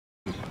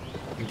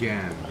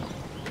again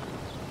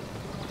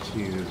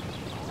to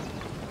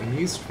a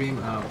new stream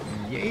of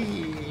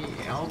yay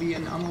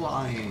Albion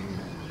Online,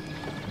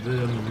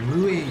 the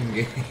moo'ing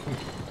game.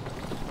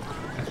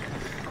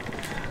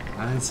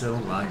 I so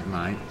like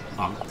my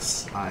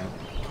ox, I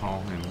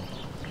call him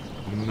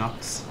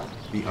Nux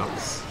the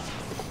ox.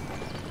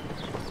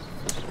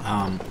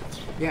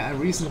 Yeah, I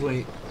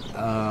recently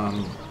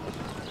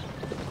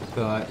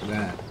thought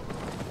that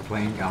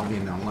playing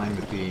Albion Online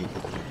would be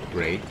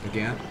great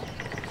again,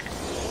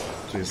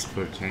 just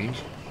for a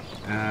change.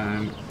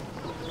 And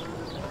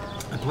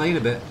I played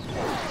a bit,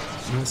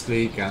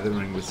 mostly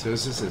gathering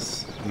resources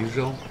as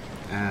usual,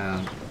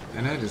 and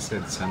I noticed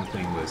that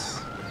something was,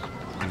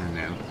 I don't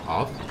know,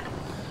 off.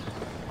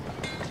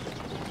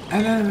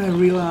 And then I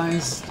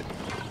realized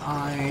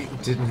I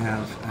didn't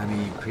have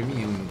any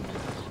premium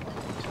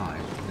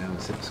time, no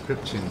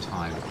subscription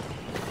time.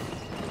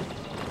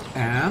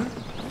 And,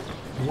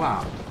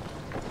 wow,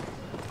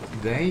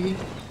 they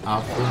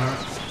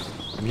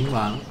offer,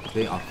 meanwhile,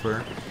 they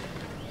offer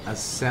a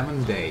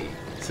 7-day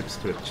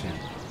subscription,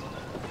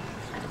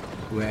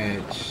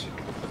 which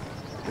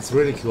is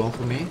really cool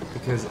for me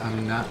because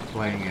I'm not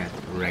playing it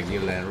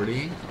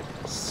regularly,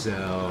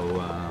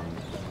 so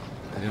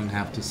I don't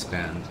have to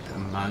spend a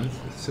month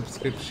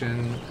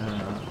subscription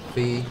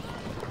fee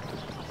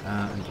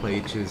and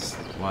play just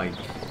like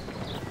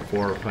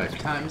 4 or 5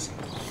 times.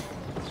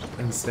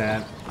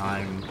 Instead,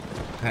 I'm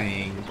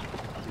paying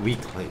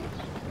weekly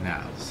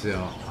now,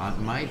 so I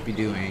might be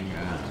doing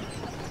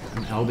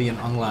an Albion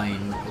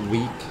Online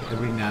week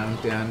every now and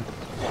then.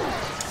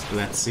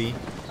 Let's see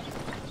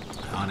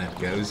how that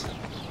goes.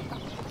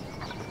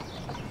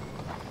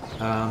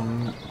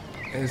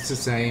 It's the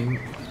same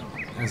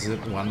as a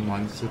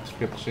 1-month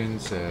subscription,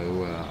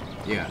 so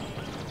yeah,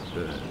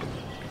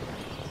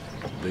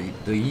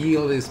 the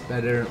yield is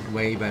better,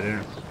 way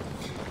better,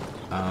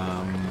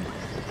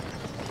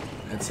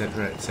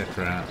 etc,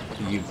 etc.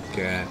 You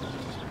get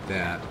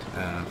that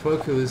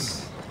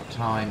focus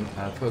time,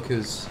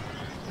 focus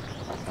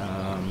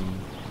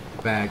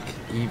back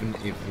even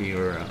if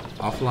you're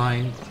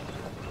offline.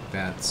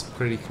 That's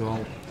pretty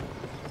cool,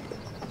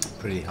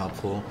 pretty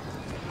helpful.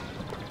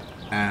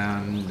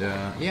 And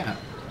yeah,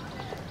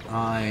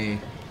 I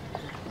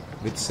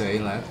would say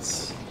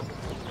let's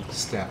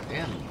step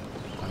in.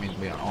 I mean,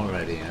 we are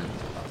already in,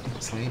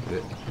 obviously,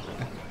 but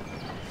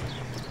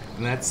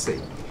let's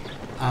see.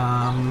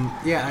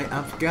 Yeah,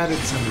 I've gathered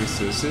some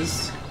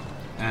resources,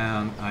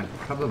 and I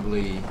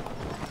probably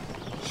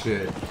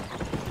should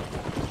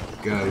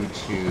go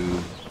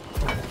to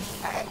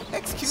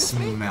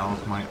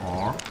smelt my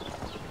ore.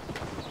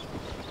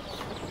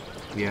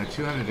 We have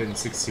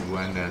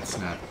 261, that's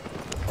not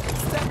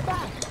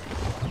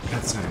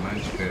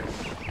much, but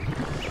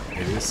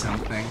it is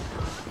something.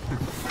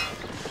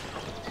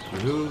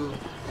 Woohoo!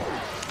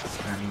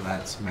 And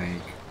let's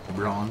make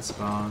bronze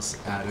bars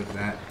out of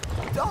that.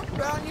 Don't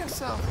burn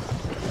yourself!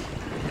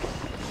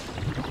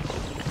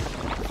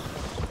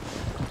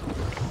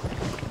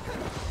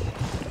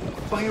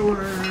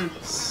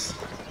 Fireworks!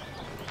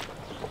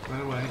 By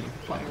the way,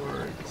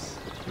 fireworks.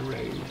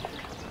 Hooray.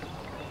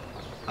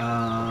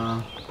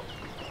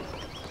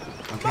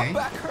 Okay.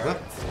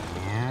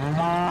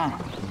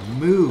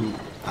 Moo!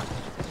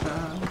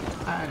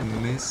 I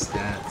missed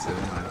that so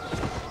much.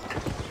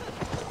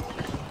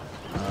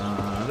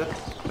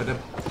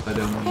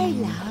 Hey,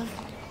 love.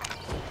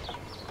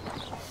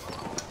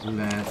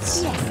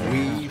 Let's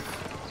weave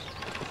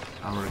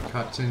our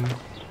cotton.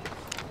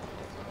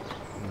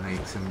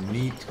 Make some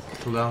neat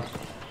cloth.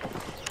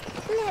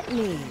 Let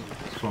me.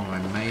 For my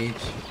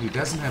mage who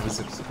doesn't have a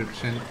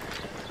subscription.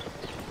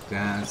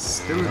 There's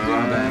still a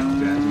drawback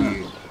that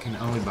you can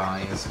only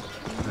buy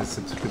a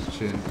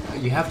subscription.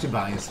 You have to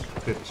buy a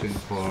subscription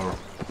for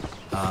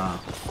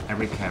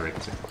every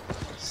character.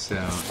 So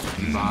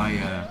you buy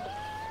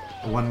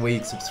a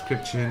 1-week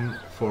subscription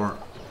for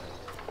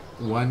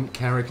one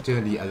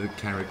character, the other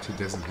character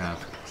doesn't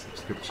have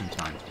subscription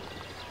time.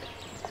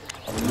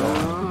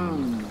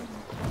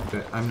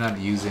 But I'm not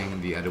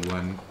using the other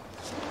one.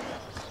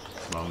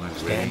 Well, not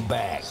really.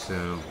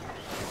 So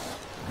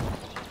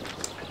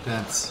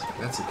that's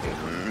okay.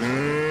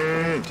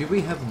 Do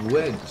we have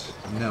wood?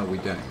 No, we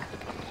don't.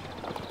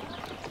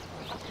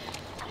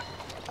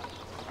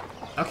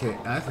 Okay,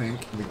 I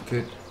think we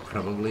could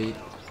probably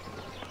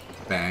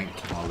bank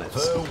all that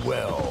stuff.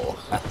 Farewell.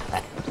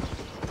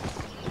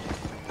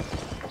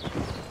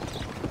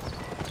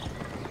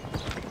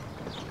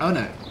 Oh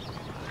no.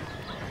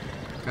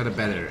 Got a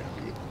better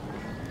idea.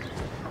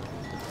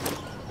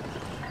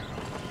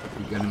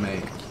 We're gonna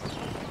make...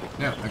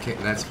 No, okay,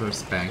 let's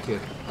first bank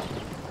it.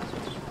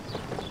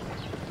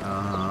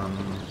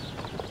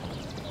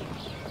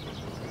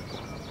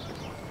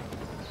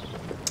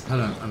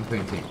 Hold on, I'm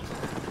thinking.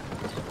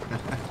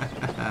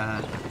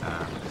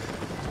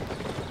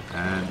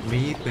 And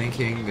me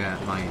thinking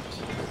that might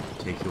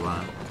take a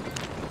while.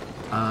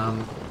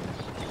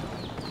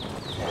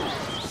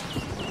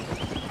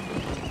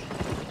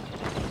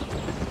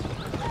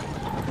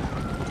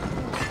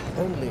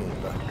 Only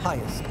the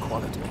highest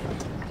quality.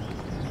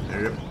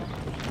 Yep.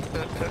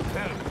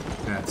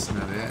 That's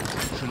not it.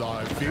 Shall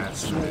I That's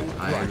fix not or it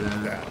break either.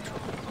 that?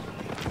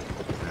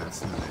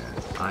 That's not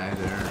it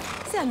either.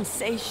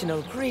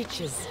 Sensational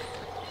creatures.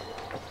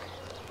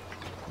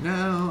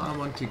 No, I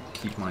want to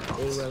keep my They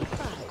ox. will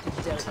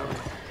fight, don't Sorry. they?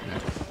 No.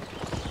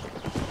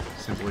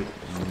 Simply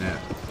no.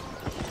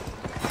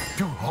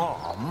 To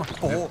harm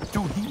or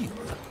to heal?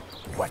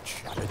 What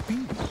shall it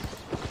be?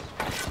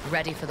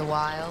 Ready for the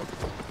wild?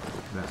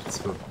 That's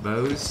for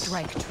bows.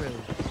 Strike true.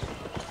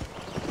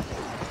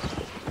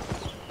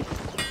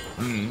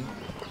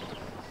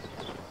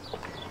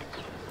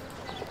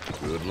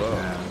 Good luck.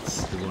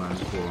 That's the one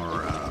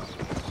for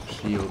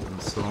shield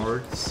and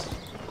swords.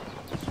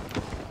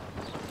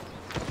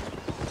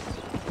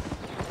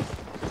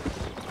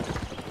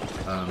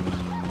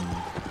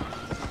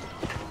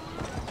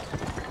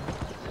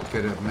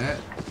 Gotta admit,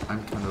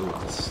 I'm kind of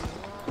lost.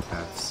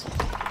 That's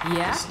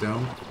Yeah?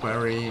 stone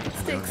quarry. I don't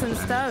Sticks have and any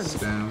stones.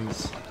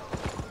 Stones.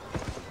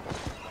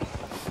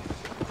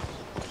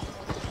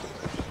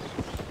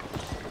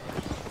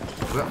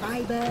 Well,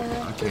 Fiber,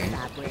 okay.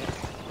 fabric.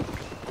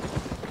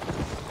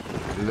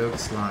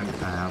 Looks like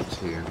I have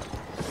to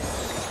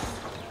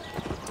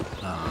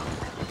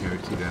go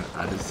to the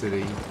other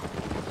city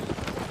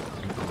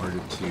in order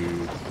to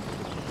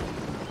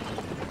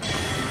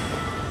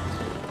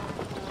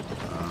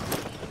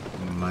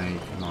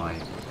make my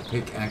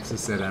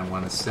pickaxes that I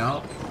want to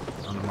sell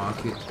on the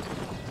market.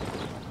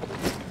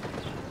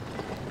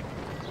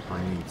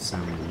 I need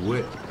some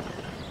wood.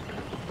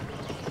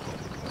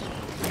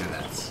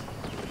 Yeah,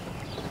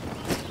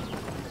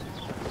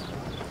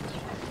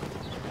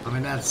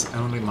 that's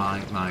only my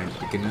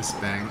beginner's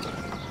bank.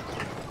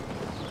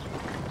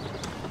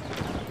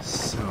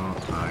 So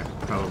I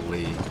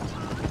probably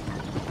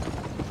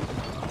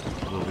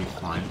will be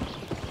fine.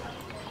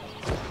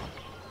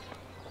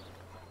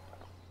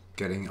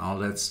 Getting all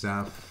that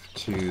stuff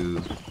to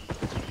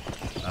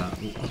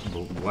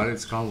what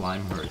it's called,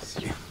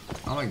 Limehurst.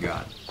 Oh my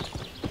god.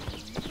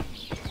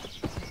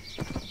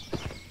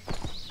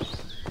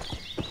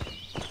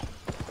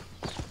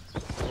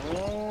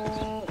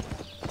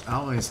 I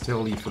always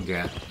totally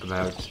forget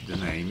about the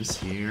names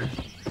here.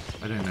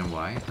 I don't know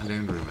why. I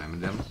don't remember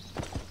them.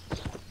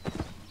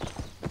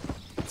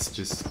 It's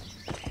just,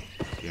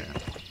 yeah.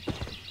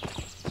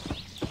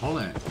 Hold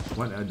on.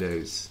 What are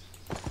those?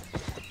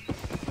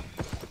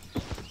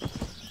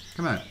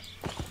 Come on.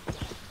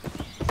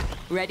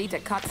 Ready to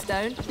cut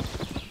stone?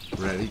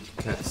 Ready to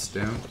cut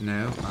stone?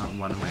 No, I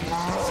want to make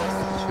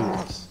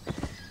tools.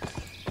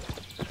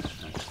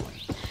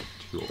 Actually,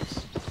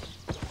 tools.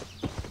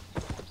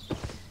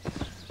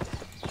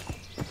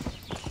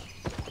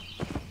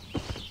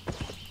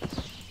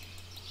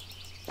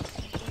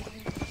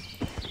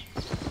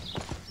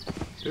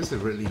 This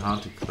is really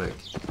hard to click.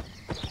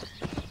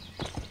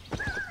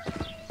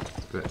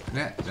 But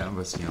yeah, that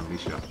was the only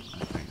shot,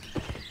 I think.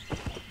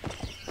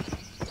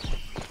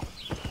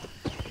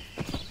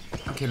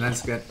 Okay,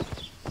 let's get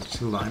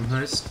to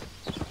Limehurst.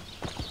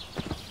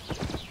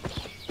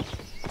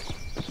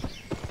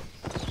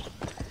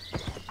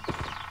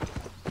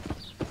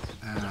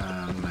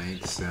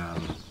 Make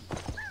some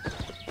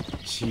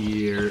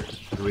tier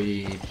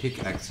 3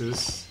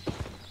 pickaxes.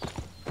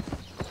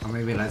 Or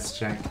maybe let's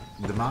check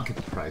the market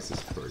prices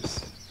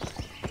first.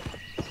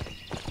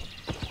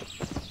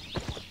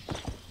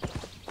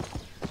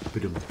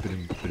 Ba-dum,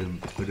 ba-dum, ba-dum,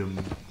 ba-dum.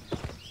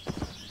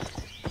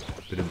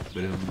 Ba-dum,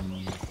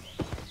 ba-dum.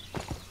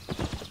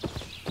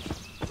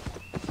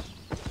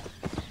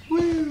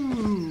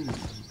 Woo!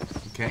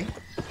 Okay.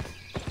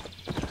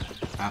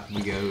 Up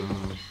we go.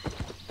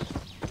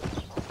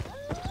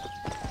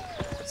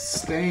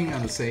 Staying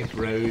on the safe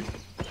road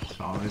is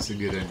always a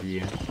good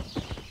idea.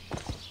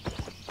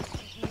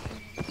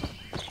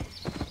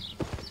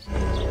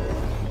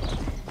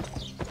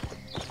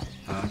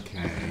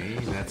 Okay,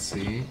 let's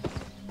see.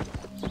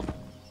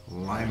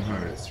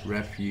 Limehurst,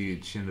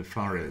 refuge in the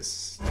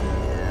forest.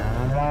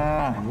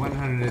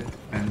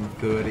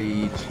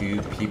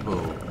 132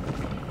 people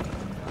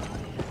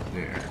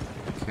there.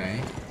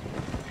 Okay.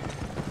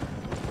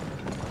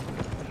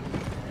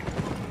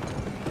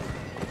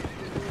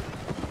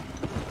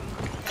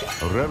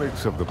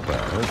 Relics of the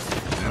past,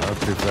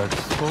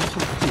 artifacts for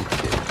the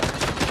future.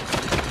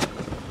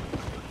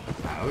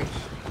 Ouch.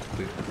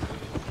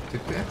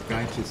 Did that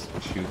guy just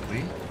shoot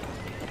me?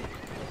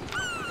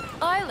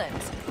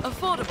 Islands.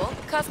 Affordable,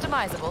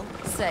 customizable,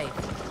 safe.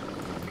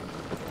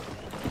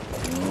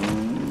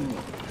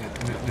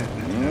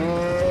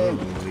 Holy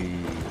moly.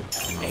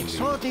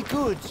 Exotic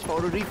goods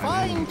for a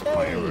refined taste.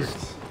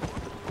 Fireworks.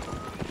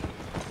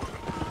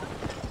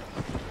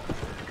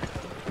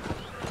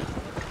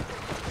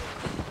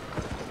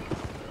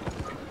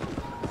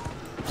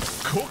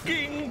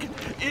 Cooking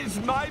is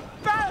my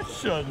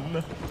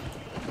passion.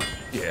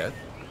 Yes.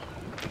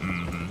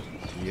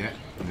 Yeah,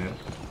 no.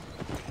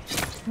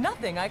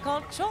 Nothing I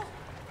can't chop.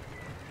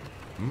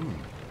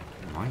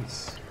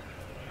 Nice.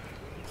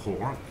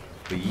 Pork,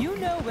 beef. You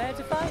know where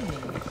to find me.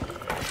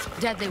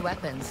 Deadly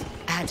weapons,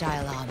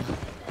 agile armor.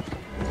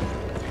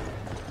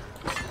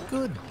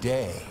 Good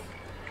day.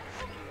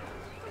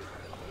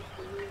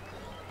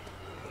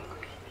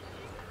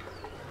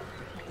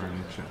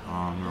 Archer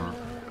armor.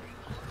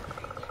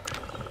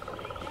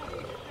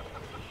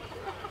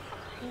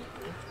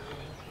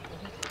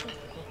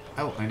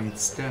 Oh, I need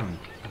stone.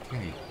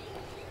 Okay.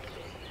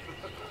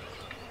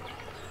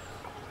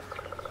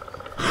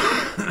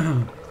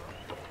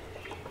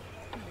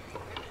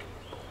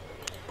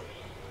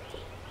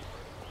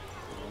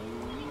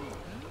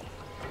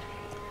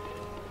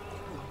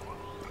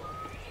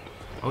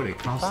 Oh, they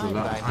cost a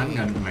lot. I'm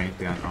gonna make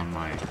that on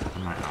my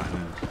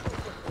island.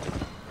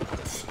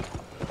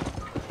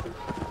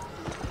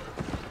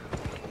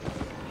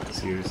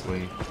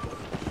 Seriously,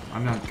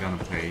 I'm not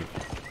gonna pay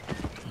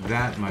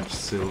that much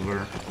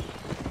silver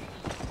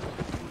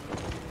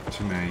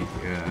to make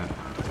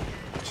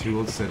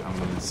tools that I'm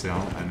gonna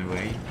sell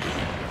anyway.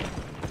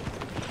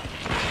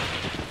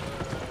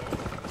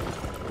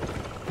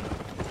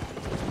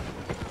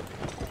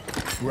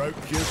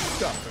 Broke your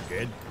stuff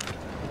again.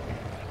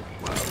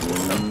 Well,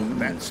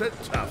 that's a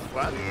tough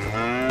one.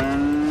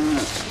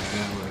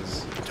 That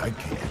was Take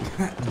care.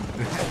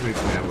 that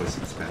repair was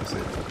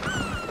expensive.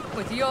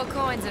 With your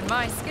coins and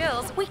my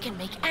skills, we can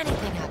make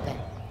anything happen.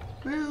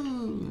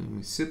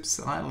 Woo! Sips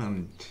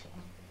Island.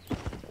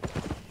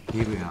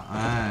 Here we are.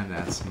 Ah,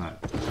 that's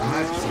not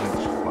much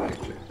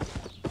quieter.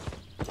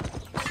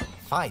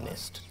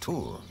 Finest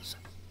tools.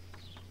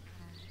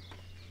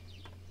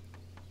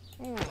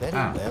 Very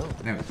Ah, well.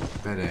 no,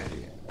 bad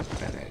idea.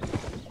 Bad idea.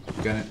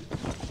 I'm gonna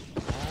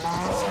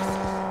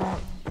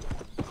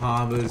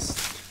harvest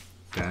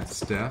that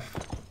stuff.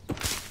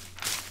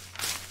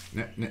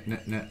 No.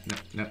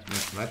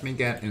 Let me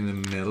get in the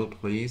middle,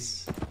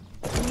 please.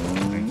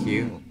 Thank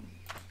you.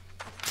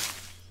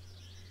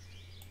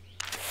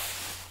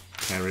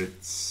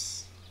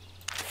 Carrots.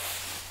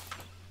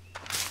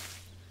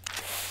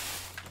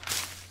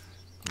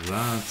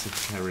 Lots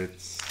of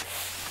carrots.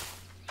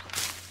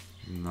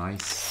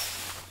 Nice.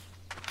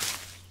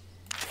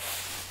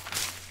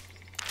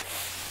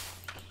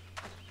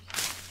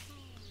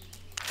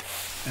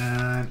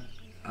 And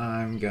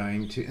I'm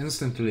going to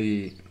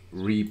instantly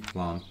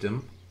replant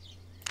them.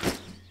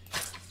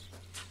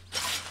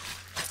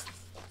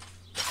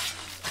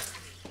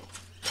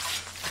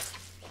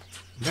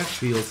 That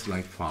feels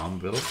like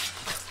Farmville.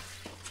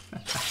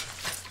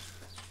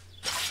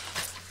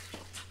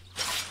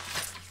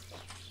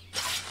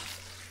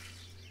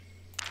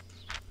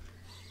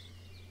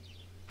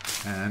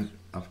 And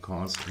of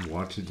course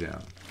water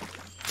down.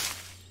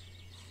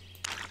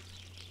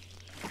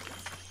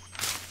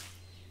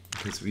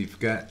 Because we've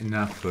got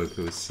enough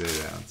focus, so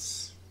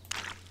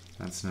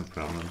that's no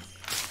problem.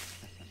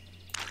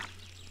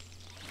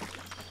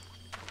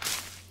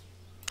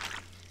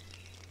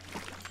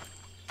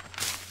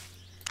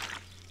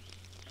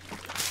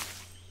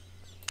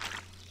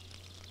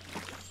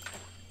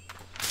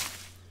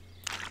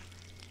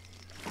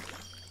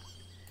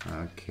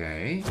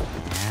 Okay.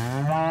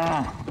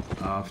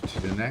 Off to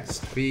the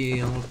next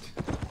field.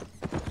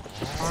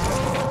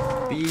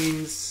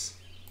 Beans.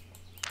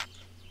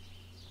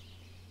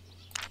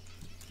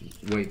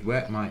 Wait,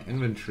 where? My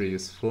inventory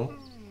is full.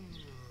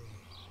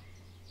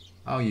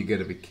 Oh, you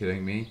gotta be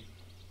kidding me.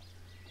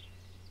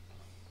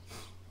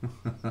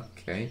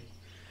 Okay.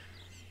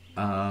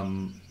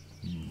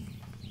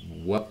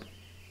 What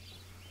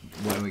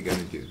are we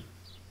gonna do?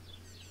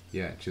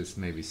 Yeah, just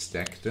maybe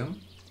stack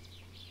them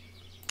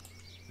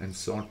and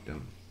sort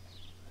them.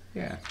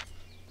 Yeah.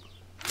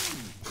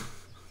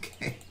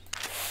 Okay.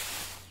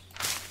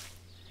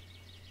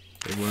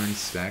 They weren't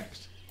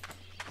stacked.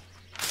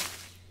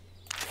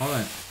 Hold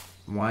on.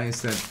 Why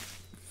is that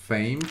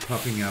fame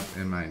popping up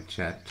in my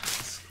chat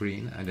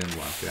screen? I didn't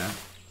want that.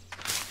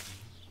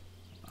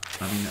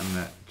 I mean, I'm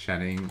not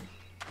chatting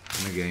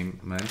in the game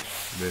much,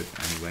 but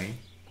anyway.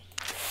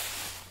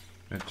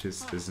 That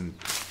just doesn't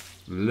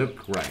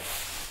look right.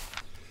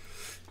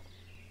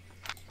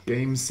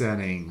 Game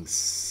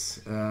settings.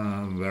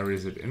 Where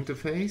is it?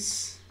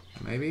 Interface?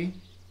 Maybe?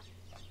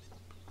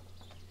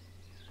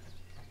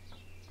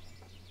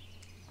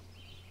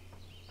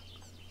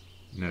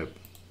 Nope.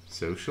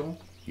 Social?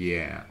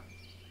 Yeah.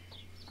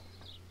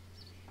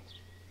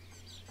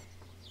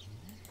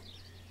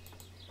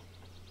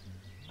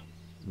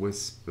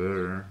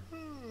 Whisper.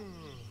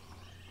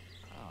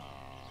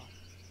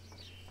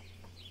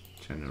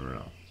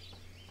 General.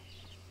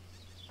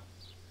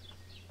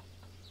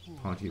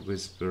 Party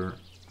whisper.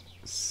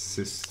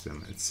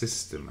 System. It's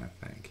system, I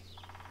think.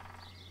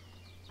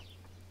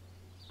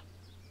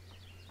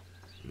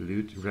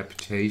 Loot,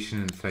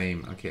 reputation, and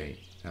fame. Okay,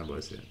 that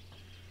was it.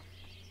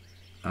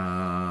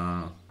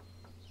 And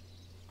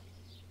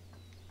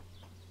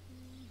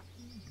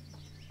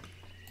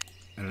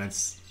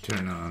let's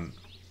turn on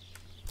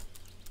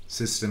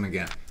system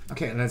again.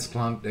 Okay, let's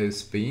plant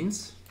those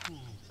beans.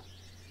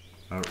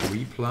 Or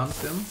replant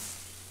them.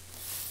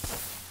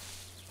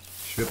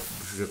 Shrip,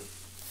 shrip,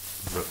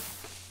 shrip.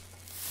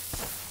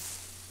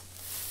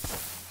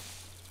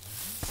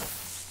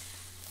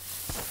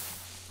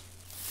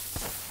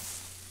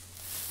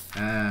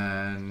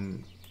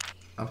 And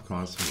of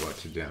course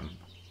water them.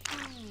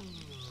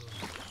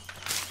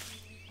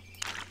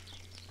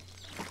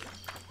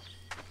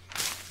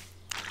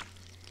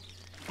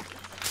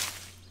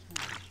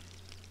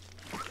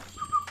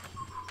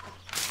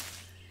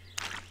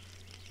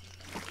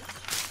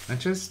 I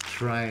just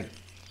tried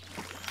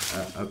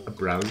a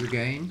browser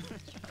game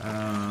that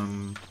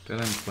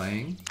I'm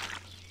playing,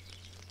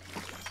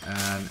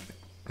 and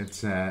it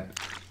said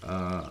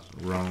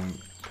wrong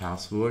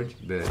password,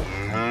 but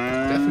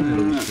I'm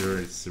definitely sure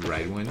it's the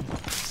right one.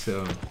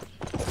 So,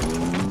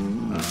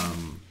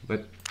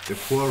 but the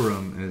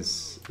forum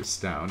is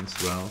down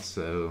as well,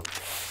 so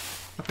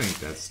I think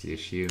that's the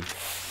issue.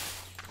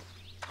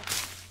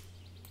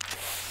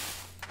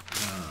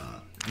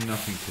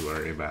 Nothing to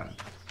worry about.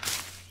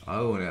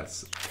 Oh,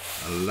 that's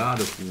a lot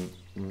of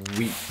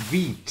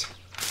wheat.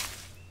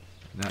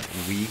 Not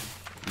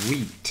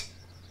wheat.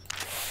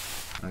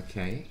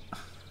 Okay.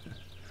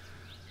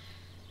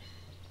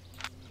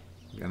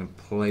 I'm gonna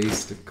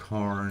place the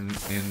corn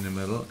in the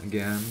middle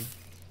again.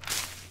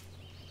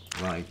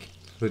 Like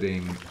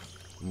putting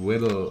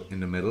whittle in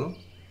the middle.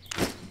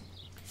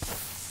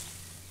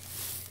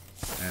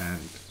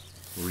 And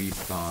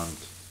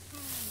replant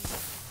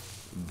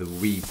the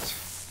wheat.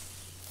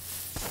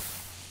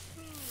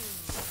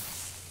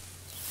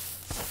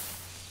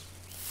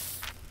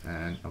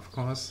 And of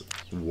course,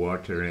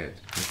 water it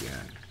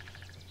again.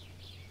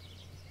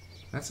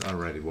 That's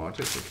already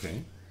watered,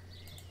 okay.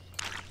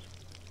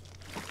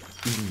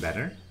 Even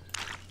better.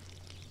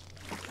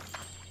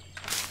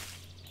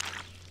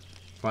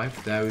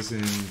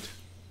 5,000.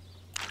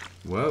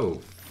 Whoa,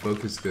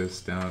 focus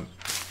goes down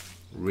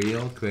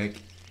real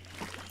quick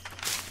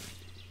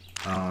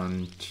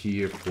on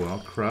tier 4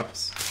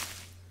 crops.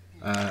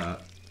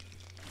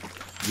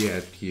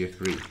 Yeah, tier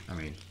 3. I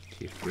mean,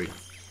 tier 3.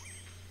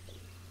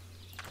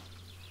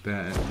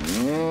 But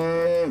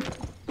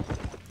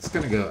it's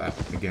gonna go up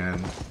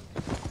again,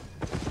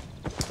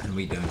 and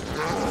we don't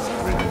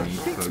really need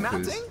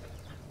focus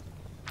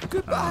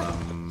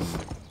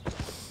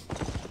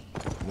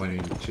when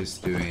you're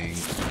just doing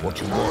What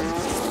you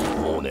want?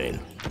 Morning.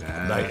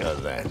 Later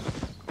then.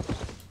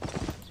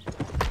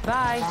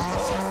 Bye.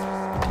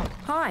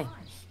 Hi.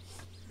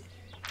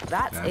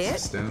 That's a it?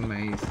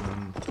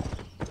 stonemason.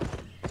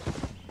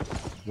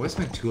 Where's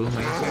my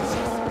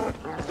toolmaker?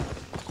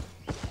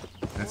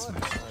 That's my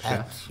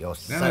chef. No,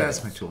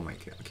 that's my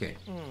toolmaker. Okay,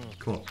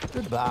 cool.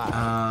 Goodbye.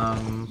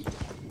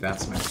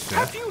 That's my chef.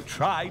 Have you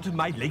tried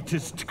my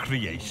latest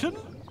creation?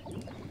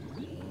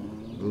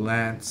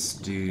 Let's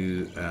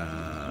do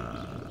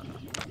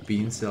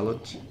bean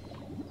salad.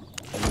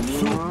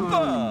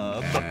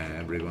 Superb!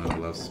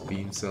 Everyone loves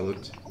bean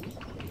salad.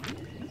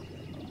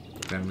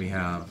 Then we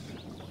have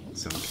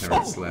some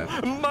carrots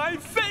left. My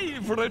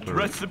favorite for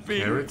recipe!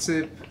 Carrot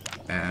soup.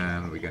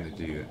 And we're gonna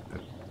do a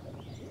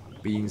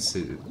bean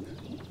soup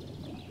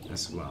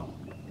as well.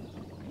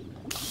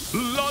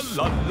 La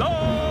la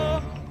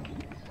la!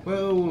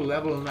 Whoa,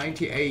 level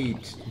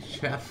 98,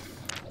 chef.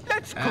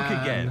 Let's cook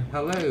And again.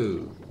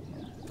 hello.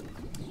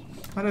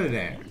 Hello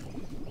there.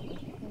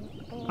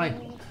 Hi.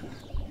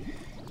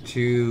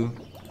 To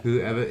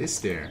whoever is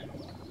there.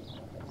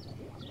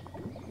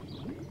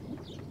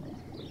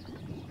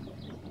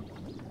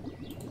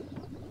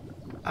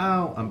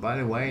 Oh, and by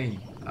the way,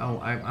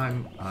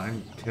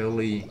 I'm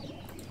totally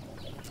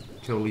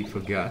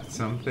forgot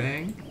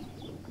something.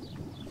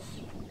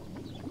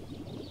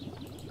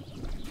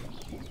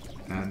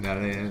 And that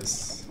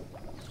is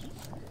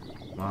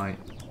my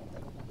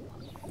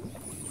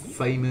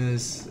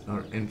famous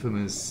or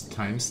infamous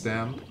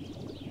timestamp,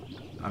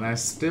 and I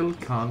still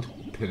can't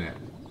pin it.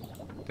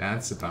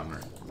 That's a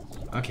bummer.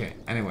 Okay,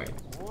 anyway.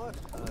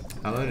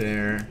 Hello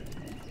there.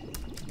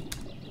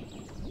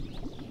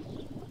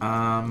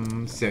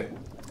 So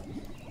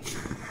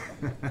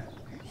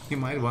you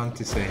might want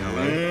to say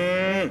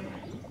hello.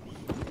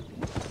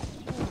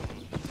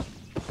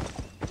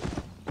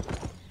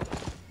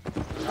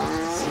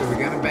 So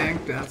we're gonna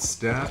bank that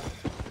stuff.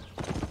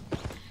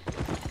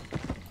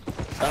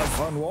 Have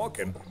fun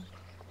walking.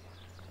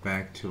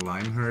 Back to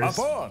Limehurst. Up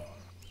on.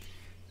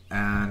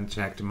 And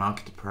check the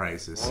market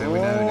prices, so we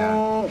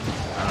know that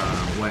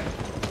what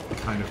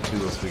kind of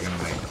tools we're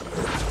gonna make.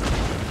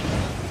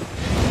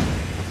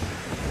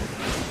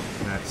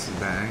 That's the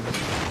bag.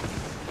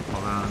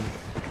 Hold on.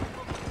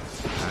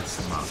 That's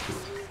the market.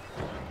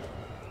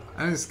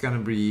 And it's gonna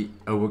be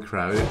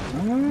overcrowded.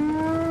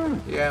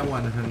 Yeah,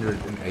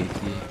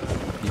 180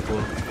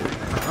 people.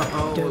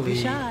 Don't be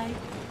shy.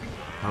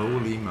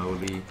 Holy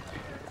moly.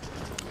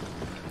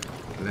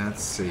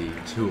 Let's see,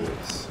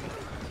 tools.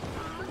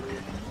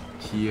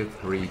 Tier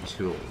 3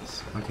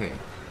 tools. Okay.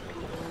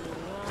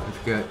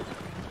 We've got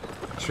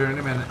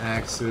journeyman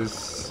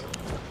axes.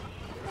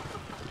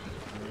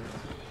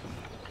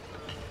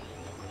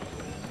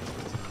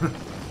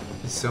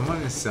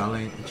 Someone is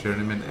selling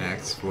journeyman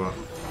axe for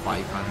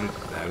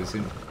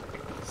 500,000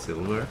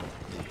 silver.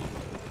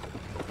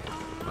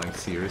 Like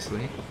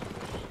seriously?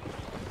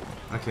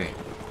 Okay.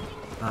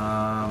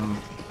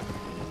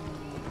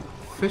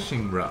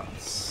 Fishing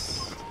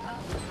rods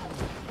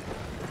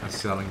are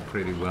selling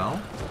pretty well.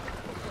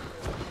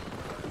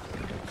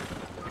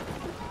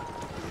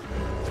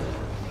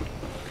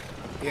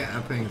 Yeah,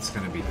 I think it's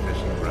gonna be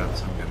fishing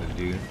rods I'm gonna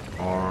do,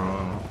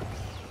 or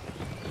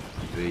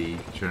the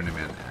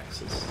journeyman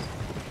axes.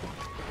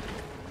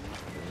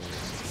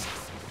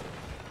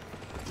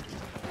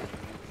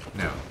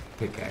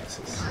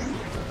 pickaxes.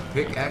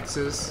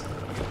 Pickaxes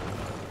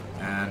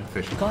and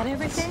fishing Got rods.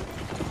 everything?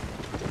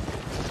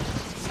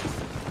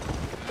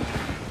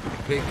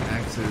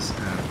 Pickaxes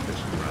and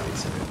fishing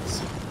rods. It's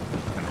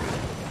gonna be.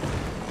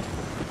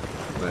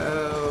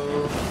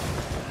 Whoa.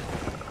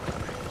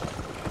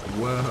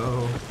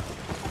 Whoa.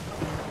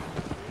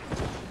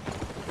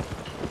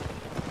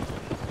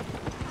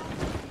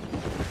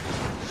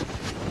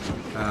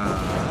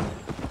 Uh,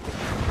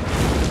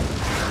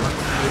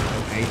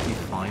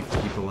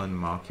 185 people in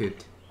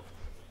market.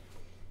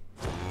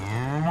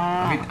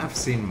 I mean, I've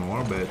seen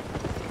more, but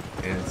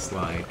it's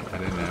like, I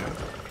don't know,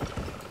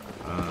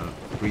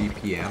 3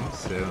 p.m.,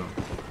 so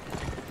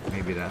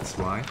maybe that's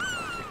why.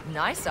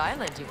 Nice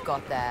island you've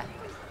got there.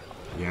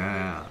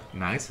 Yeah,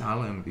 nice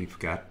island we've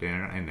got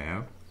there, I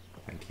know.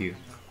 Thank you.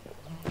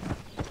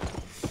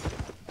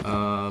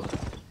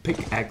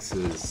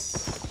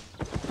 Pickaxes.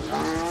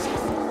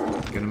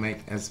 Gonna make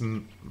as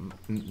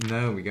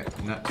no, we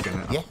got not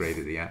gonna upgrade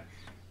it yet.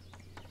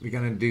 We're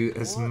gonna do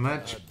as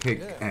much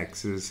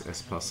pickaxes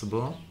as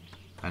possible,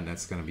 and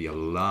that's gonna be a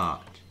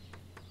lot.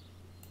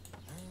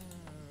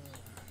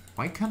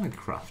 Why can't I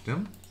craft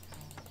them?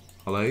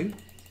 Hello?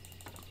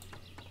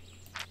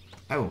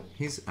 Oh,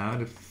 he's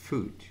out of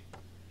food.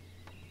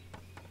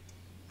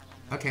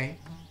 Okay.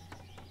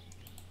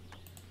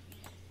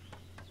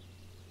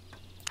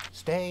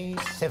 Stay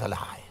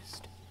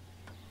civilized.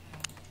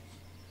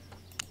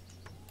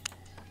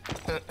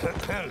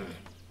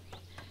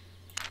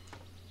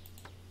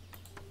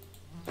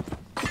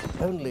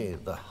 Only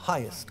the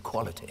highest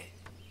quality.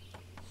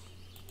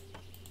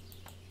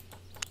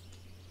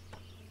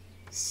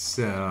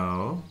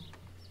 So,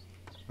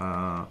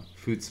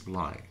 food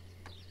supply,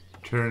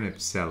 turnip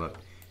salad.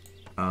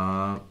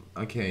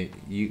 Okay,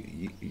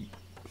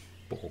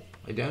 oh,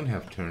 I don't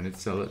have turnip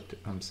salad.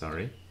 I'm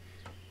sorry,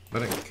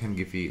 but I can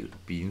give you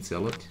bean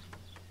salad.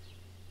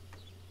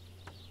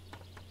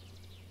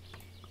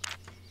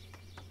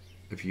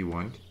 If you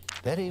want.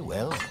 Very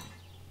well.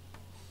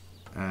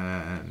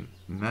 And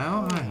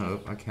now I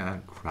hope I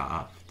can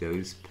craft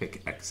those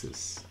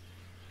pickaxes.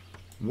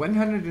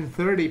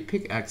 130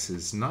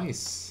 pickaxes,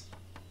 nice.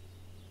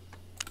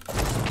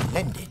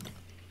 Splendid.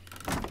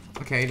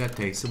 Okay, that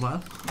takes a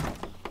while.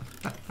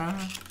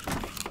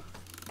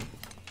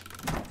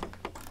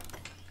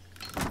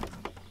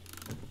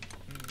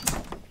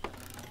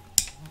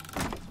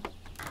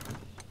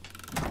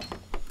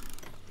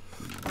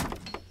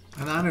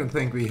 And I don't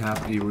think we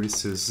have the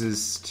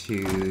resources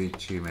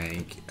to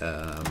make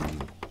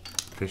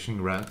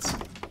fishing rods,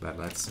 but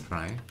let's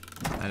try.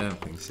 I don't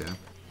think so.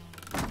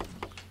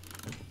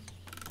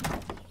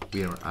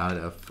 We are out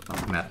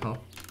of metal.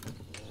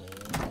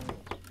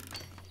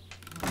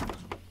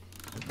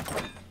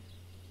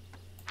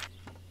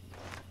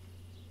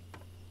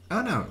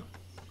 Oh no!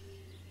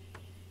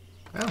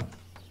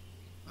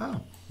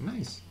 Oh,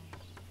 nice.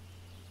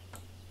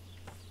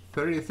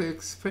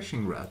 36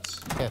 fishing rods.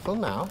 Careful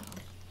now.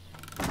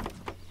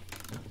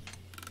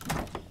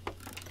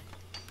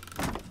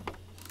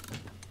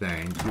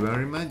 Thank you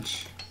very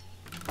much.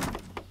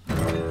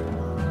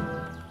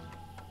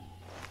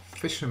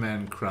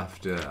 Fisherman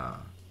crafter.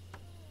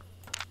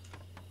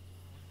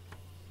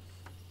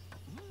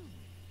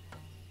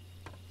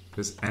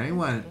 Does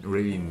anyone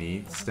really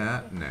needs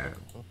that? No.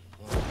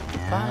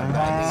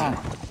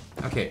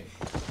 Okay,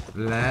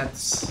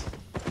 let's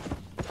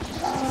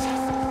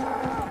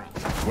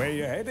Where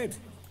you headed?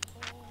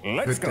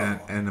 Let's put go.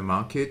 that in the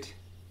market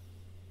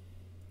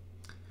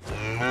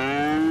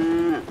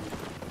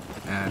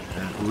at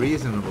a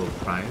reasonable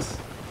price.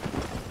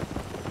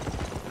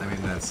 I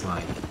mean, that's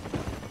like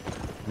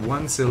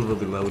 1 silver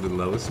below the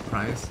lowest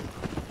price.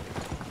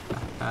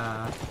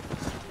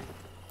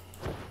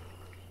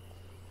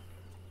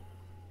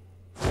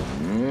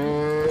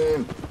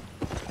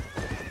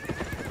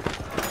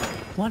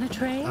 Want a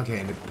trade?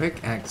 Okay, the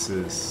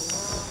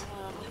pickaxes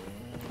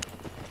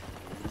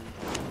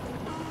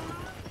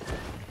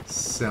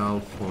sell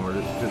for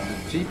the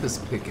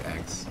cheapest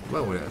pickaxe.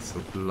 Well, that's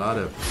a lot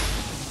of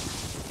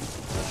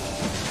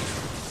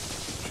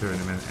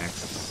tournament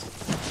axes.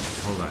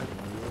 Hold on.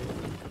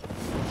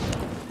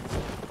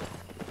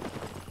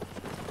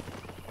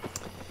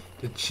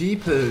 The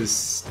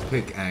cheapest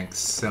pickaxe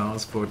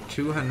sells for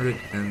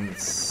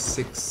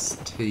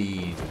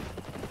 216.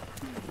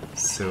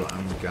 So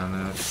I'm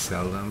gonna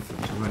sell them for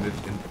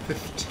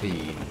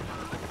 215.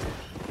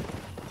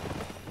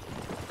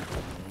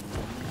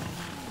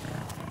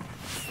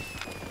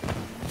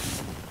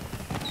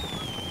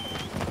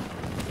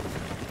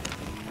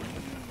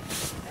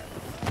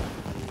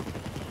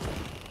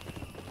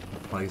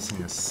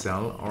 Placing a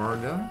sell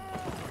order.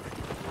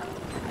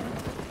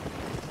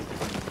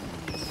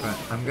 But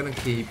I'm gonna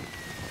keep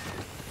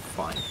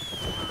 5.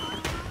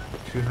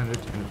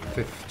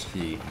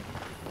 250.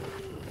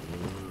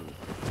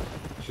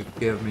 Should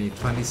give me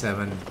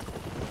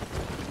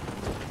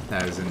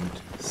 27,000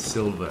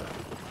 silver.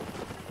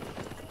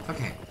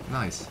 Okay,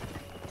 nice.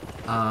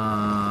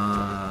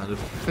 The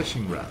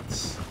fishing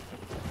rods.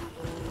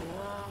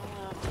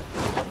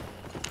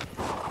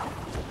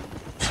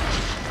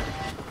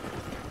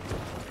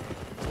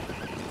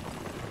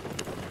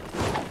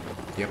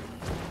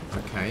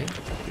 Okay,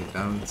 you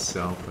don't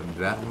sell for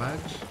that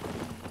much.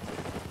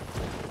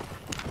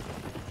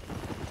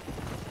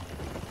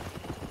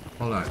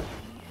 Hold on.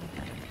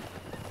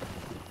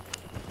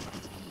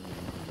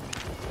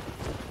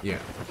 Yeah,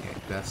 okay,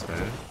 that's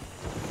better.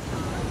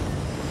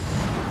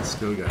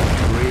 Still got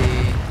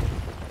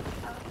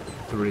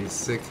three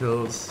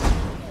sickles,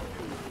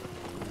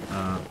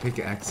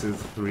 pickaxes,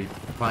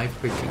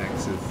 5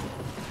 pickaxes,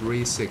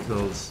 3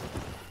 sickles,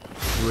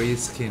 3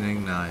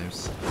 skinning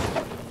knives,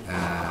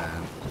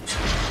 and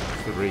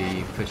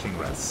 3 fishing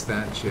rods.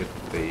 That should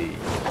be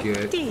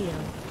good. Deal.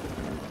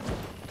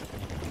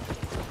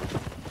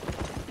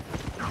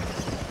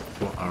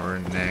 For our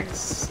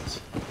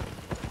next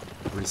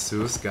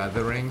resource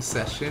gathering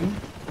session.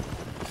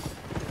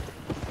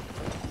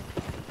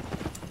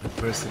 But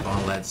first of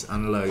all, let's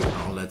unload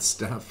all that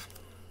stuff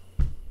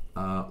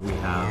we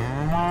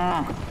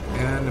have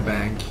in the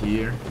bank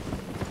here.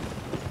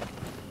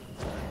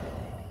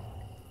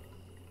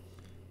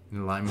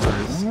 In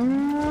Limehurst.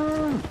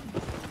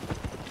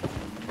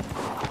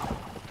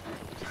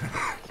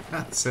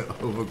 Not so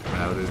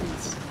overcrowded.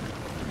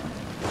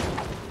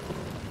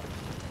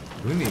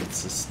 Who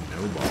needs a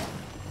snowball?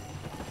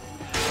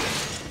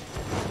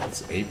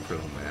 It's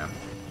April, man.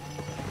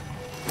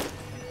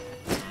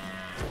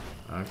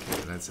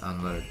 Okay, let's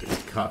unload the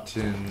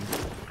cotton.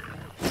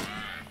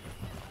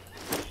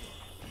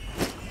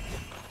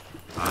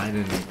 I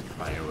don't need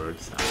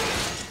fireworks.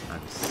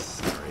 I'm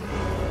sorry.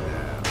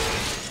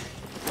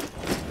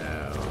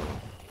 No.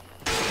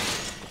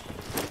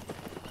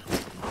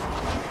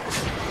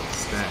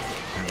 Stack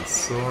and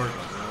sword,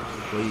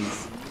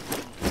 please.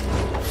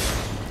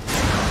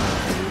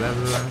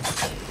 Leather.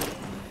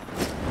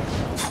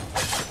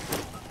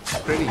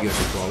 Pretty good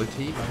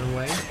quality, by the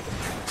way.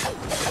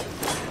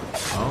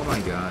 Oh my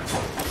god,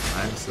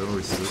 I'm so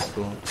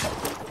resourceful.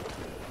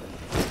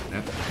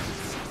 Nope.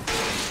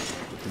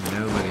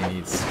 Nobody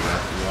needs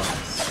scrap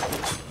blocks.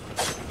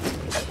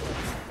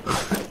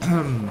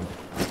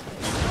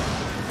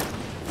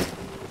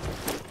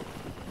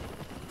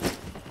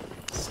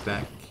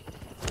 Stack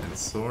and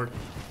sword.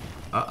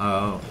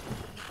 Uh-oh.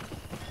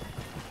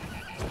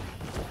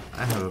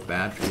 I have a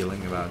bad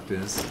feeling about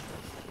this.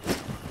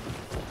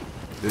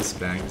 This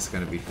bank is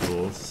gonna be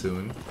full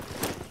soon.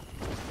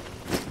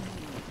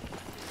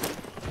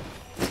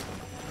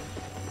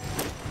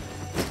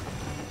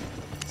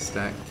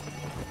 Stack.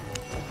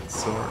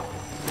 Sword.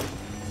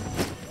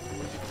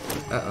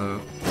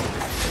 Uh-oh.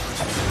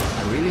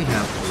 I really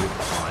have to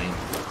refine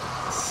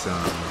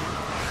some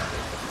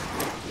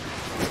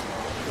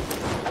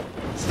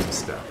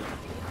stuff.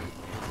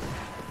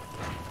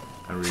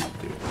 I really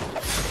do.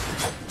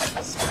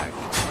 Stack.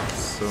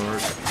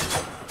 Sword.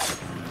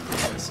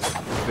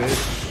 Some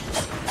fish.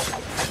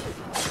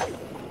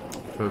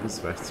 Focus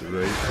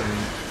restoration.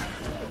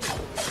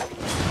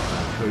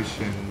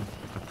 Potion.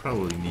 I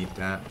probably need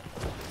that.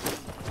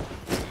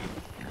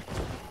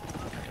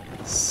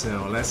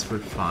 So let's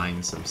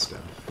refine some stuff,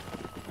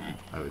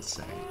 I would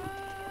say.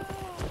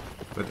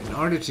 But in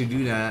order to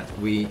do that,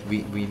 we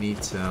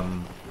need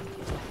some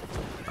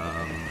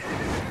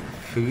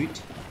food.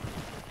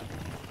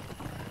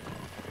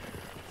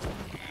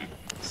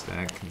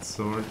 Stack and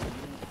sword.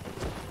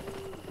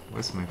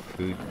 Where's my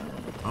food?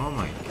 Oh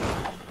my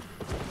god.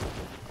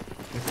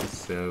 This is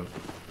so...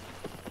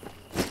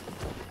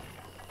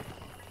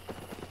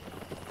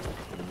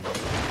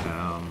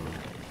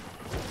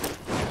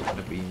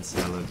 a bean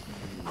salad.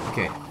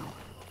 Okay.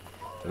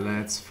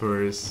 Let's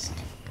first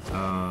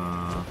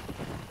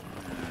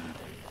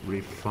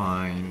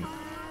refine...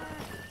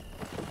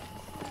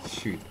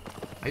 Shoot.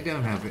 I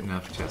don't have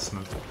enough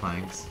chestnut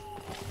planks.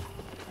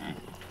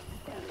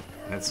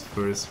 Let's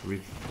first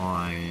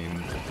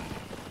refine...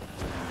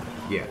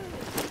 Yeah.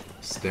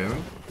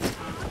 Stone.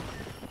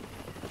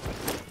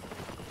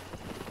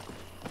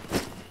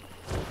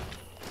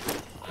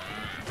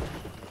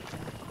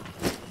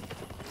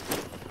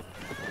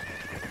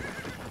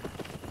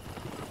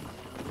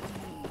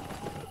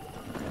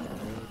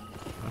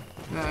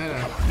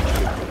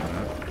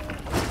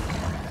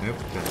 Nope,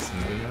 that's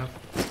not enough.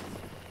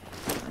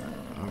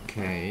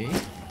 Okay.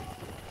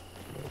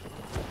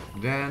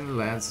 Then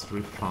let's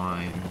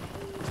refine.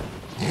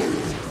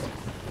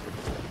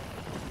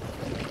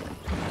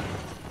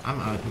 I'm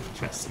out of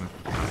chestnut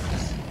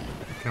planks.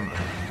 Come on.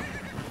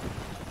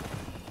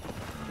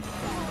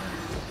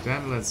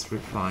 Then let's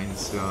refine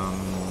some,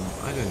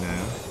 I don't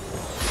know.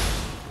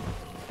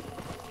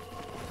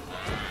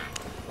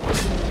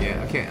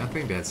 Yeah, okay, I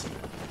think that's enough.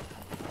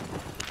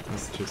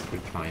 Let's just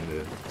refine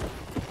the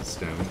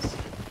stones.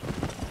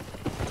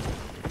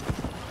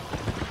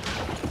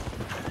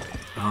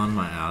 On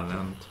my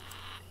island.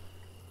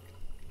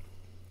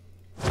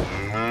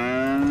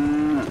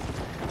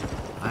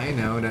 I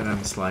know that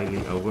I'm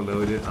slightly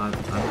overloaded. I'm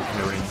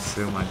carrying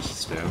so much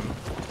stone.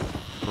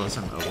 Of course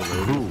I'm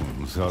overloaded.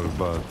 Rooms are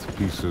but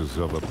pieces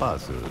of a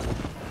puzzle.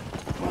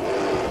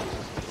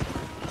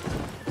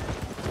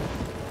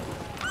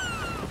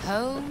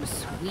 Home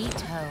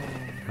sweet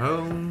home.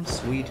 Home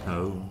sweet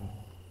home.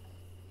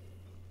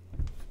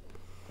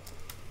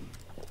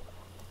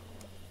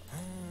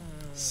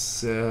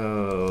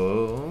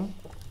 So,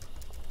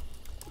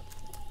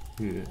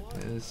 who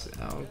is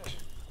out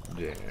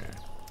there?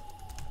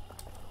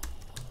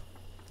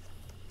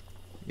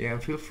 Yeah,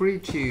 feel free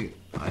to,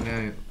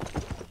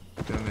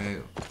 don't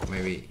know,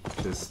 maybe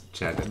just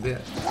chat a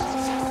bit.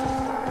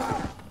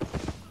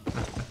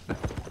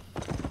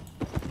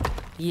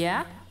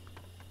 Yeah?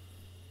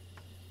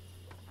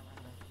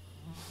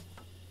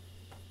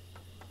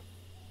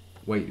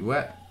 Wait,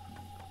 what?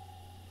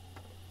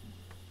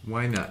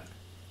 Why not?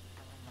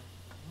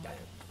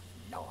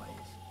 Noise.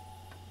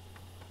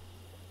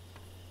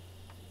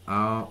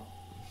 Oh,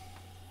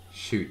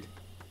 shoot.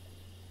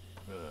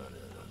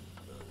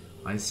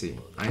 I see.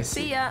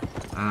 See ya.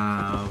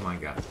 Oh my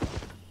god.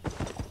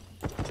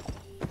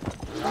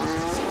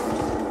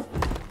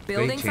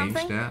 Building They changed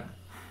something? that.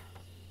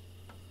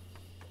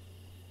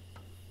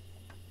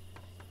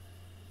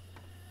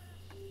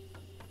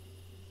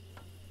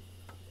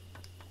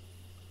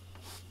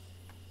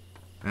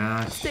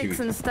 Ah, Sticks shoot.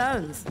 and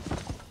stones.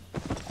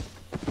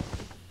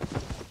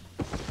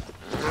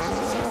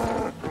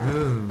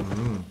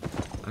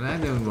 And I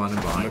don't want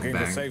to buy a Looking for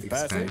bank safe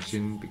passage?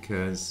 expansion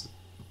because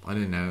I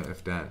don't know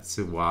if that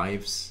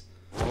survives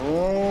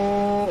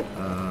the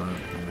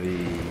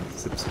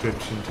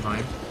subscription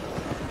time.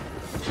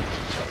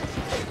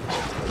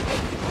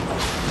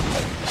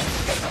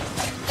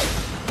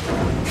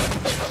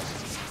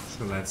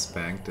 So let's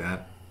bank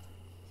that.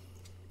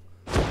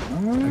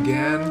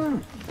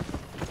 Again.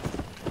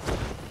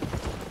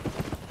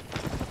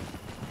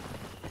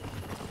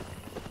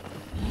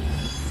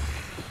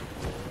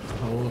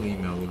 Holy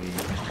moly.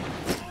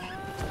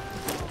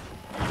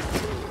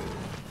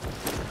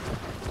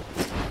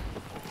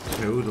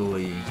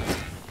 Totally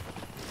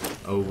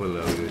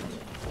overloaded.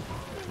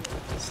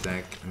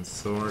 Stack and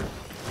sort.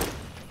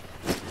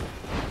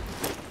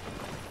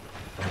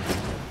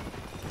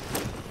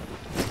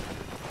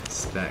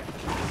 Stack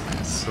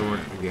and sort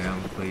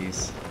again,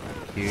 please.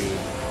 Thank you.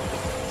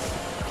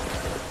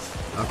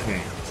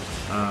 Okay.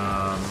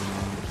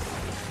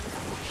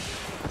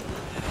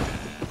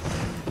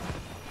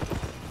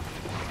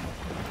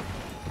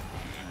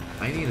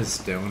 I need a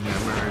stone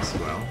hammer as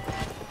well.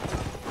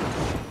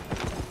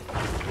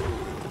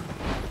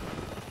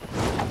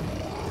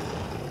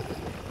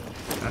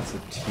 That's a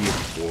tier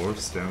 4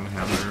 stone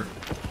hammer.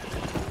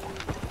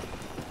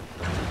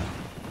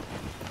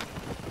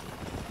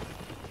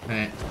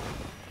 Hey,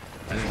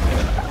 I didn't get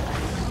it.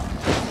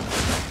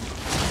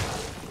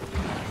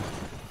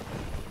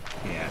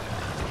 Yeah,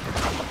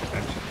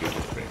 that should do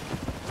the trick.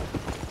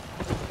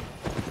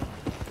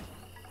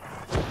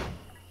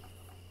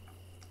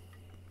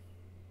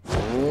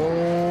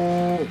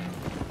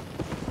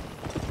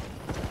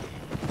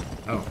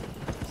 Oh,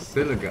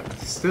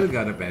 still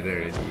got a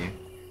better idea.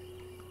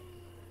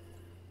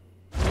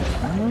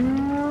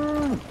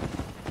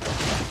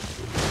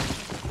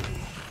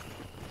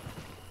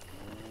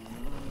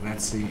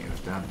 Let's see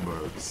if that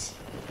works.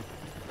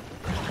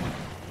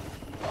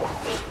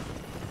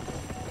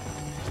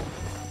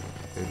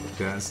 It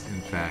does,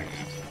 in fact,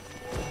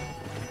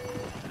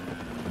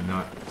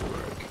 not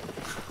work.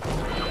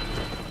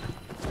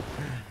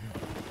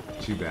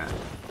 Too bad.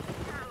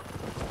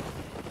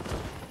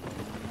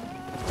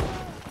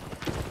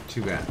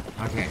 Too bad.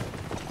 Okay.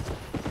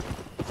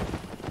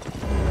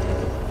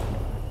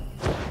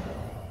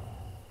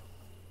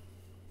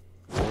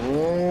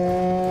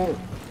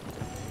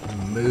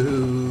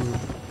 Move.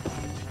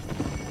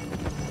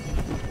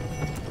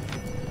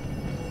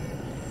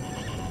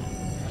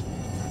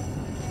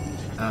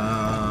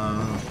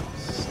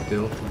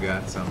 Still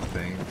forgot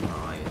something.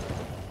 My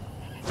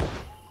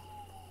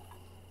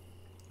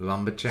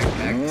lumberjack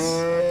axe.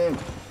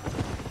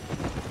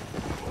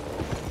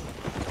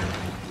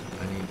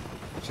 I need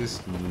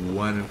just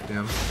one of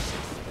them.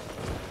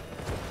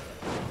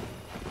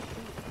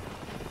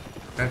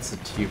 That's a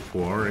tier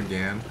 4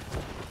 again.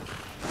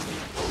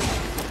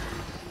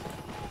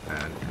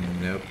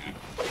 And nope.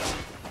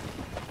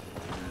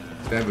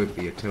 That would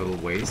be a total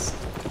waste.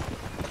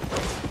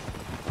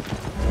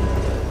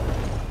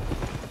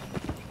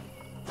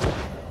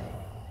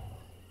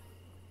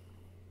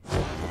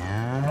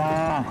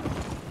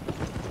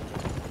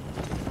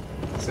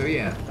 So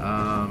yeah,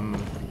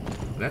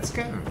 let's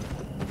go.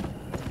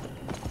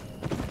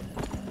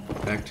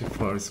 Back to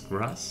forest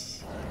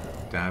grass.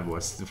 That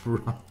was the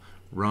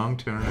wrong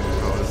turn of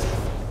forest.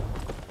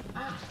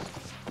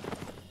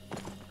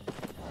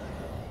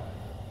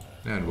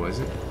 No, it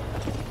wasn't.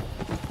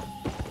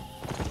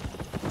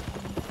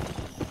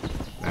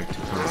 Back to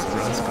forest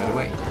grass, by the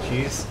way.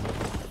 Cheers.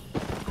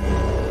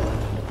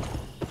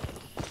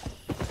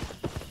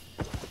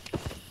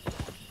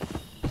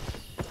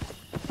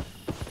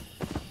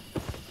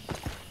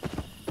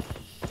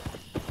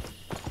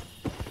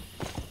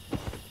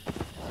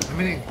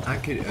 I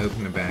could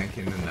open a bank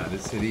in another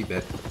city,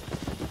 but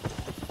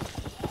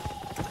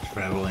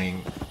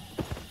traveling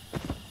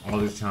all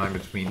the time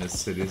between the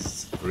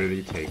cities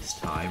really takes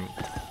time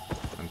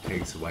and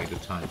takes away the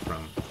time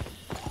from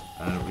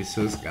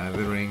resource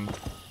gathering.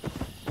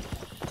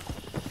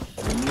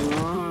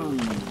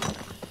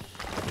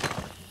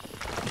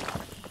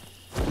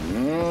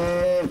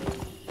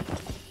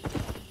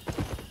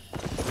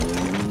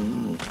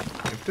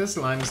 there's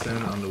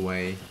limestone on the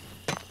way,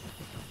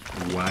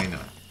 why not?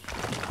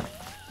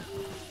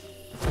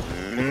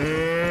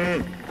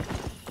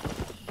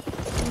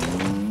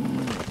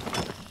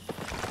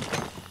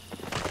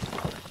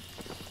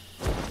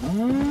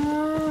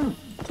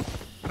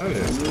 Oh,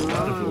 there's a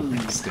lot of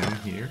limestone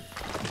here.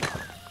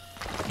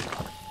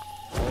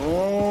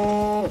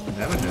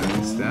 Never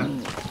noticed that.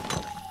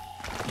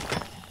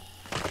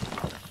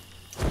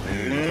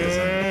 Maybe because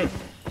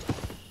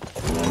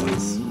I'm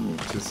always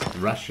just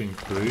rushing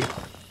through.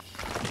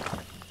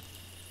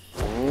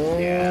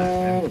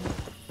 Yeah,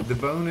 and the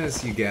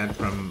bonus you get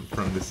from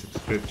the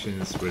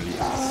subscription is really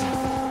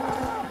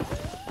awesome.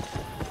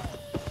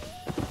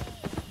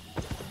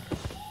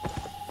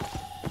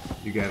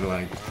 You get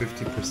like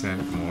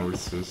 50% more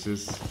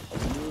resources.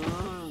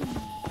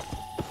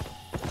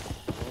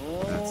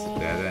 That's a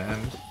dead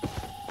end.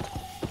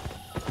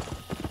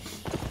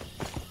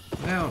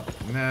 No.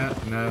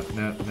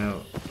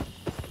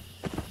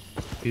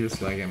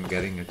 Feels like I'm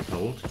getting a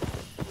cold.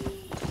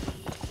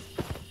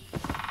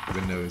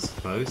 Window is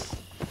closed.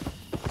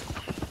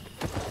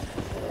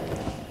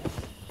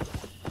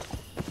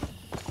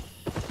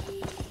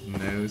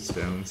 No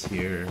stones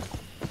here.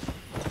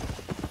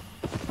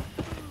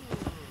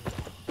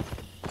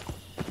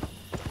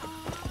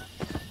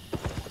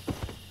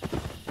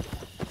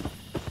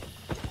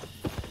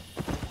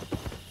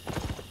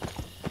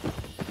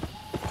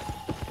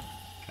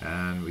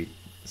 And we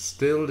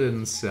still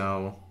didn't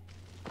sell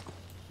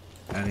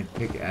any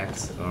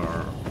pickaxe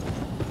or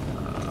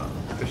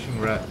fishing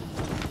rod,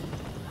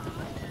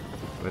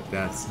 but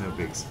that's no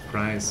big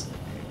surprise.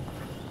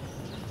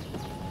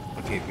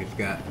 Okay, we've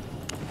got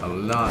a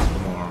lot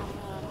more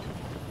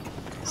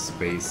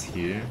space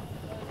here.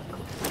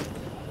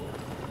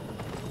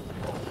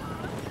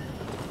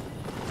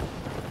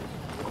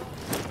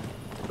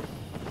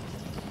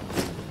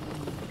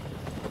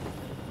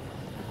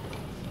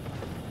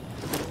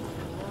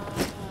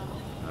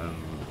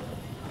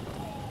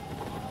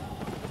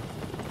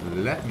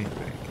 Let me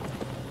think.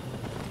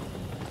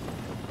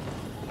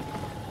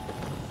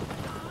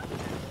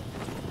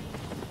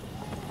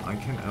 I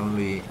can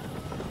only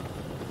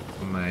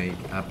make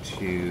up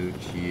to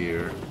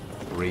tier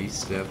 3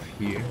 stuff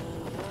here.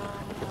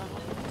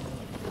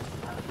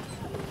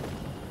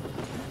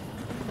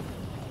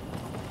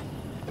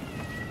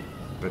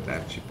 But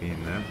that should be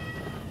enough,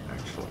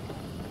 actually.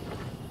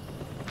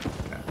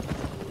 Yeah.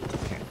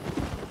 Okay.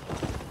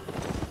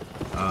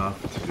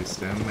 Off to the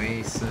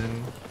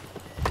stonemason.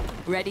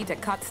 Ready to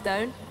cut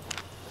stone?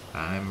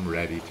 I'm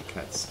ready to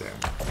cut stone.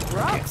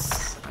 Rocks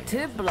Yes, I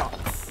to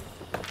blocks.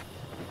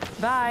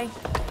 Bye.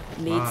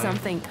 Need Bye.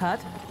 something cut?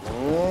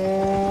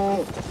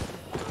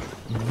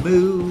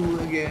 Moo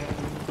again.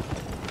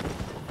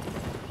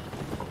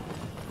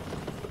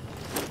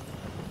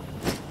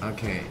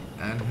 Okay,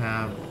 and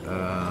have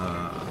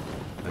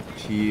a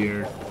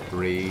tier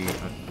 3,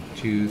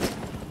 2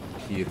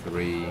 tier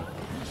 3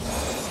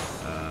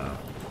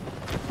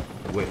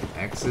 with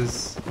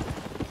axes.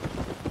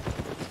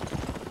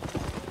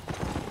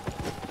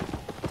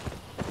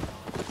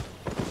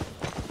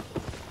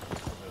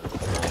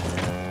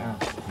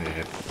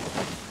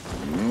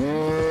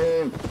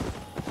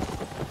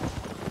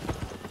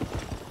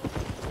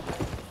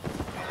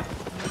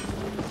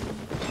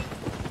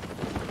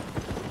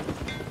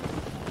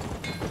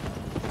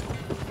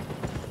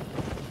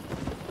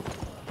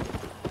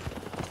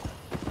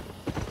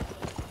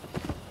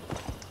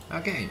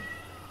 Okay,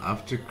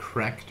 after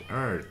cracked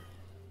earth.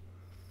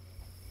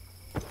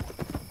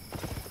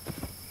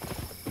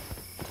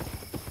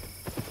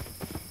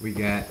 We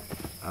get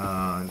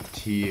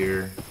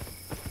tier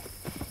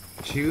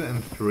 2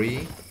 and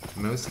 3,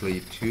 mostly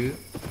 2.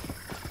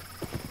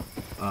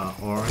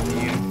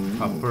 Iron,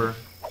 copper,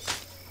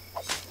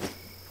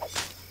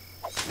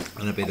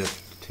 and a bit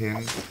of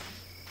tin.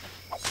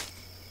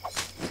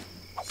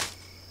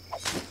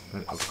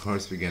 But of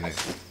course we're gonna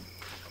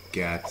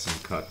get some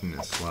cotton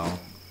as well.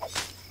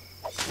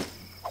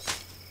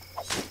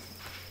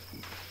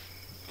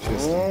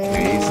 Just in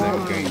case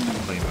I'm going to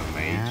play my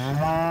mage.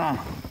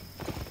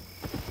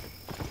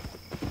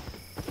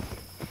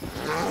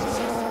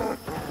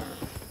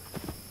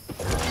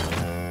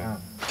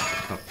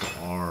 Copper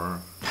ore.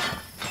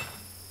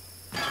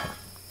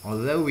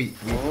 Although we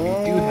do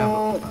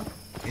have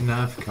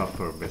enough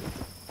copper,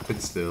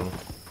 but still,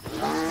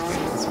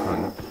 yeah, it's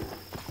fun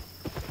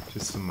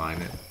just to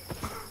mine it.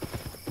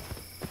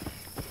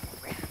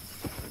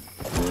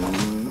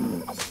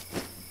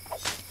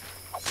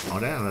 Oh,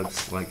 that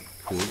looks like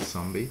a cool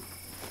zombie.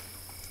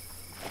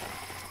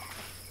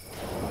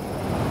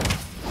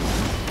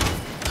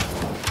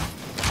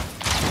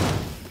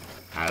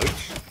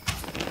 Ouch.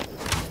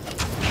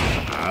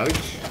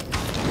 Ouch.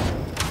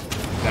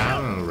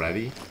 Down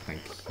already.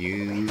 Thank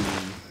you.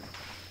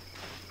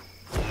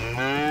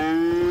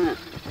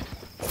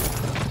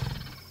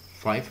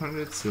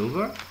 $500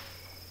 silver?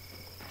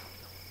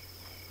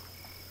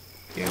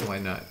 Yeah, why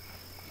not?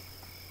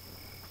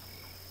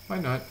 Why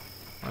not?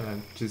 Why not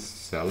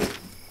just sell it?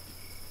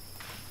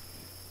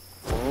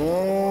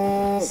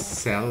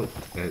 sell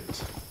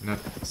it, not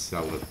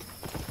sell it.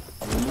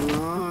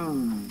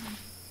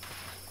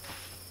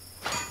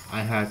 I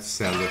had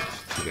sell it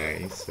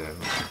today, so...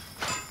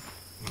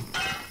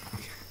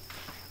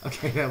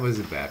 Okay, that was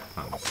a bad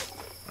pun.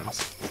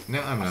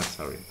 No, I'm not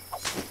sorry.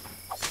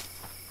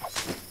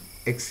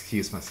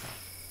 Excuse myself.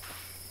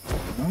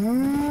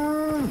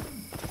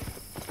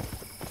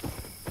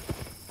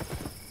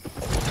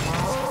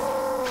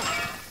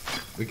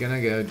 We're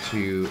gonna go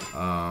to,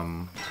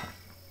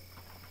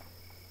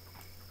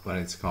 what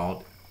it's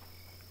called?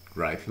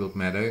 Dryfield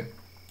Meadow?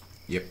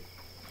 Yep.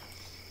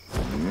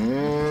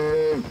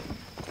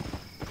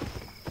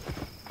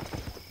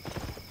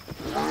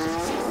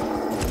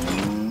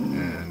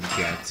 And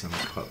get some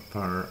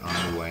copper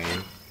on the way.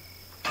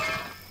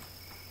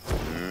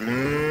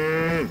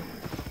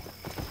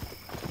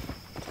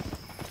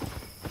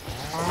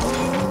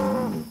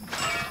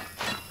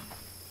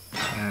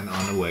 And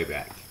on the way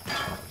back, of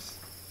course.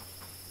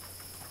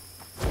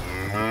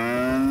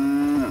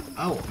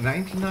 Oh,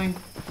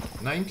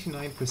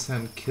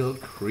 99%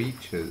 killed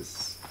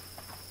creatures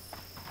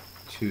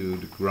to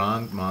the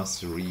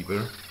Grandmaster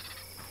Reaver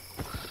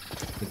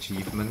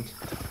achievement.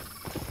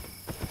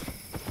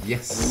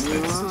 Yes,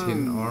 that's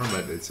tin ore,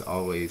 but it's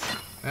always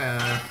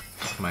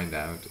let's find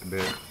out a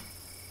bit.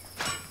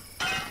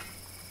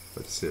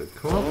 But still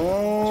cool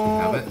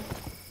to have it.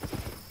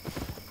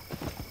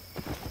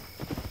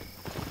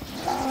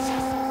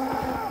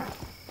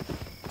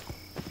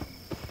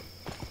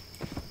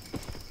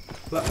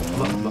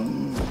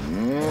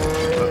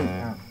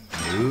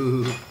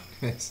 Ooh,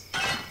 there's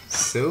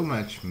so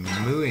much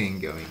mooing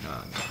going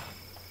on.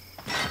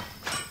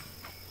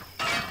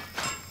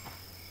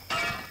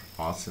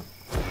 Awesome.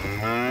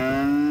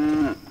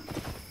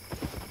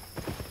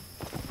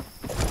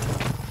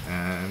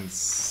 And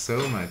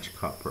so much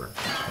copper.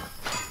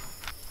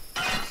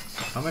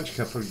 How much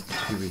copper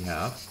do we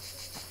have?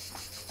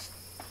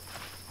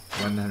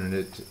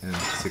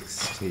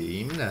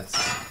 116.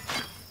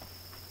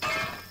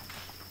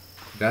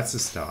 That's a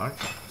start.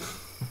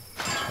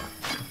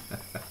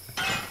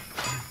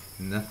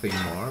 Nothing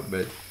more,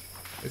 but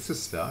it's a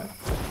start.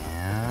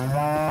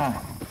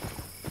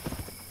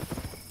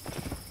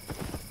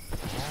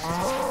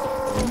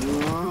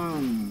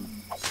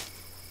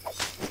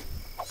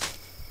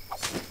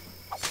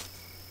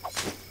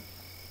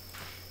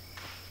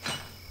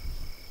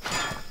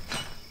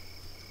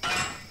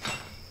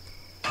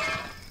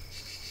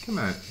 Come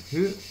on,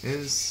 who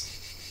is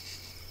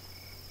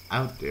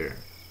out there?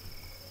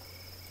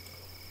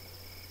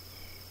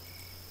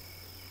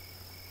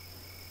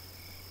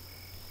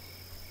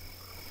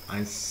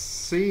 I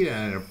see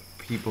there are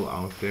people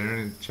out there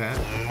in the chat,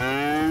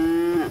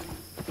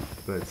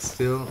 but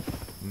still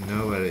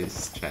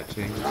nobody's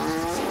chatting.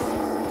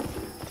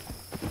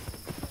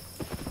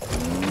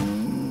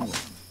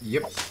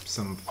 Yep,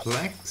 some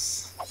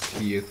flax,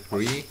 tier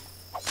 3.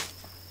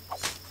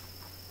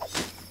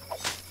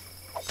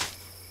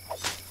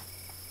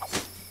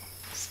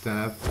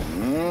 Stuff.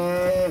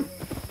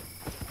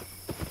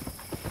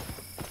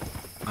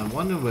 I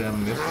wonder where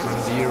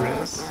Mr. Deer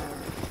is.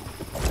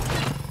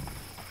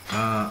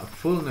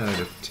 Full node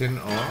of tin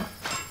ore.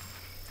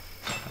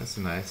 That's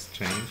a nice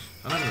change.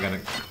 And I'm gonna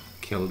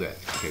kill that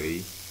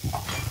kitty.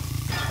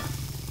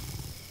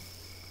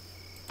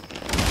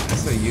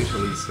 As I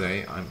usually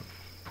say, I'm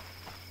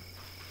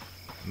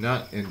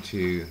not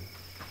into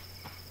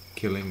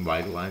killing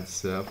wildlife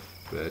stuff,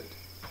 but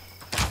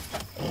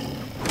in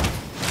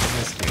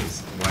this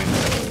case, why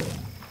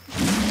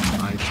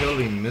not? I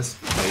totally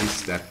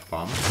misplaced that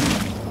bomb.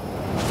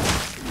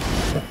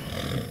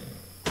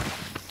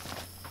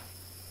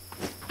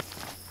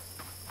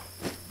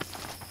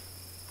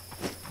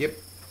 Yep,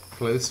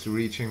 close to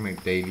reaching my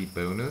daily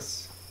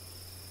bonus.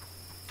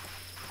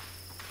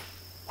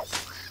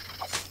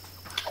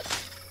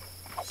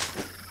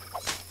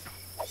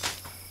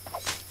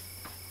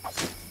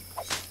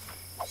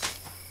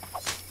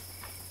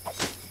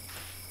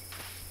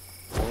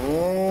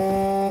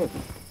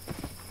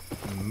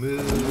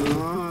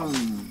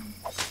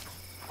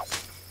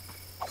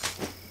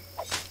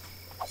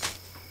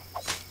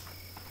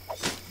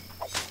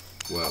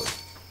 Whoa.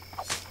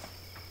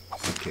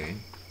 Okay.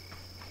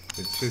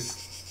 It's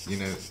just, you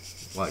know,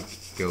 like,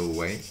 go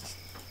away.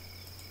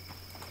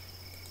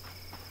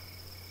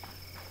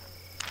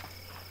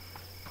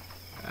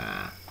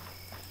 Ah.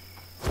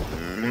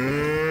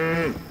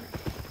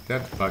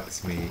 That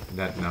bugs me,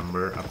 that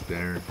number up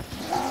there.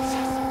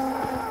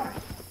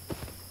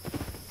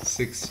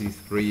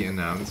 63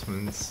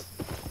 announcements.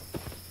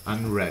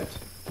 Unread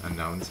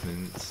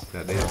announcements,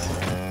 that is.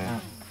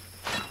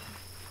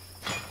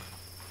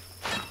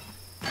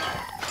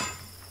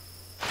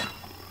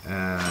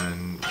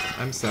 And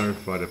I'm sorry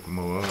for the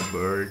moa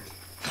bird,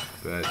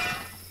 but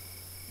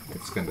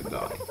it's gonna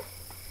die.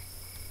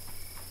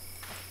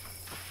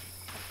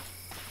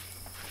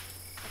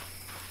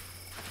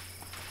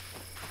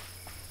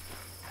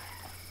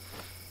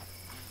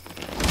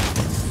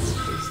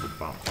 Place the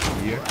bomb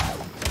here.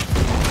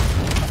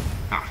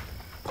 Ah!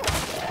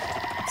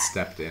 It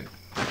stepped in.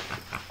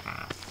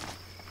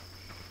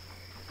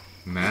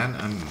 Man,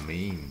 I'm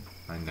mean.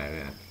 I know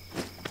it.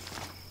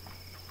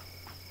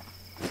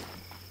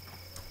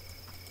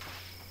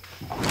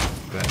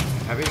 But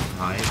having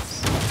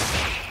hides,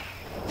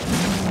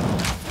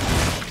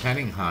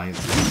 tanning hides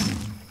is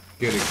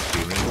good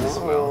experience as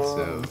well,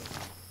 so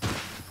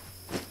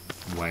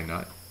why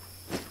not?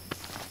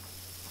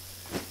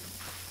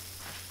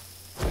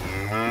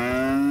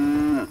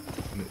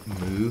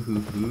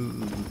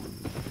 Moo-hoo-hoo.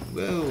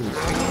 Whoa,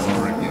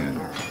 more again.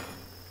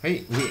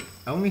 Hey, we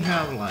only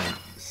have like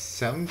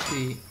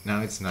 70,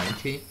 now it's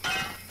 90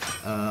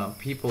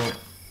 people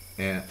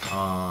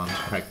on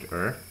Cracked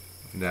Earth,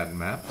 that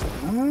map.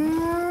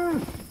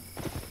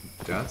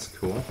 That's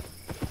cool.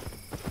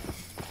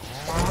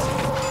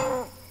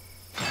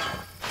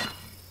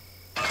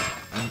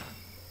 And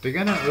they're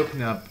gonna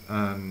open up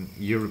an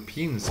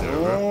European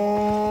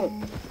server.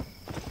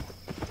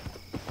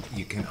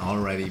 You can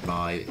already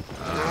buy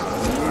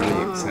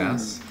early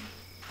access,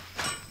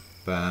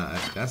 but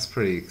that's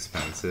pretty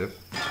expensive.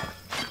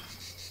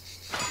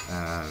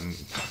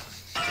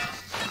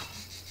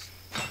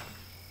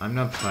 I'm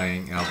not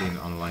playing Albion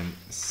Online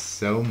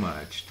so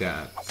much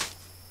that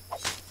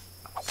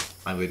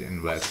I would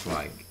invest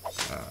like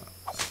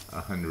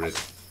 100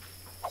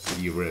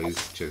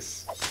 euros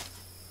just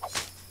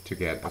to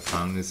get a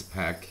Founders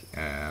Pack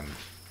and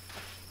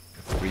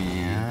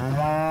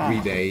 3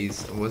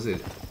 days, or was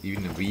it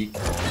even a week?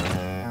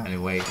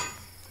 Anyway,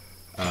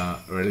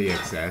 early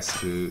access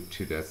to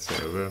that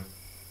server.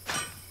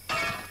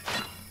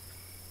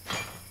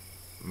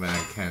 When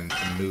I can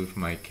move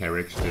my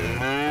character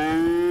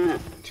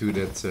to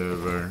that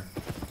server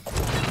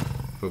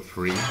for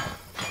free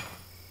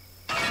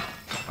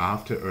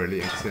after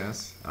early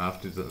access,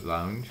 after the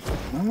launch.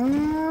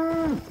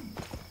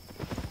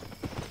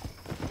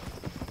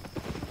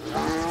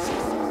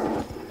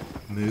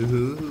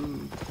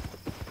 Moo.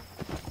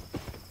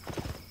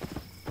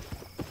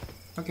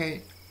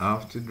 Okay,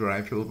 after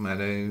Dryfield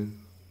Meadow.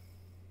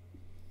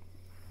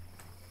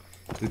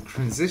 The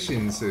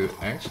transitions are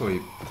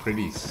actually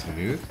pretty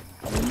smooth.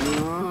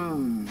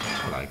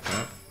 I like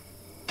that.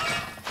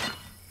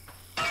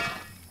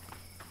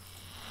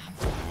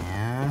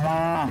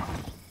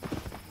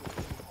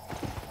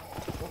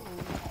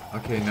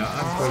 Okay, now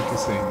I'm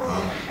focusing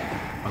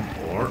on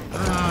ore.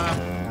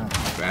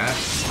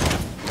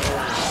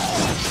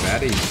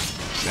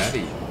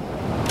 Fatty.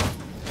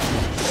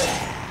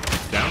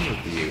 Down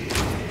with you.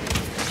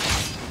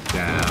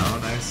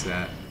 Down, I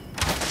said.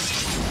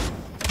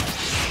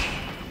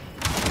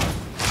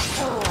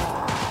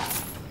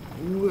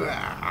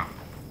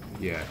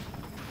 Yeah.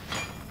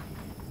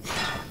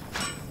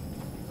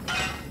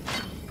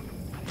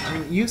 I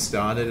mean, you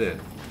started it.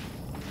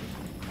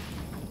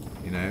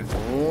 You know?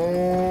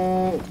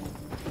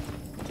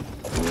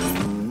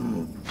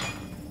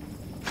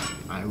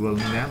 I will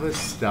never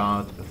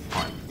start a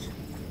fight,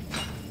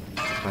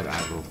 but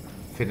I will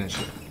finish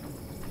it.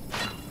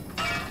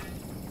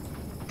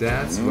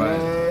 That's what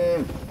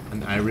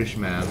an Irish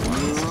man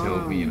once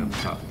told me in a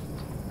pub.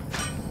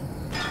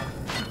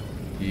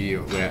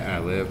 Here where I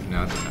live,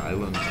 not an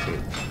island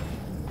kid.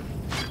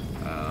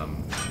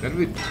 That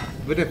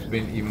would have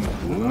been even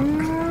cooler.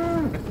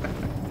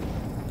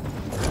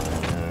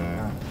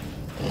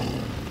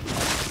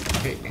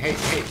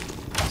 Hey,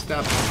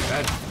 stop,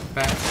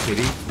 bad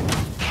kitty.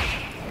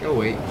 Go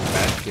away,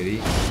 bad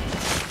kitty.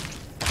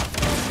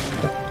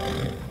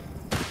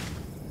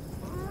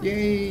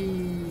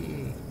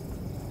 Yay!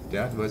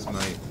 That was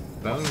my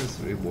bonus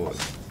reward.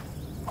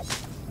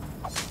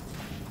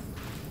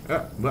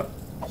 Well.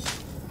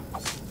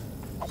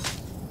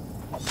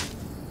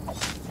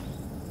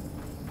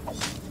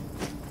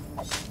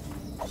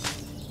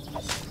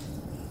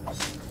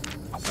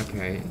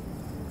 Okay.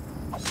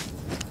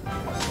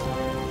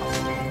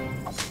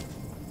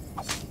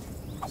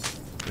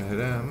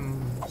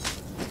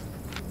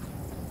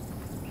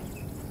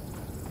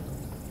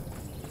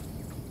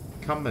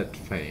 Combat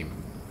fame.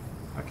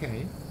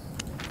 Okay.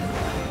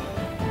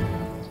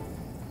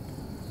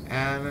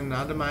 And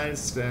another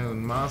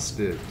milestone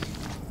mastered.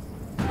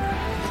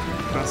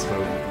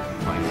 Crossbow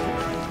fighter.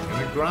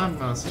 And a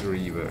Grandmaster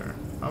Reaver.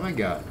 Oh my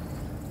god.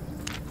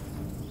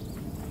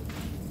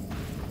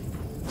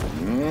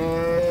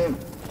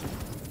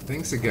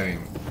 Things are going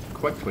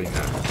quickly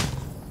now.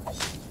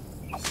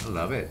 I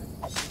love it.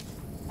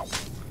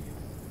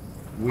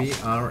 We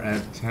are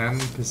at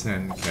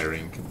 10%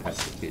 carrying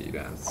capacity.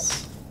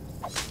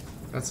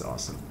 That's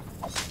awesome.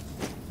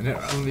 And there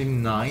are only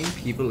 9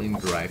 people in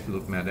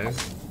Dryfield Meadow.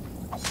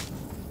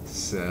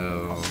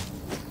 So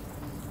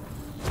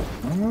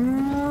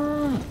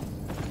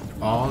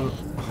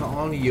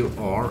all you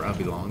are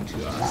belong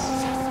to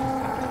us.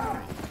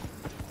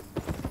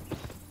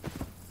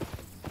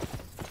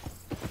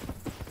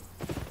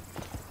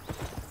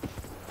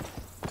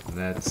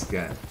 Let's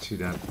get to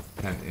that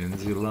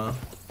peninsula.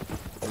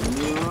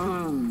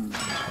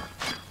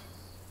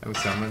 Oh,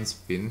 someone's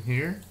been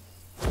here?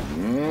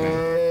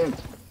 Okay.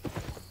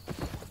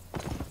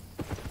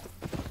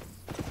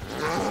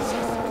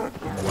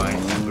 Why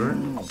ever?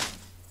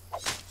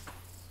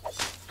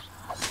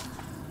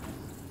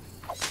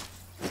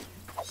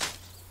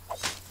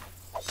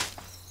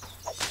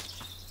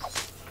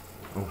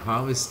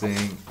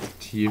 harvesting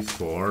tier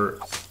 4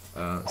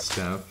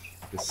 stuff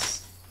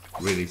is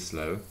really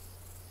slow.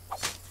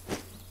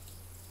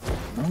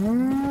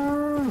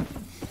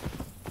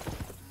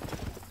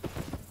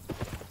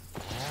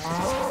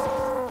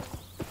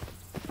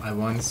 I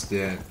once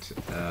did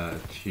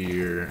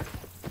tier,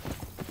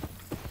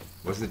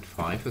 was it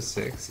 5 or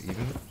 6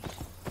 even?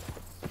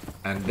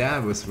 And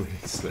that was really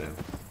slow.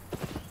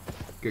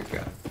 Good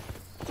guy.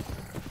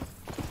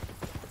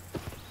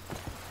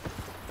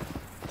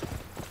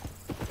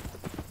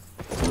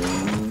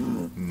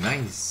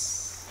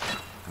 Nice!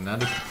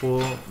 Another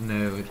full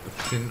node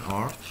of tin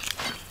ore.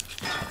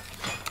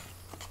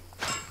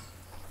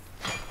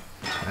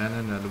 And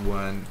another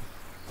one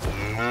to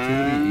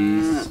the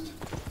east.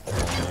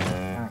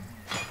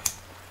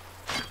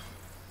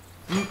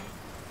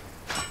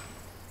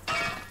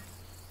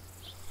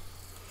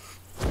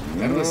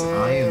 That was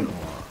iron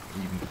ore,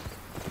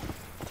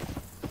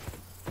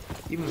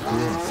 even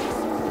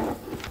cool.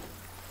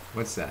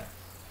 What's that?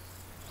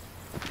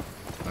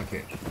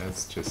 Okay,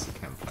 that's just a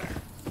campfire.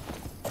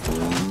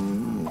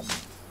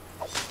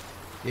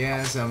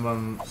 Yeah,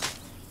 someone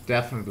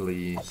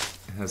definitely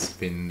has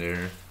been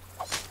there.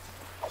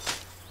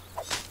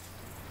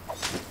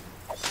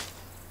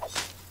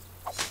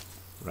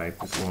 Right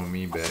before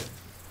me, but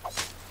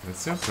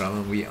that's no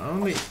problem. We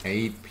only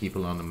 8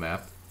 people on the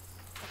map.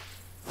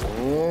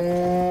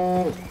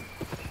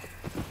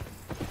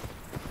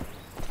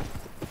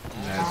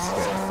 Let's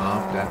get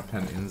off that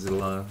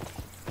peninsula.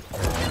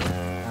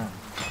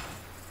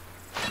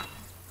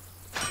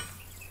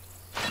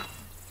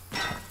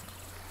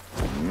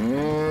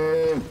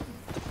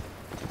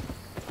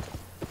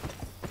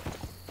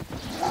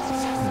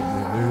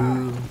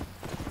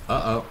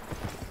 Uh-oh.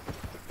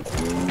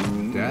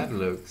 That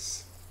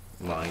looks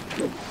like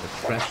a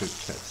treasure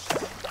chest.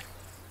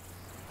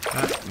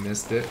 Ah,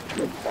 missed it.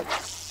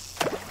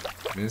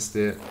 Missed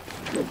it.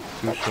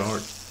 Too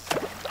short.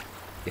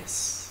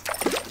 Yes.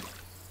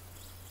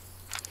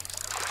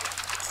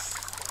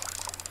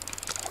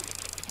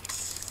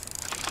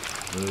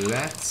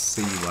 Let's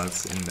see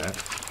what's in that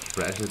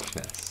treasure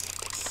chest.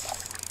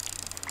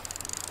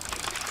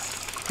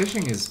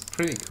 Fishing is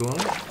pretty cool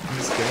in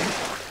this game.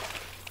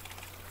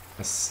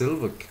 A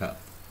silver cup.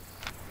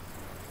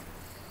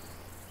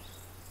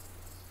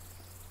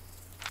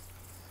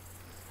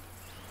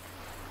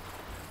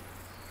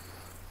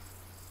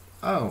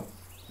 Oh,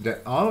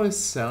 that always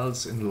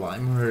sells in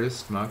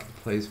Limehurst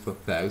Marketplace for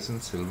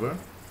 1,000 silver.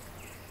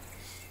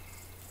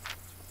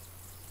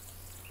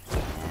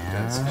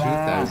 That's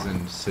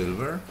 2,000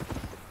 silver.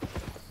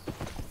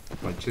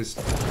 By just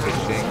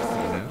fishing,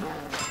 you know.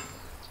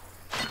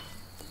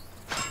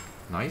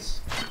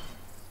 Nice.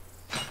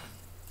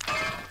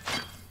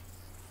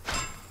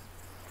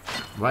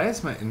 Why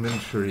is my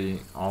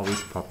inventory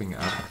always popping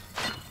up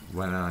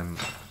when I'm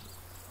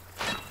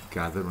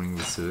gathering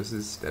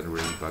resources? That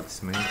really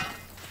bugs me.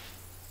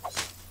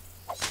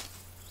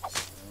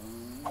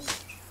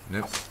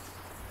 Nope.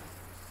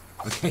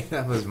 Okay,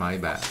 that was my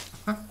bad.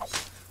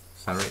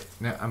 Sorry.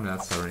 No, I'm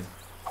not sorry.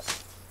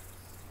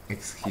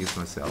 Excuse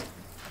myself.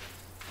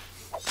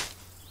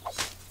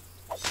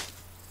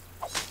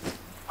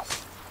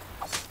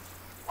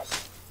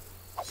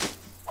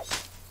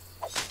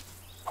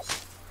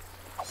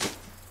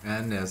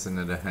 And there's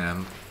another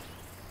ham.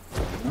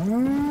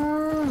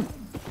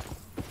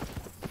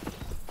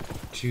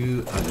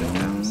 2 other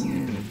hams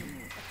even.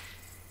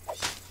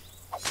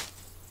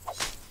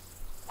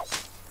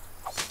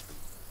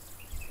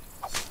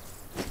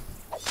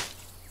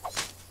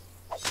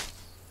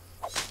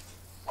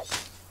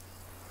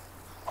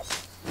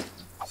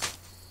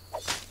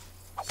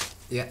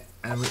 Yeah,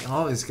 and we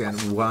always get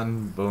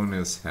 1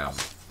 bonus ham.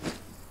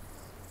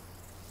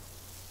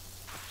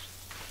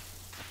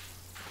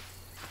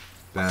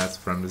 That's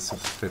from the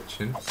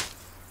subscription.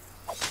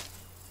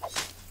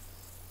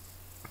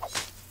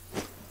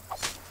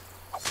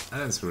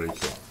 And it's really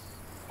cool.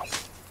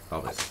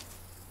 Love it.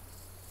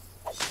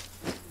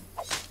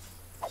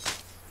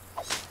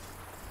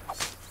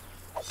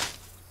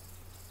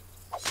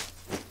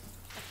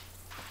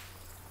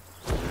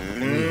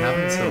 We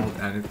haven't sold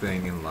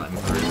anything in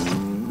Limehurst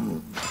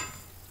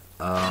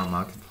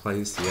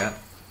Marketplace yet.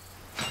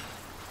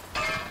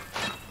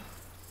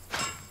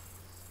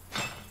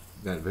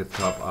 That will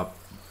pop up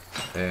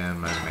in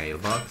my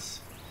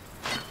mailbox.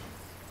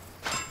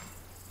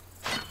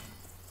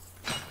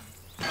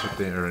 But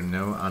there are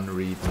no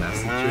unread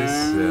messages,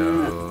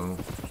 so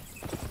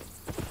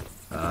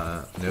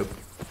nope.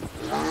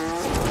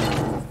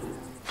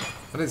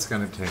 But it's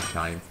gonna take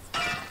time.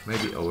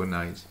 Maybe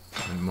overnight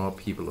when more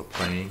people are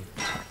playing.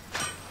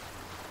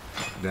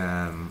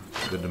 Then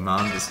the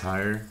demand is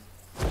higher.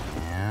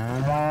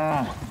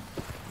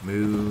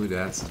 Moo,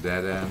 that's a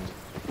dead end.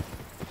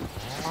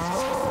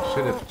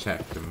 Should have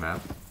checked the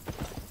map.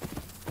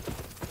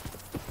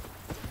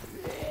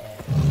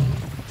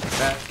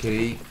 Bad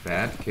kitty,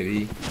 bad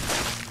kitty.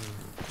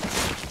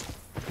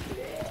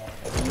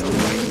 No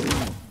way.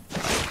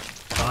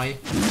 Die.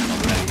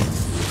 Already.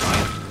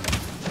 Die.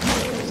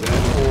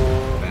 Set.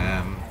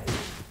 Bam.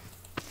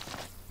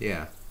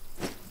 Yeah,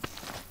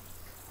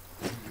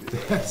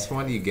 That's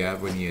what you get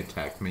when you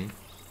attack me.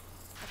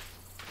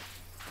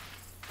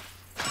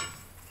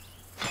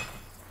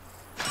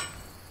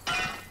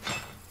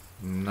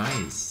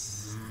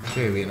 Nice.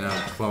 Okay, we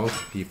now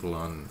 12 people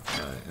on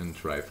in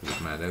Trifle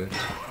Meadow.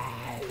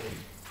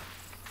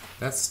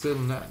 That's still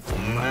not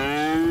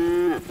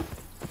much.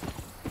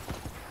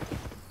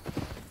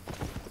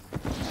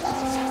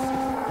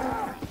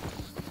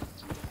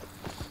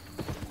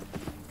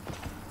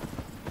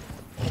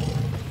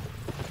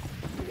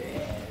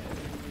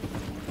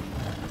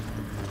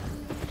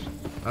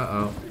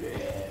 Uh-oh.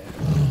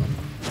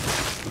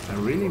 I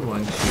really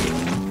want to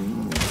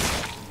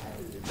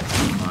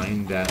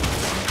find that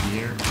one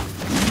here.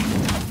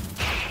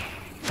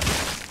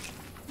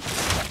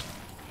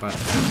 But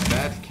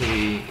that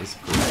key is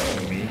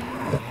protecting me.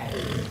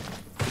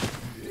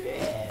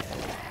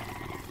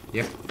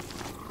 Yep.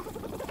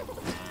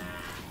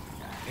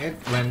 It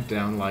went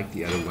down like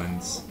the other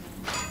ones.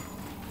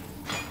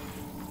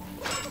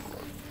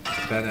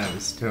 But that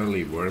was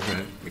totally worth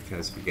it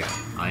because we got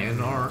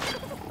iron ore.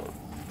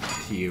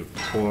 Tier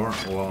 4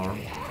 ore.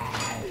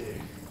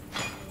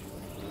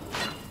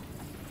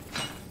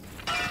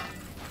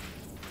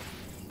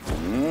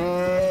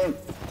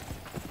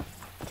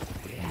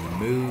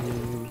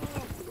 Move.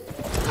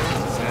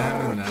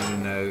 And another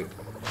node.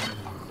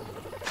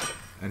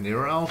 And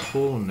they're all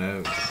full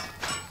nodes.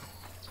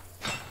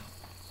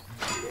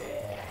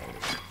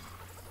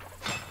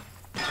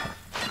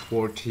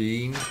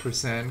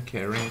 %,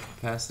 carrying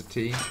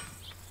capacity.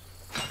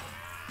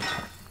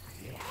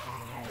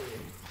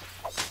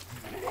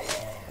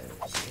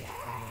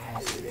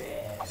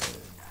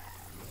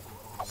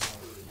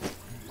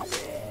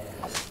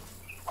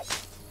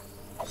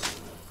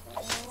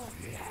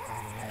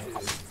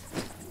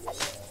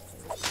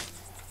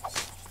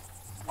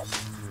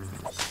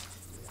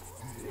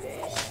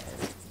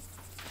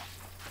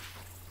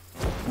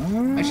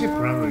 I should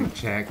probably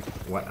check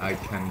what I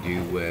can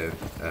do with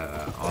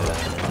all of the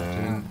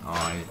content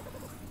I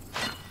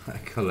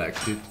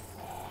collected.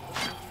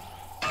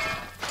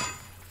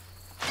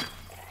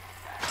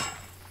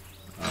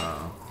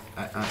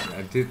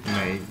 I did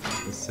make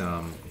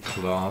some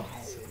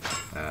cloths,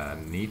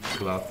 neat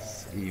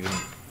cloths even.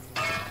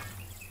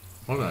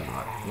 Hold on,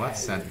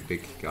 what's that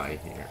big guy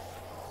here?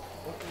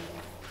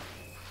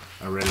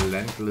 A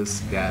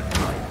relentless death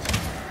knight.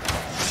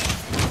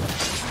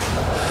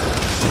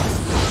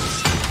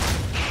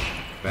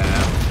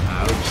 Bam,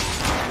 ouch.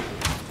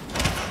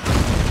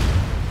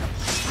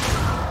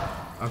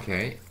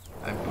 Okay,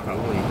 I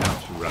probably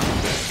have to run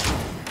this.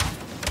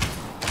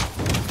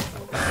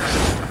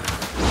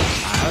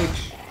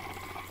 Ouch.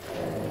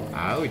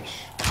 Ouch.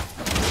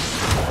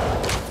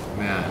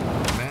 Man.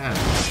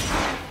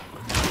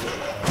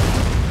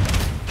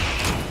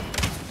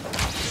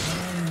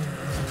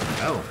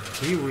 Oh,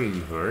 he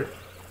really hurt.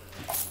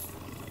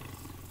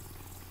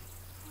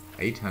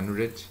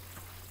 800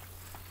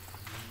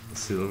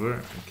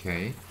 silver,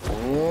 okay.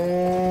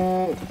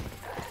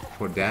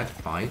 For that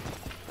fight,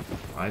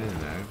 I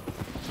don't know.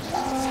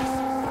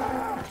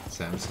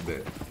 Sounds a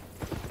bit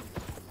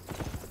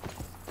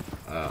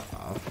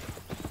off,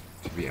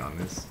 to be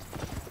honest.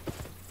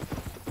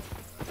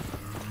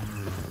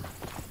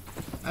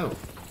 Oh.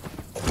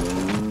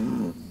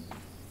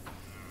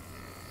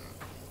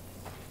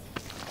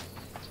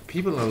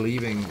 People are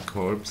leaving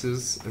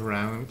corpses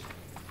around,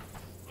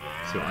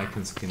 so I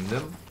can skin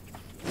them.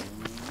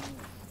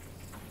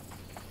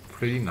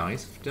 Pretty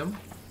nice of them.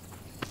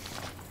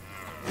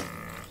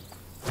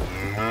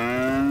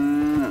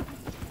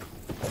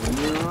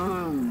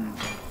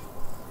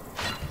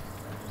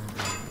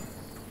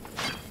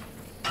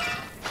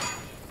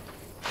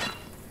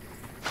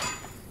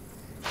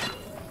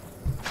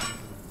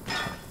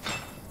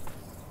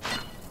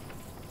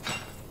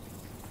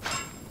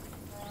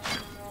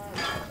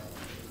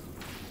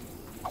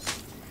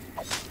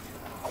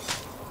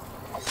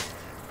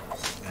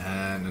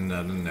 And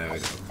another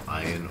node of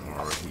iron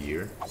ore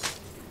here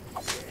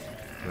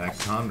that I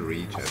can't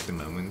reach at the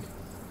moment.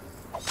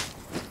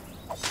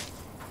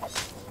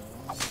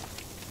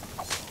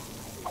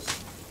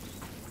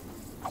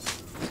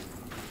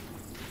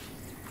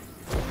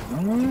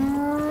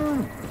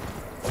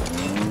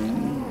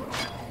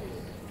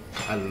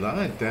 I love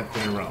it that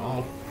they were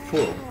all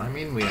full. I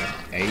mean, we have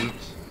eight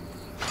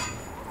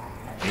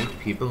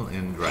people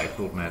in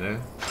Dryfield Meadow.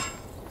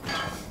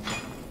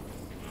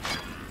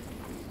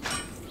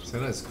 So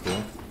that's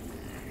cool.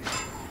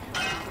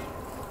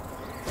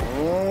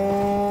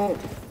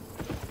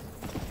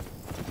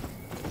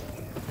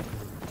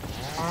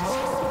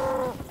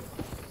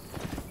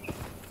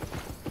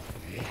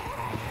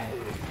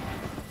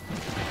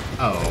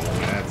 Oh,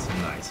 that's a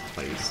nice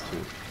place to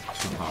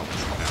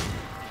harvest them.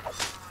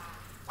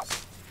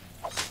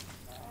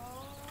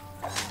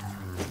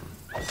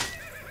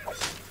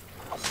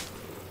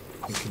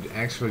 You could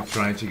actually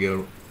try to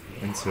go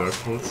in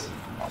circles.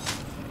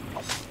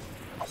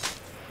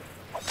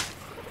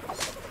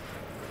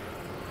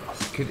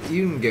 You could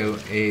even go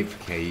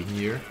AFK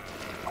here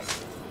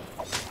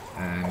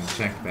and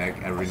check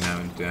back every now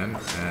and then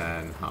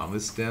and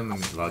harvest them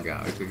and log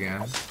out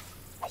again.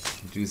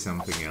 do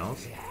something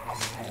else.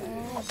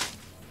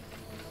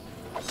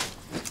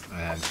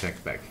 And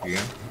check back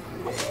here.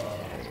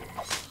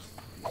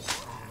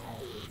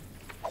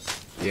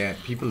 Yeah,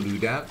 people do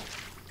that.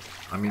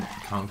 I mean,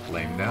 can't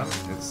blame them.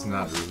 It's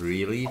not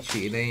really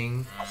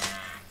cheating.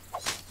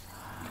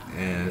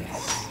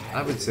 It's,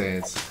 I would say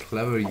it's a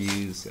clever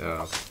use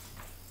of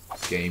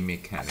game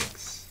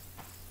mechanics.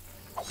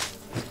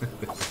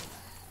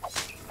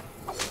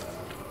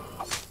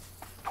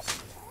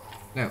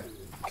 No,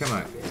 come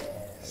on.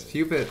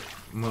 Stupid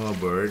mole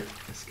bird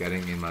is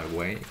getting in my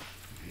way.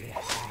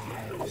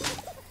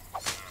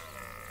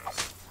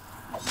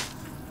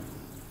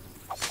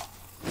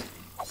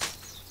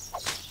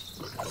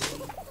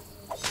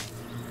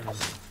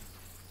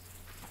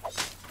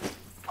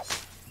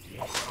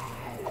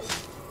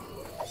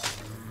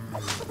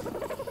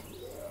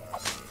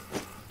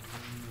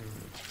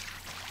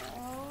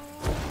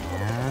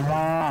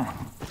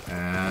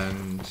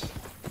 And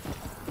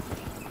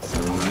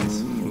some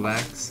nice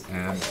flax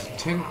and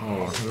tin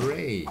ore,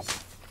 hooray!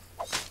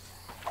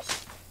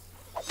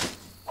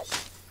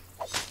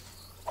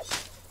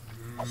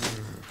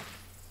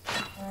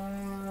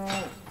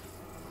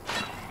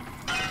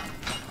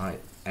 I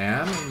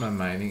am in my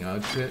mining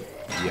outfit,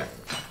 yeah.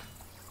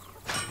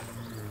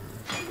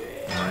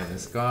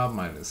 Minus gob,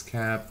 minus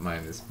cap,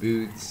 minus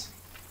boots,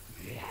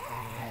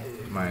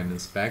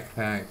 minus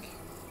backpack.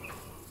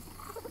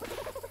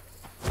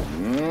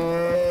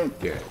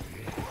 Good.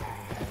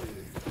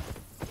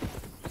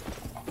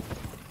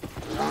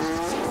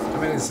 I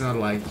mean, it's not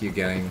like you're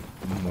getting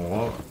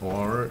more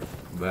ore,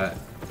 but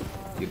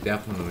you're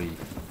definitely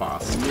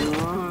faster.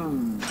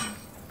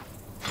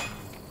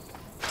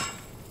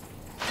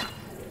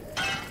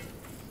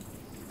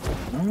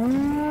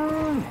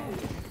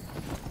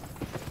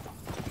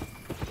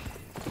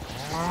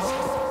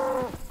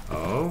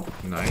 Oh,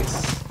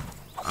 nice.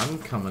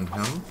 Uncommon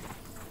hemp.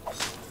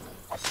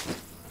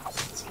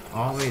 It's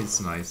always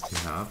nice to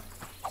have.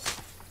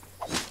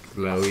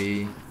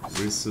 Glowy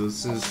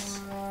resources.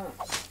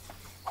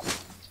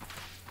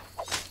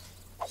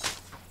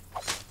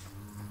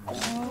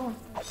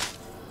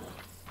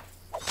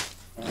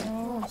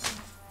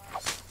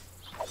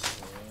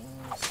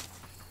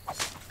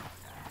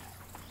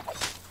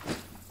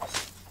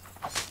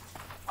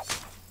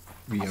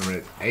 We are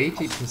at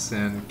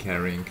 80%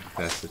 carrying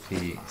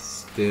capacity,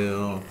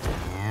 still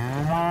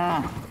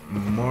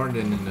more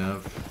than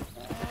enough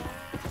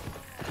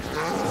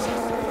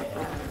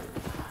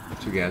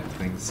to get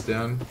things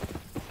done.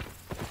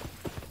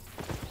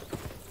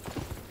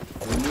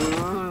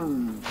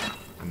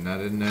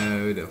 Another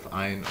node of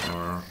iron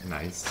ore,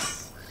 nice.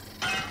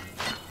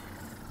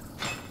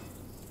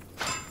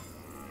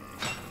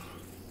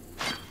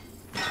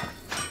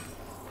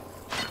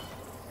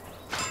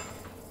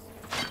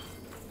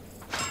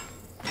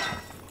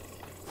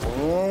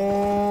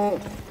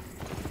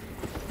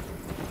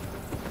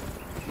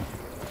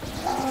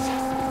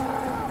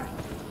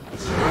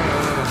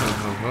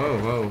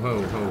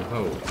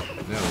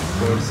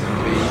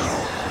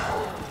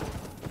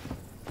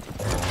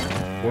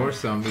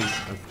 Zombies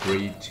are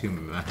free to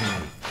mine.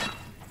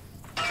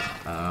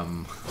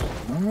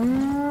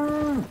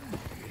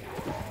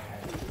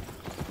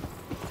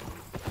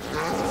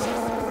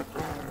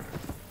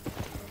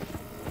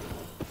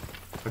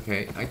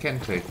 Okay, I can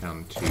take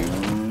down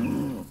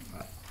two,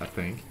 I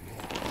think.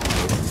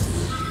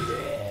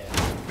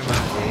 Come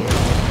on.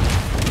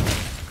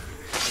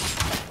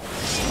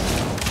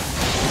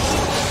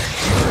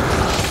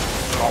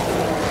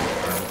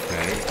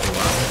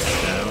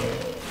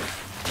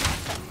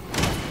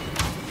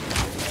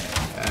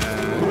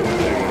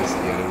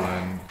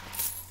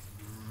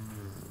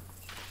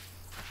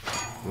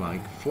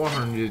 Like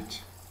 400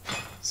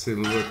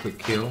 silver per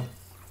kill.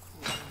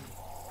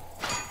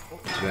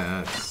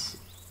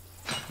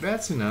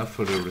 That's enough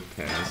for the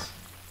repairs.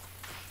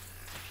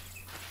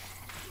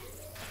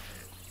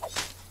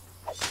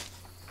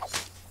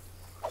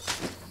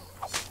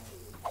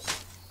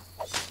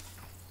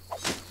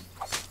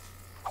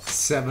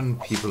 Seven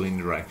people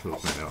interact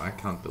with me now. I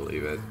can't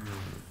believe it.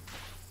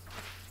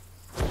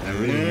 I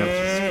really have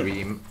to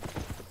stream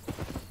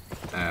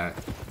at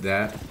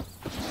that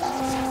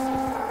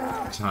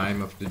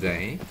time of the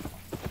day,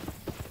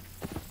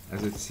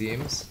 as it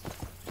seems.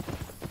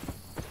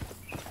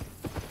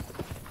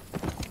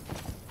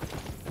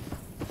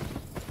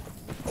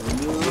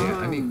 Yeah,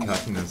 I need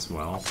cotton as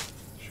well.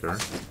 Sure.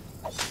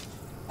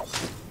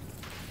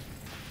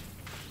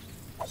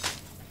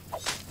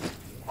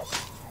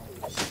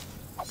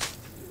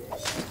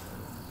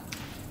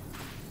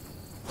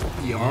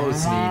 You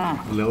always need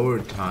lower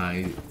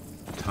ties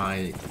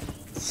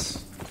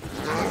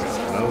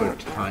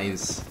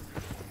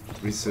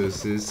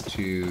resources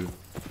to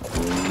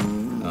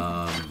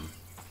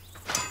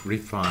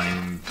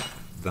refine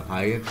the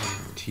higher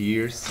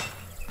tiers.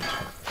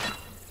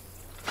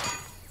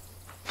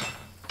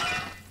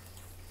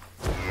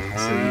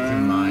 So you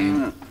can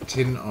mine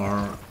tin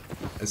ore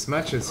as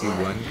much as you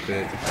want,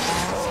 but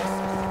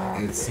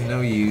it's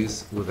no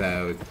use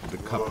without the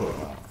copper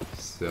ore.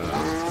 So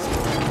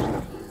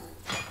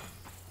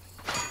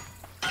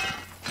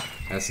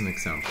as an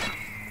example.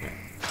 Okay.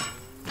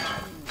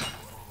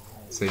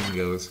 Same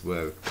goes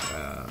with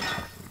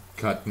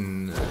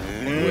cotton,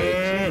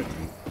 wood,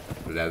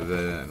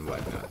 leather, and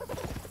whatnot.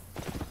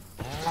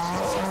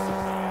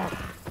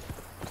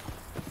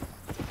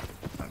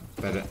 I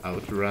better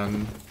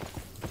outrun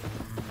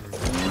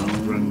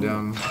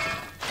them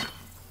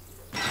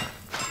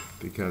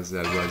because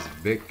that was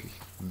big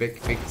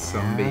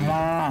zombie.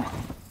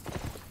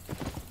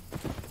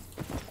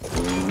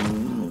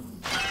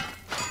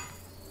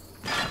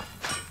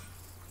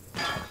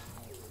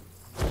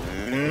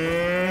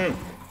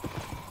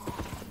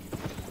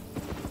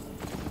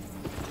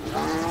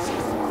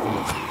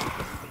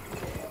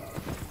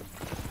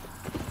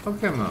 Oh,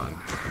 come on.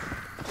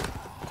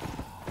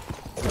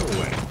 Go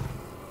away.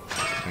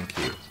 Thank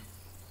you.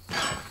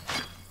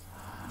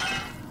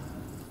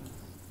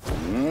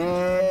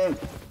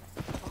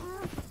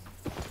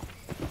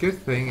 Good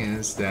thing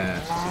is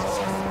that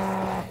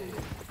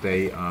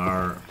they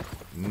are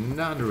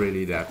not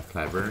really that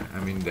clever.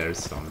 I mean, they're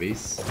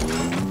zombies.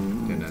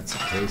 They're not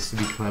supposed to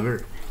be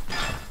clever.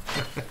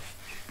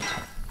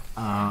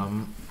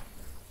 I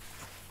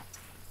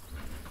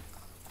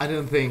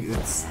don't think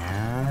it's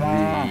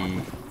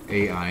the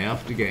AI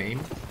of the game,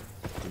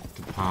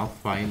 the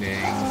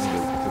pathfinding,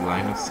 the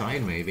line of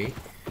sight maybe.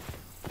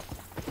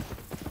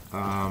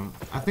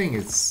 I think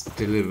it's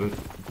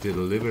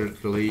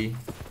deliberately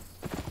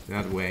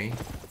that way,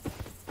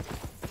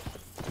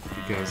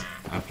 because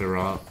after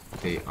all,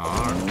 they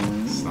are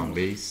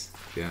zombies.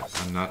 They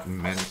are not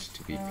meant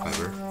to be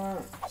clever.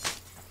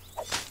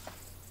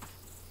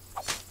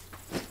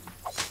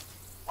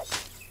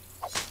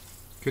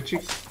 Could you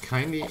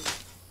kindly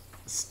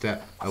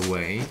step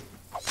away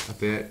a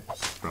bit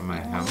from my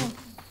helm?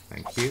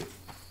 Thank you.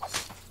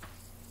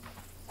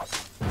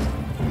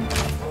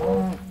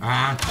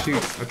 Ah,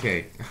 shoot.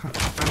 Okay.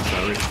 I'm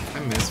sorry. I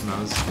miss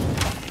mouse.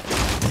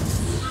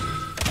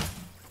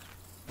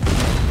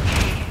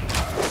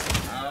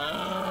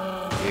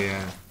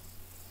 Yeah.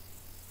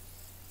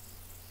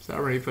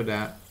 Sorry for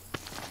that.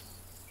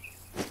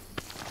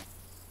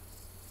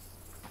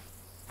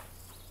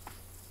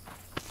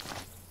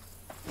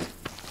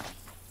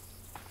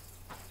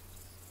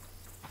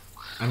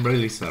 I'm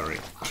really sorry.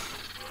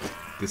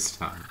 This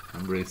time.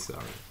 I'm really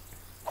sorry.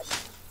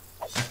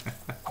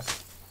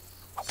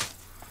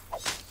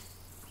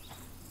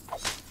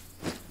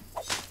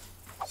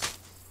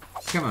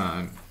 Come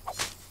on.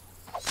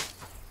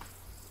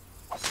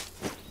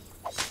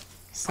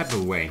 Step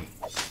away.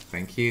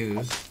 Thank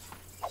you.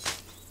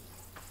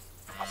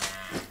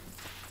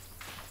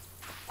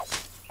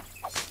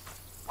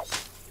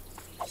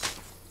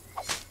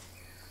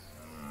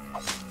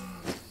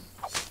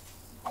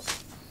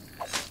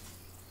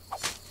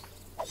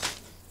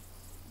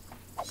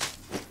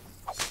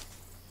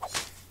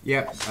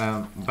 Yeah,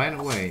 by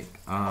the way,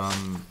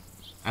 I'm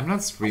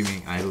not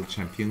streaming Idle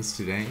Champions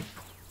today.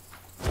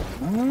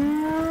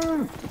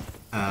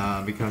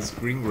 Because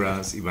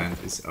Greengrass event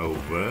is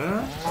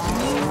over.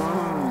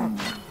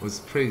 It was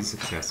pretty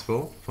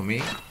successful for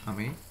me.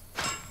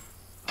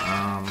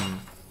 I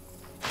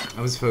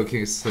was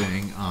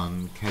focusing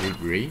on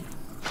Category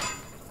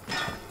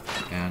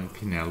and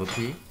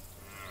Penelope,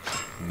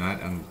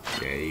 not on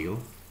Gale.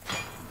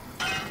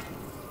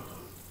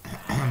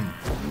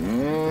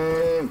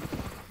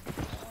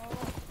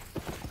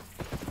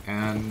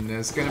 And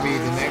there's gonna be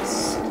the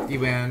next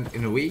event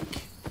in a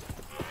week.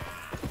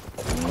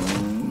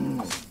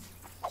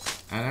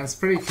 And that's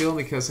pretty cool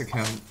because I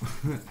can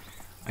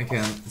I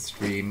can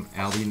stream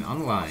Albion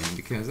Online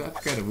because I've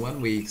got a 1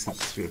 week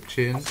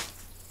subscription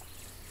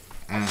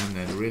and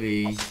it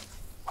really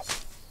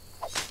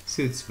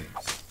suits me.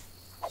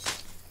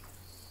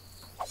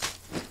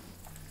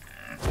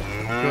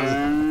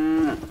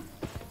 Because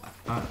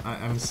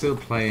I'm still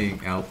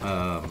playing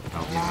Albion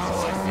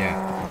Online,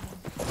 yeah.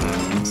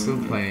 I'm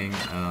still playing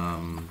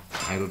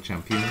Idle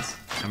Champions.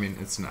 I mean,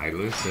 it's an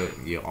idler, so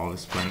you're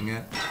always playing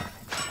it.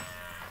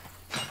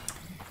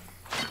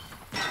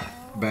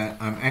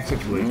 But I'm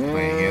actively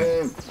playing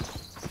it.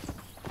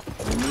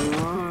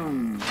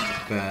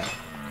 But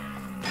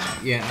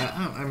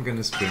yeah, I'm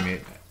gonna stream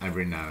it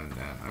every now and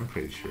then. I'm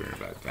pretty sure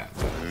about that.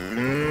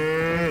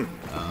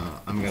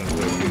 I'm gonna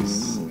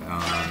focus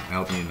on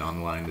Albion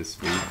Online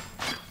this week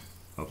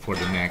for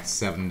the next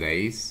 7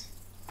 days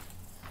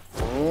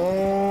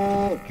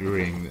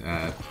during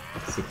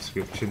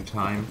subscription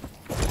time.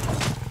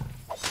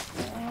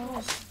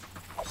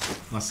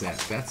 What's that?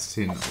 That's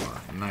tin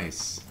ore.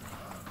 Nice.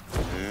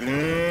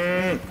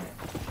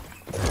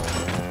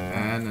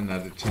 And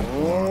another tin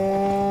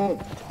ore.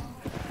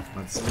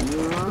 Let's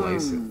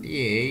place it.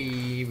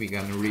 Yay! We're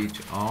gonna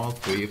reach all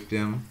 3 of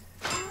them.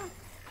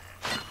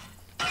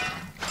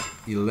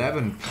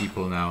 11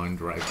 people now in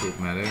Dry Fruit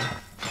Meadow.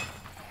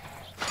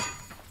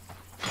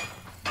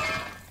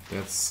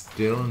 That's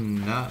still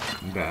not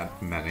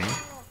that many.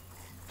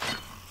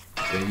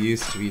 There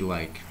used to be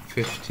like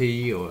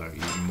 50 or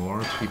even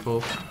more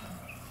people.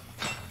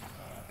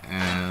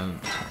 And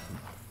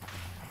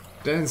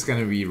then it's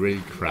gonna be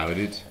really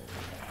crowded.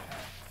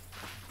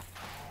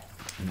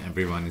 And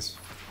everyone is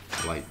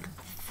like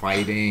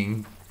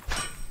fighting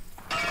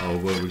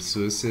over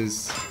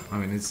resources. I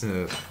mean, it's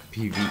a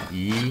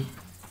PvE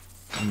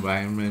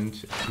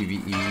environment,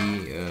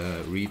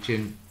 PvE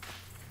region,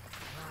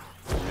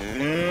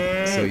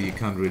 so you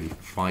can't really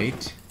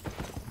fight,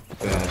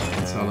 but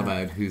it's all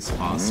about who's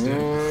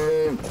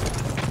faster.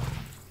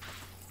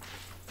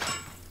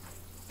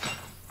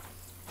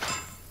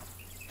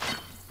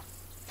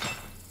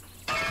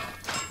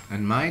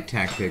 And my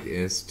tactic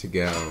is to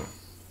go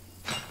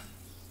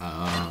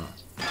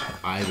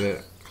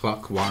either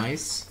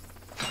clockwise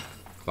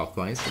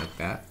like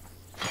that.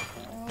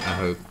 I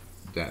hope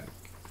that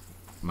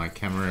my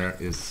camera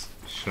is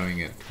showing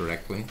it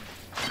correctly.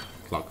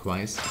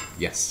 Clockwise.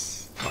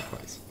 Yes,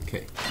 clockwise.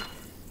 Okay.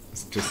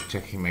 It's just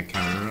checking my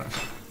camera.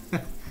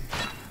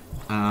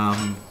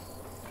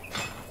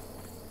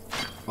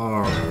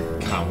 Or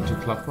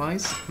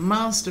counterclockwise.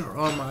 Master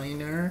or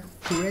minor.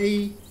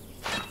 Hooray!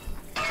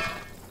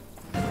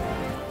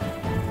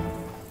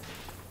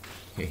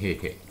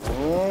 Hey.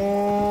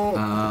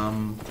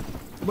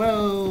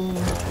 Well,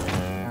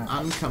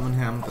 uncommon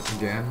hemp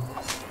again.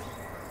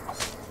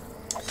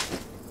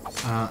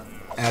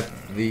 At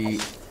the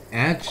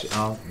edge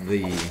of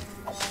the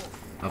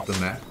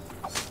map,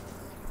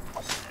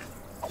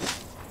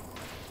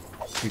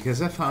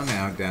 because I found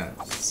out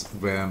that's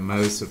where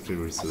most of the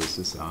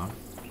resources are.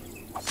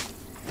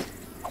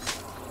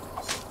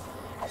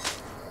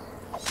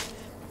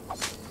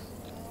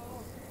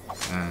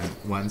 And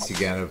once you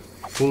get a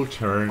full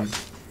turn,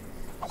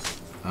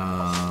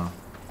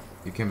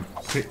 you can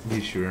pretty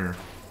sure,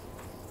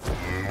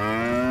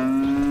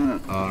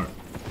 or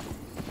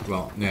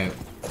well, no,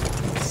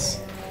 it's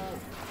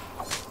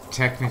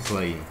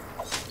technically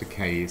the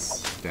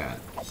case that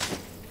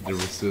the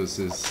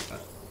resources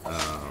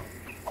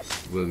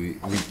will be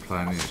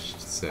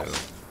replenished, so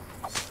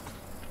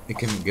it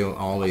can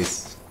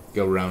always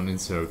go around in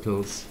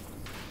circles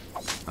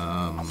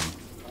on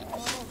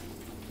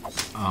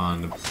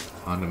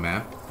the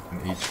map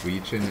in each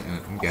region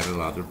and get a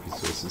lot of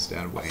resources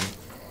that way.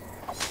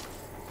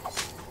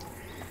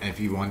 If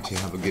you want to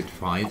have a good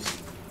fight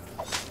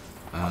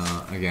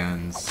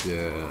against,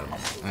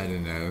 I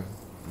don't know,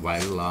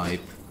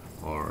 wildlife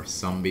or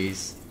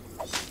zombies,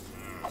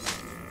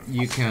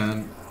 you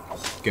can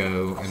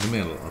go in the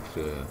middle of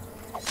the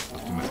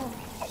map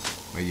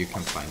where you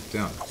can find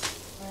them.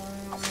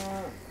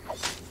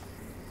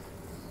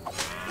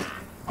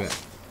 But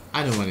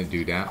I don't want to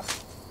do that.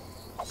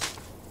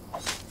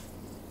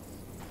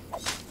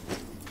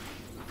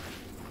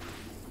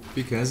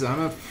 Because I'm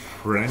a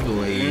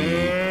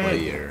friendly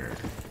player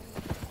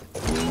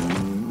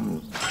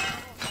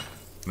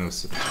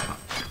most of the time.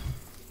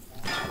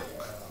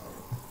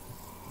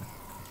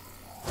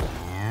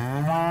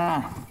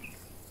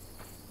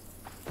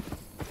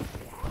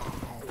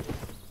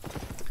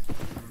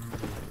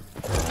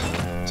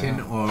 Tin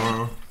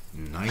ore,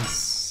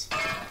 nice.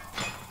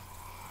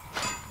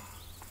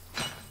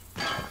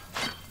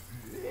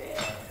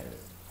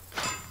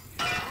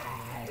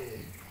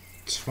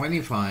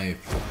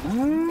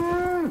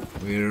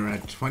 We're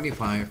at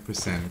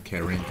 25%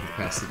 carrying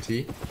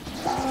capacity.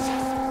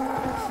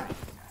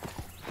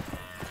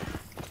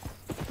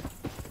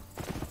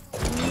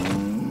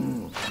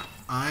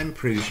 I'm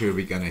pretty sure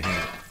we're gonna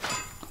hit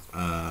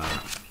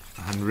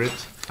 100.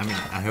 I mean,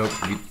 I hope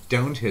we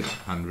don't hit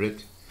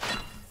 100,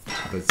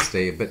 but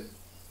stay a bit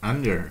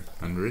under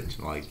 100,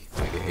 like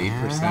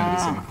 8% or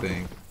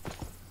something.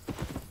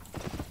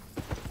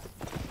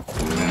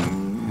 And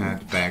then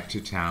head back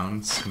to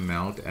town,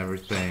 smelt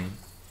everything,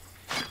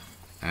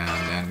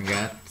 and then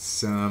get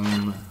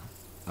some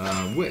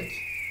wood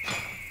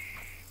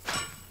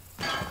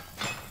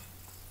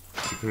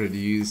to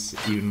produce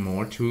even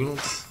more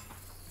tools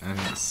and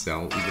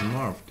sell even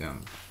more of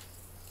them.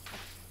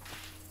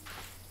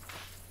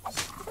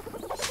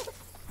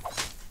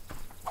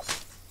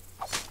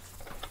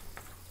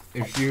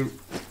 If you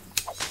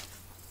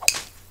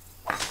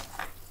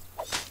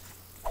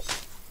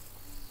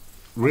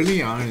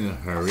really are in a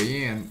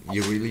hurry and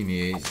you really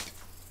need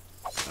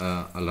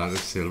a lot of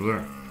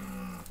silver,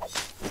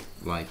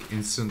 like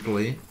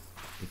instantly,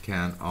 you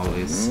can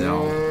always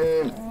sell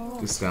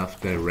the stuff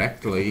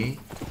directly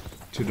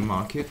to the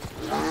market,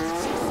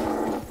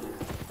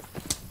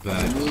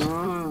 but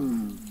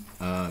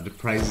the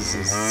prices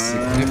is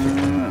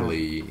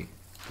significantly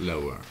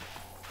lower.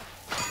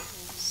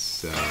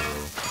 So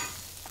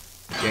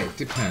yeah, it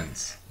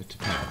depends.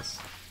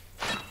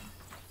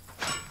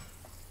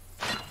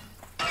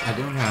 I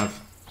don't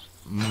have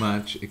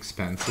much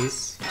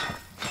expenses.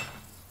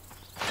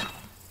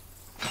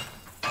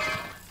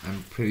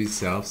 I'm pretty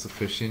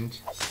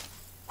self-sufficient.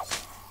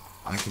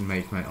 I can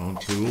make my own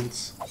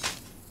tools,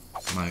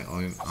 my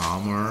own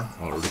armor,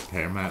 or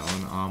repair my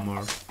own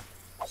armor.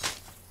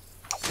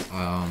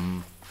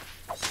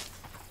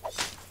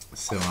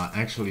 So I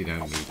actually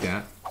don't need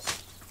that.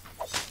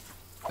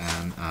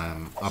 And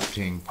I'm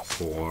opting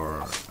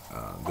for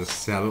the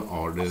sell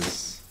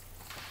orders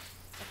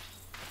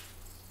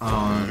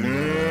on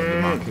the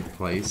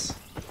marketplace.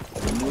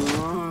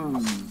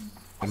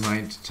 It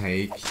might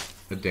take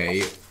a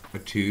day or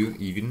 2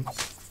 even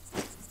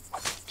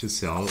to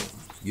sell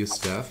your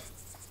stuff.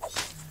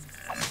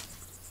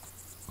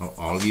 Or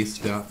all your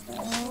stuff.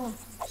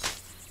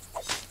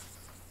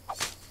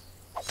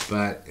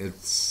 But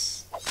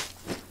it's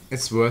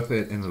worth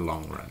it in the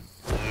long run.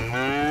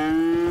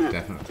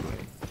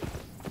 Definitely.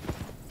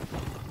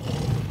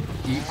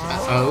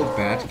 Oh,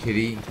 bad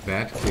kitty,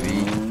 bad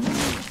kitty.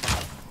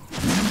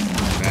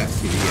 Bad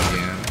kitty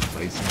again.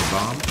 Placing the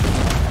bomb.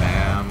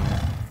 Bam.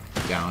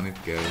 Down it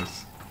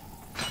goes.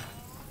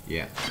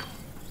 Yeah.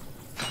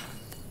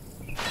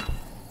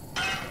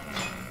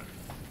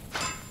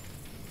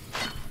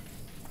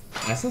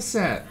 As I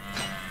said,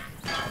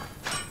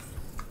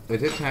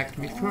 it attacked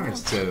me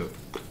first, so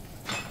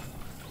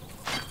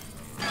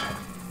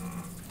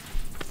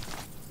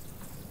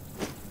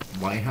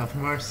why have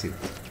mercy?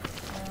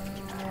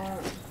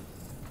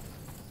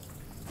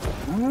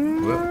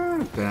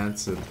 Whoop,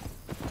 that's a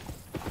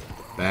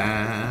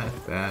bad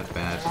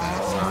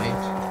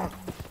night.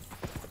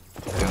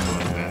 Don't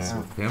want to mess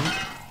with him.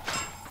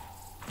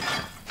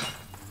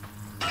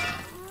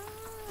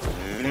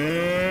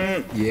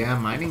 Yeah,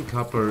 mining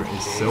copper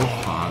is so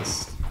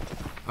fast.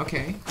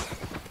 Okay.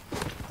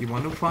 You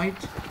want to fight?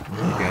 You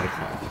gotta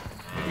fight.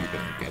 No, you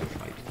don't gotta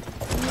fight.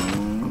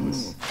 That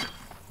was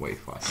way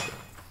faster.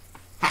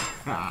 Ha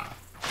ha!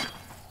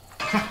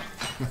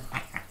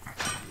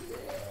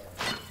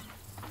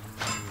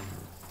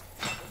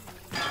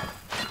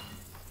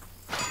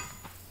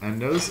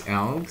 And those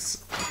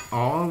elks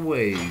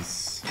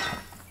always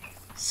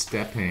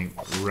stepping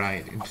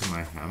right into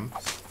my hemp.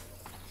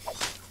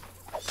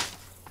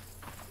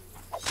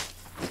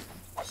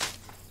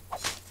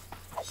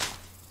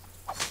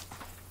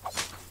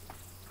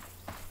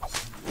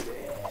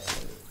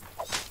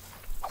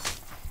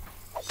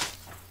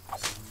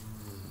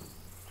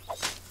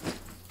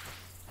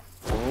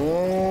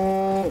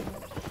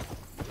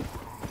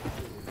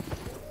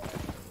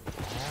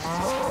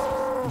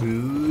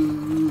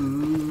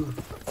 Ooh,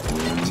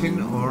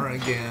 tin ore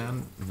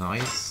again,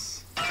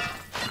 nice.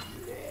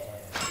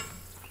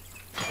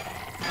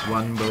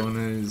 1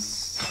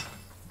 bonus,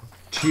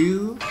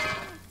 2,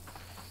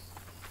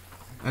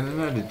 and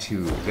another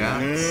 2.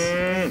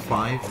 That's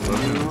 5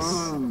 bonus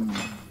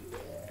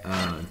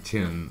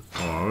tin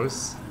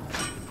ores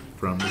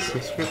from the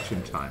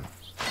subscription time.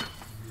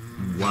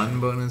 1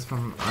 bonus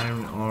from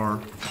iron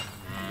ore,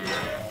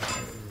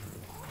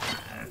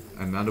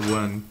 another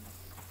 1.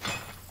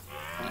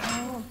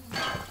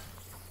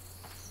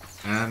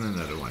 And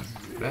another 1.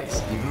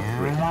 That's even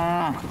 3.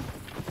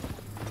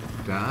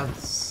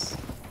 That's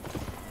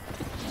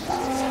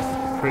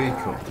pretty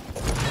cool.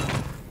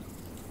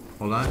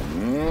 Hold on.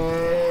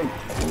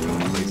 I'm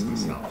gonna place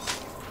myself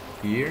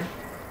here.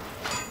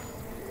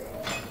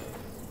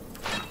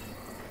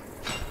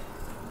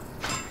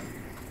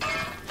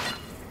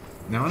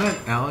 Now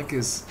that Alec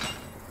is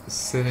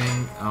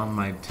sitting on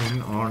my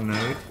tin ore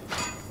node,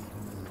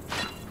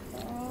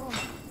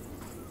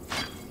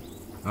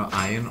 or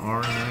iron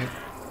ore node,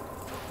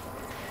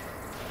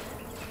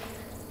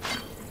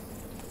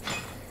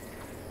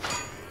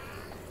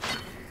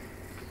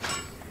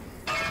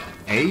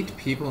 eight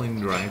people in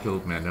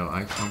Dryfield Meadow,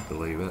 I can't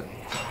believe it.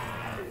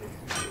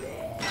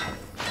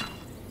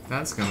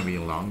 That's gonna be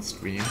a long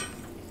stream.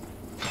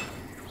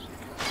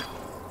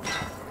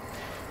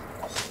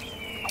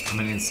 I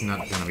mean, it's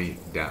not gonna be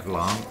that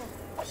long.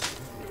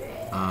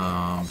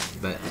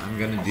 But I'm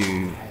gonna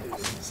do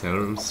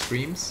several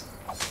streams.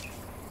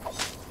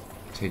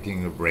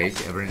 Taking a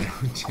break every now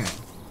and then.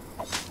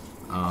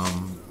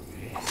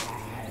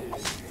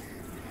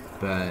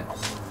 But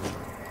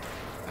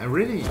I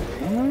really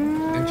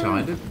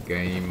enjoyed the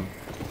game.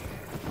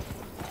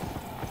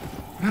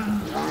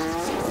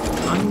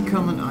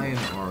 Uncommon iron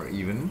ore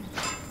even.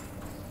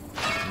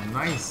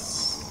 Nice.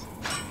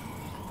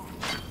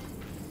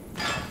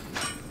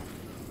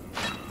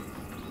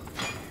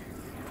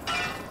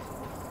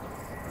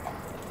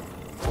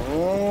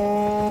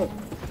 Oh.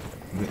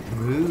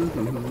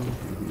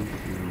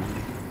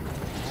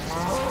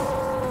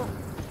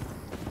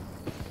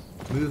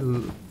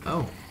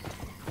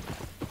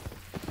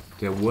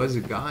 There was a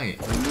guy.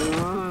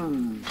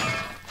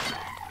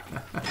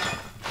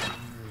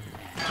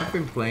 I've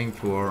been playing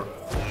for,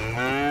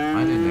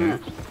 I don't know,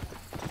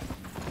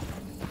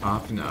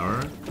 half an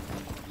hour.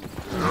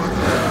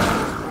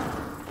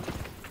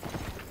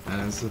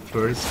 And it's the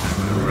first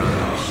time I run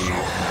into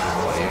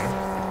another player.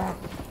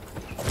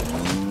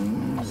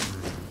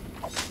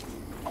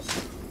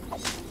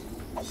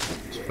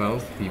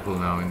 12 people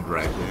now in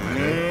Dragon.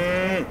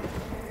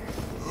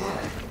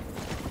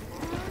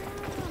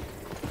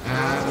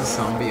 And a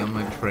zombie on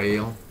my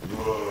trail.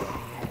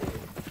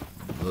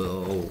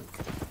 Oh.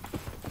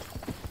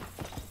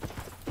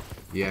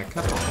 Yeah,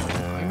 copper.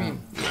 I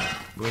mean, yeah,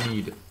 we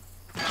need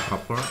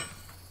copper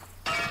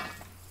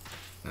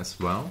as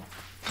well.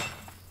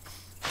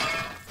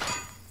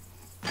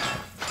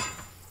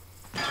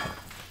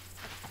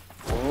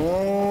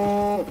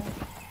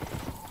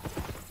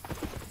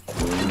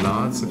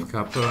 Lots of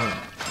copper.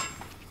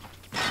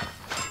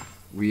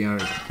 We are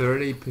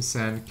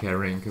 30%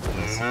 carrying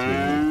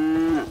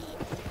capacity.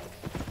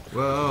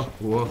 Whoa,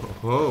 whoa,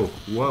 whoa,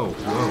 whoa, whoa,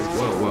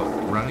 whoa, whoa.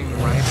 Running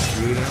right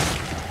through them.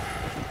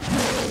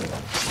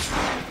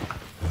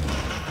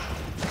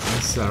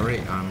 I'm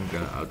sorry, I'm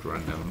gonna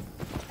outrun them.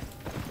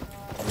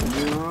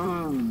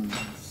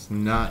 It's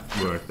not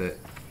worth it.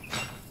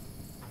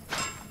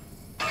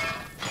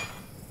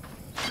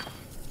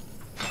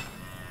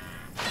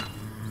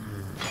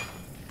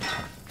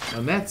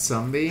 And that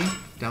zombie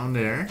down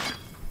there,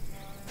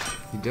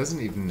 he doesn't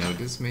even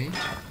notice me.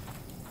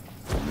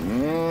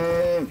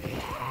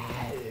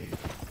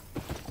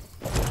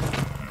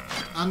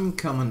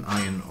 Uncommon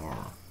iron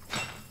ore.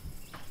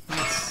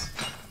 Nice.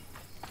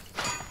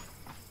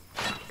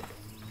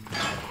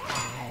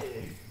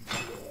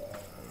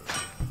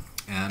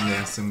 And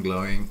there's some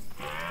glowing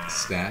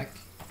stack.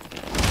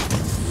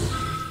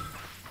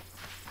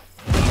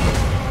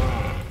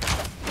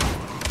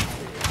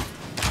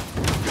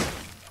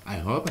 I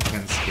hope I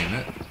can skin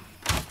it.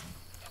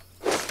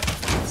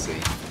 Let's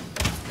see.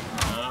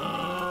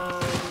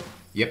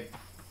 Yep.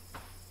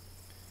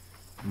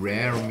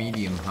 Rare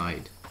medium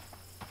hide.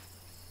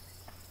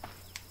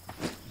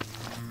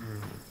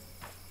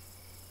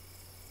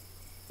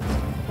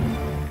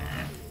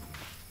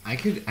 I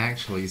could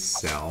actually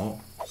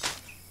sell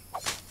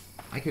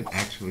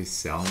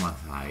my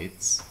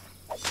hides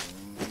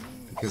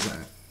because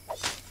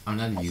I'm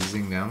not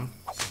using them.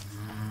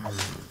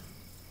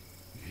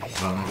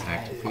 Well, not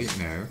actively,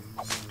 no.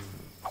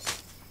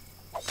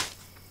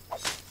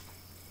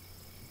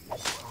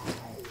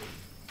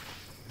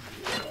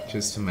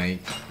 Just to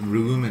make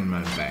room in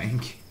my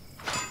bank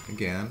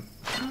again.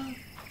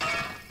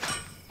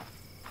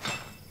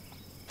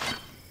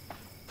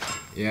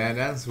 Yeah,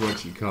 that's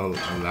what you call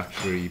a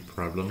luxury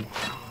problem.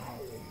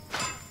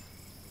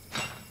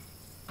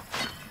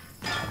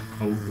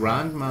 Oh,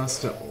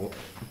 Grandmaster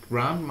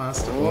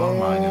Ore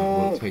Miner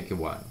will take a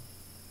while.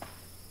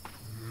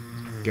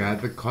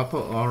 Gather copper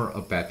ore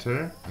or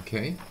better,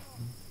 okay.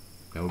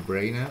 No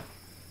brainer.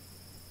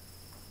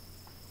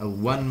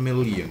 1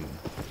 million.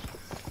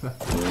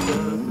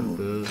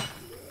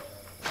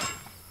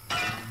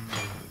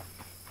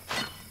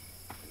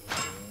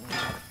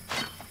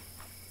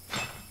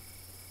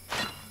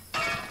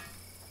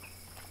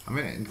 I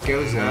mean, it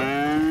goes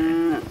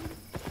up,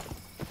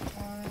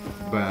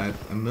 but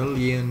 1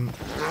 million,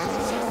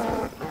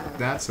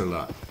 that's a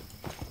lot.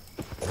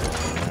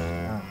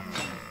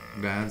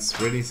 That's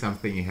really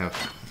something you have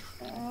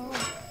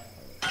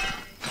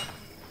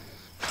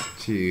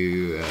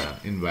to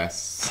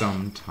invest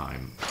some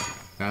time.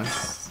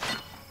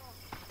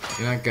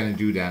 You're not gonna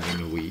do that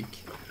in a week.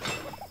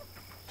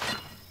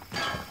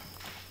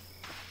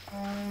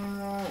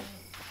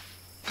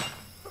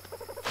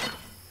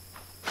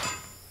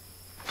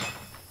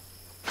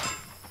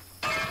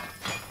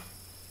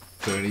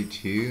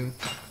 $32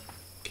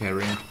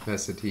 carrying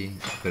capacity,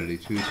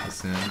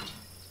 32%.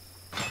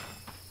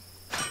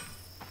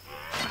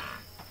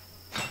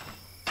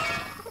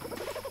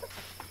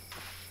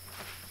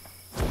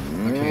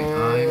 Okay,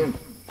 I'm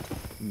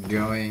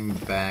going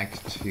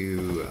back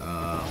to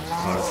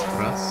Forest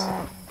Crust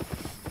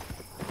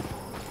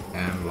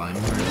and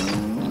Limehurst.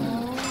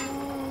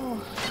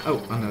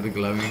 Oh, another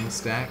glowing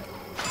stack.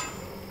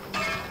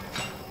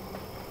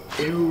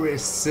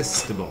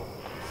 Irresistible.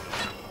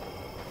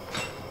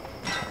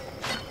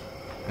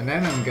 And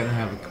then I'm gonna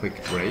have a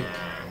quick break.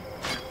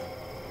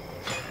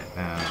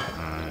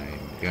 I'm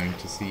going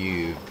to see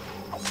you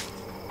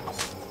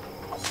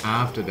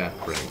after that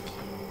break.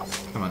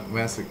 Come on,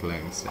 where's the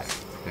glowing stack?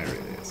 There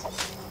it is.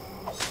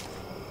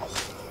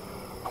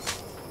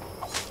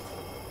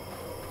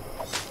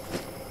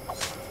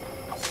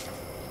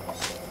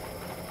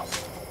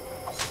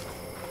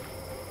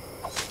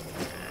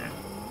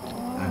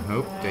 I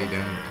hope they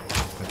don't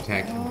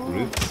attack in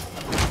groups.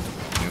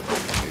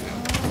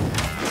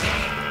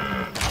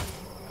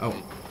 Oh,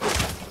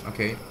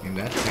 okay, in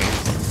that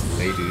case,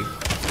 they do.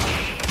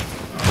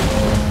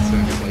 So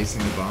I'm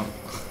placing the bomb.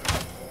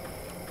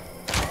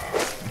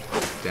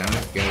 Down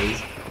it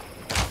goes.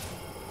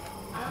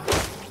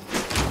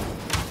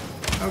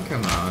 Oh,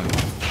 come on.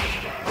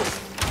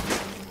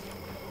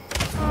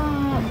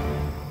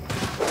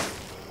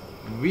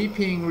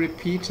 Weeping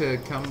Repeater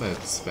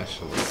Combat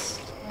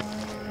Specialist.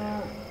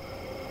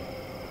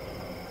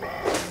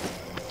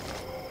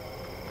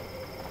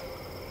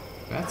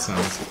 That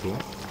sounds cool.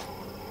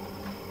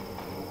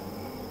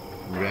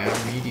 Rare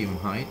medium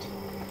height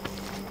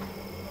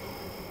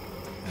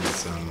and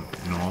some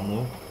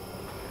normal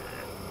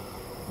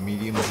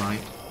medium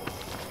height.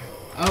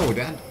 Oh,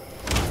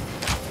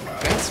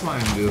 that's why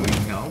I'm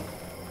doing now.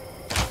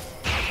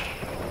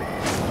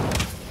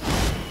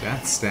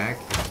 That stack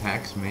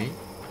attacked me.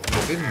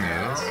 I didn't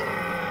notice.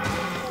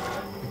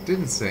 It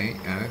didn't say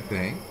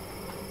anything.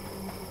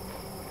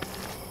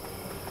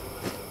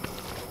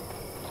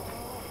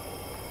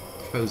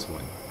 Close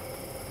one.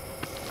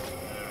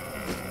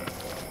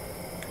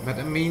 But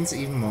it means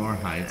even more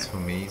heights for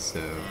me,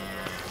 so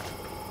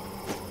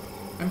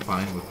I'm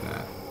fine with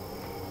that.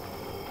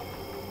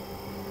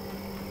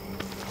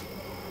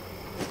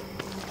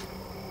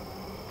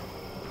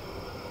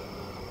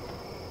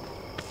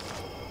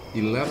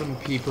 11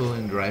 people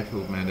in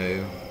Dryfield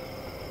Meadow.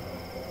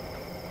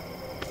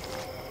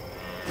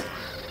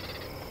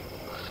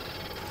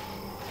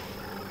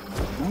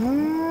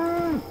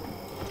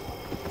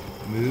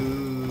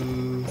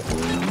 Move.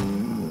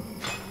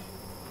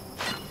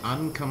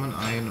 Uncommon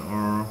iron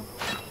ore.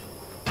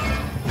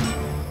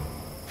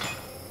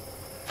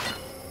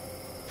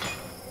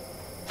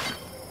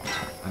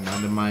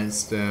 Another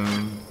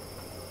milestone.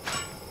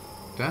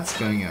 That's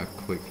going out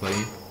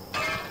quickly.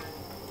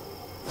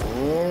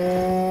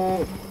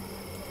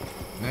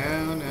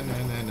 No, no, no,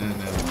 no, no,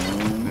 no.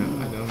 No,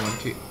 I don't want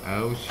to.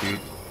 Oh, shoot.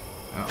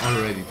 I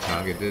already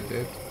targeted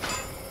it.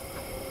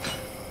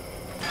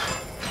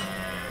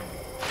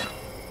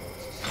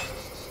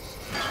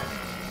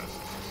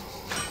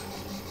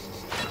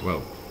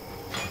 Whoa.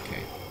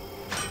 Okay.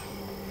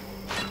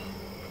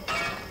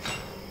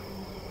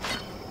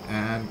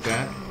 And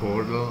that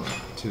portal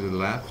to the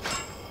left.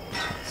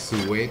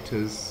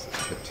 Suetus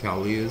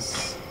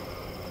Atelius.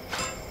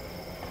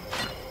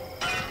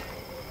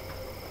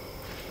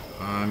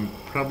 I'm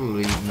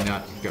probably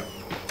not go.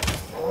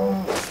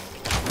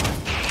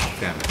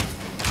 Damn it.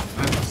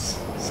 I'm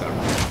sorry.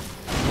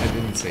 I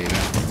didn't say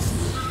that.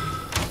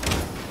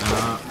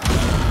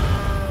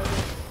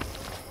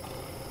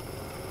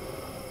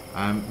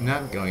 I'm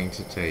not going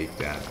to take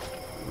that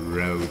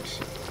road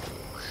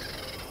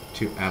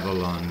to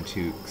Avalon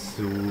to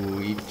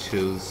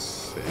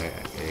Suetus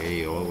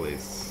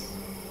Aeolus.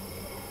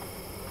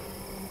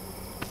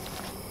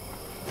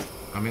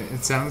 I mean,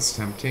 it sounds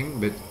tempting,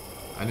 but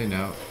I don't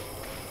know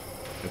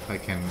if I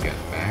can get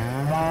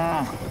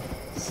back.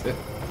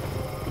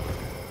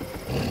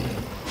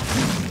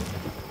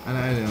 And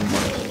I don't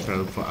want to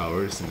travel for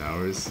hours and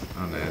hours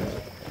on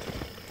end.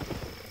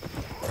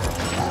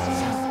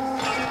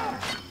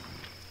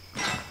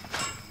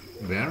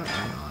 Where am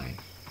I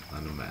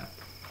on the map?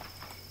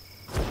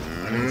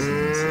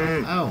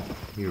 Oh,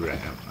 here I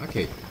am.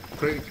 Okay,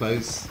 pretty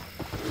close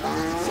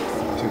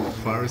to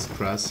Forest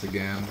Cross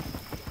again.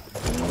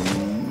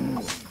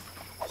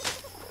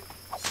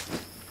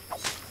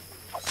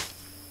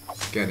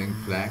 Getting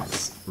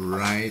flags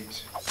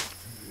right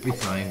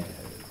behind,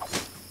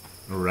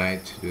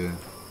 right to the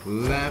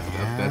left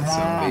of that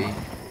zombie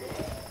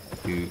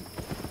who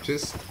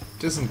just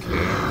doesn't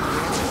care.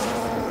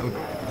 Oh,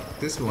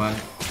 this one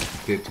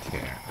did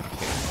care.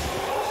 Okay.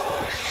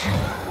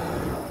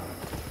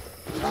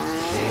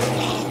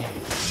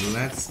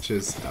 Let's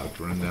just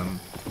outrun them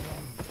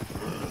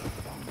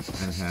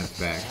and head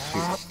back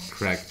to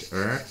Cracked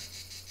Earth.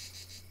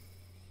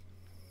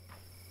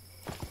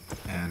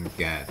 And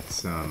get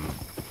some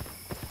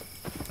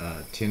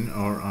tin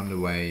ore on the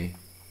way.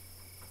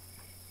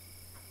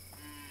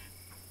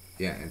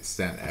 Yeah, it's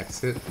that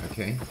exit,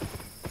 okay.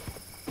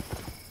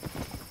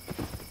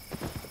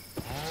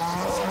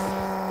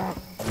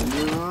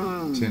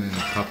 Tin and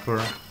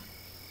copper.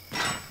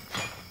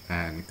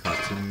 And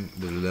cotton,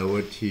 the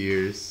lower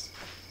tiers.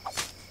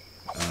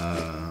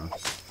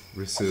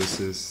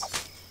 Resources.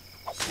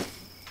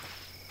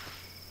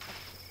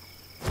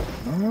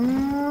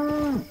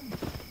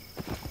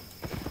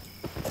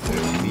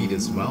 Meat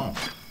as well.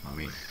 I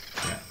mean,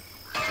 yeah.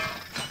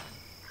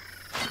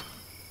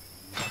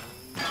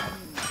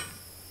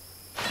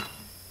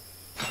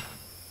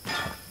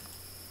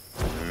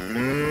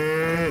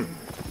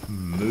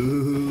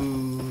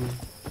 Moo.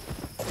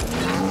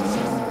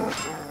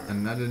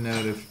 Another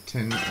note of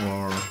tin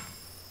ore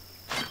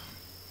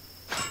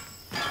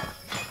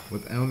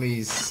with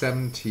only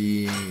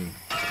 17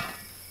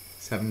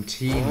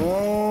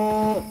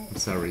 people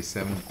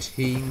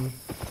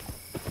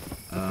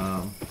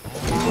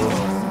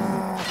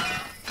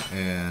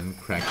and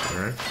Cracked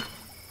Earth.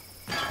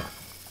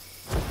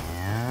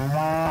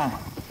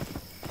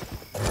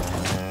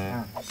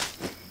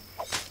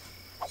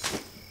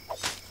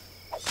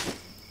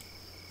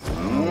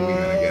 Oh, we're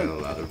gonna get a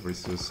lot of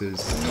resources.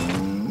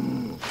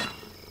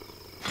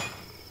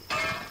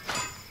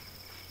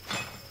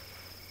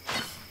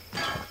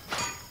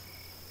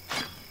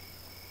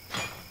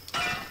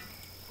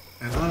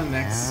 And on the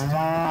next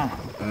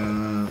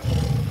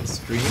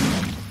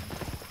stream,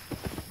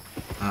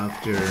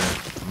 after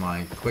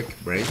my quick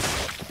break,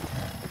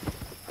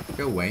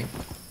 go away.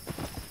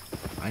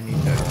 I need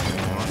that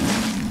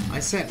more. I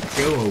said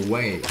go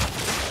away.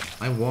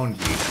 I warned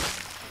you.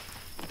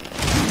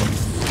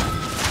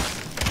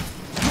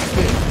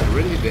 I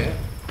really did.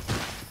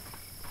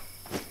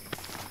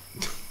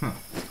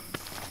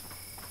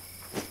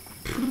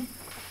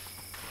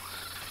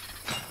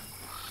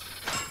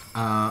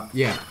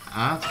 Yeah,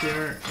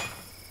 after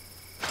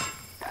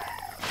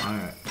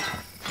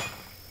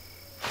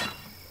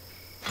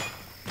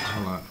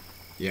hold on.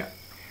 Yeah.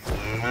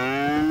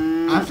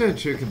 After I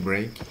took a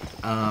break,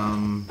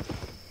 I'm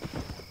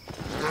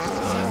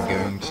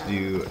going to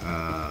do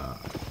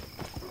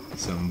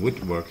some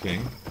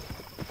woodworking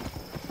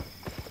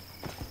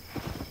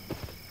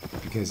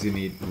because you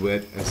need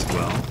wood as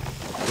well.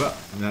 Well,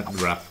 not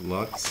rough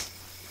logs.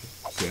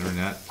 They're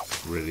not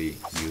really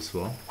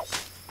useful.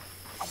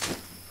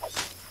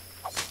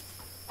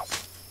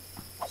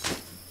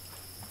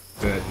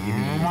 But you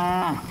need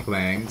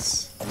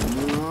planks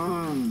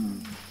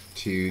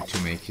to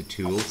make your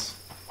tools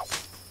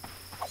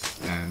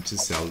and to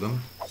sell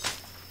them.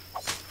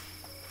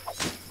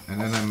 And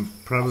then I'm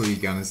probably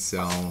gonna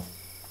sell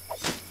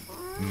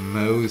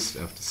most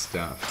of the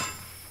stuff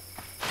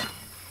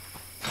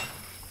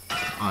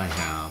I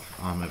have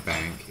on my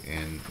bank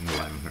in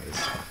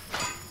Limehurst.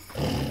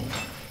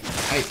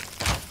 Hey!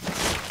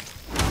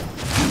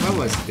 What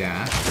was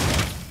that?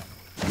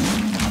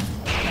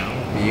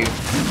 Down, you.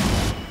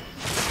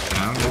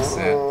 Down, that's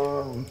it.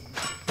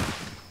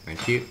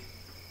 Thank you.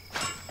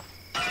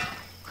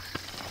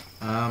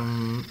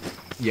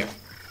 Yeah.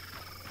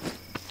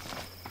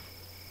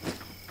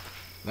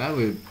 That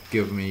would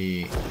give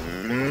me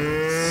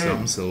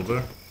some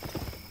silver,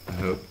 I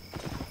hope.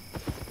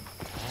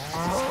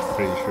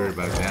 Pretty sure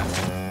about that.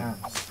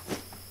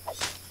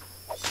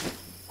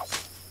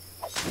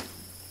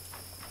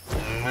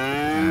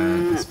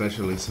 And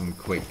especially some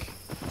quick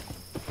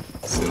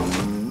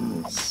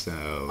silver,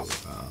 so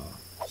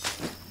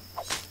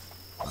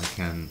I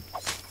can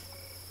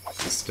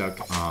stock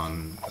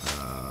on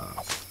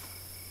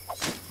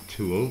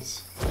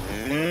tools,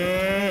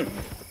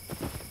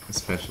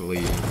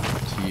 especially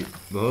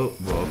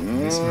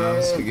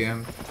mismoused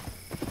again.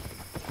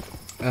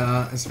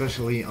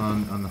 Especially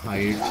on the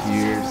higher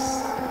tier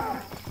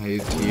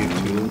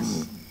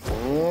tools,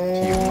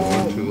 tier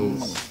 4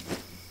 tools.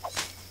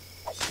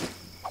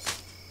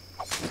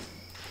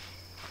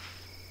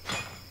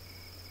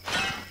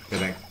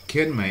 That I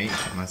could make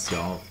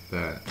myself,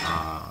 but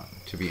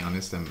to be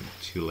honest, I'm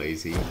too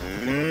lazy.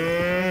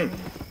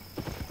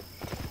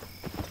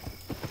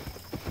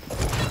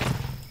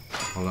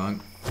 Hold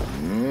on.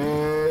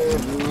 Yeah.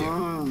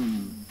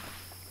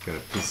 Gotta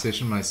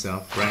position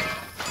myself right.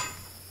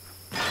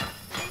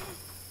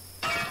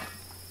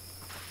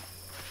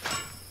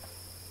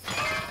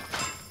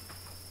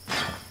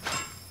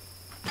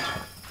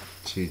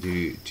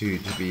 To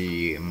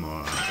be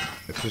more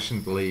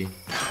efficiently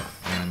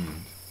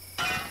and,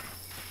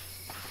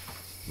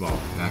 well,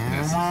 not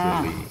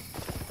necessarily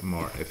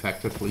more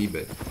effectively,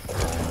 but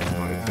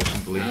more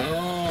efficiently.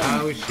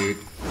 Oh shoot.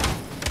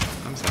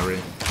 I'm sorry.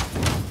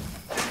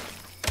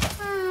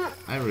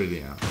 I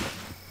really am.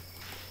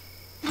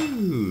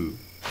 Ooh.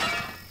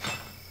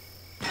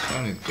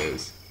 Down it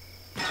goes.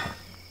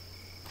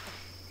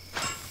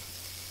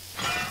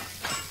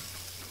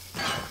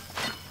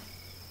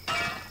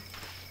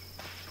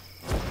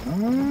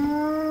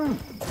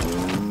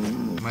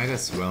 Might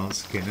as well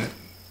skin it.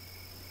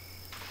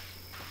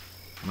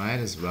 Might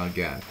as well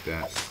get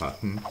that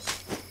button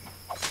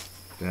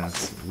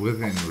that's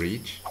within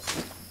reach.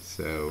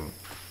 So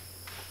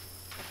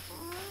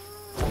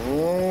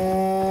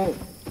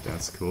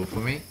that's cool for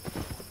me.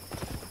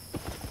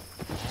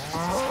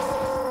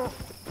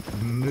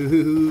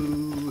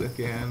 Moo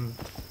again.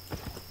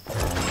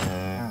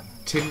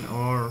 Tin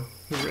ore,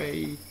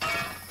 hooray!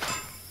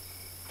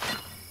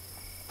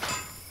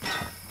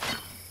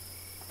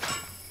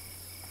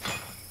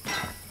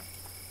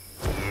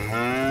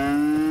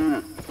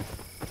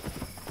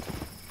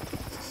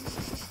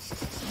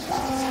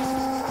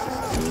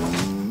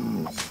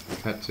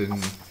 Tin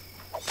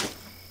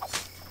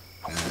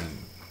and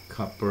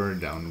copper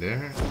down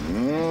there.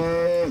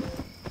 Oh,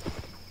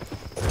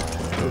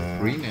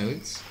 3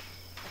 nodes.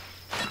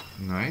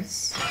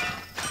 Nice.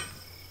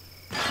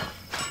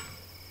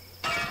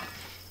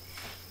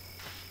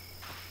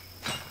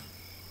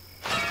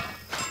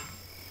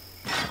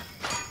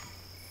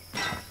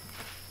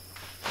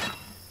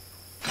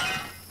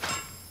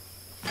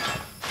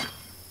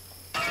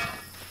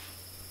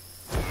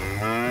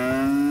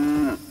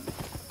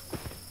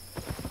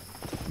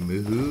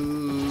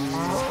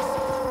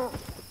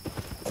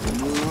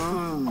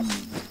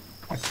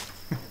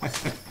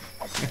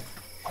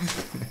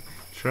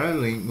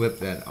 Traveling with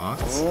that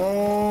ox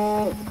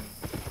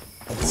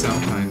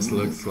sometimes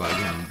looks like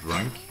I'm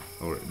drunk,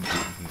 or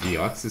the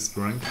ox is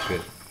drunk,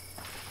 but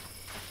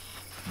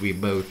we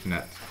both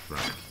not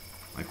drunk,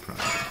 I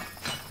promise.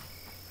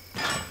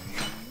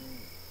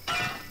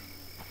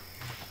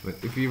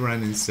 But if you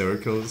run in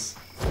circles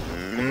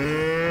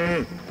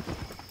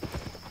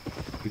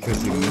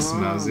because you're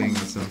mismousing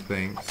or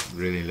something, it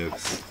really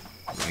looks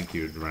like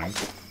you're drunk.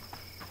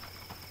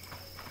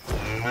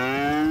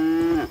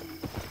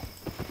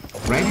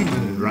 Riding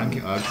with a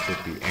drunk ox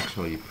would be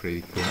actually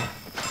pretty cool.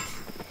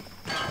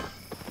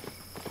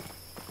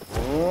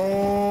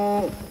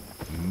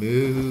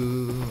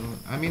 Moo.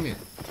 I mean,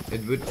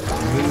 it would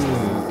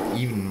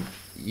moo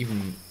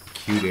even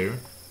cuter.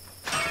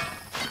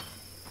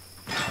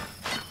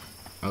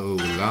 Oh,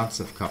 lots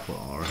of copper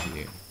ore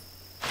here.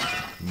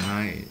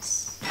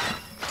 Nice.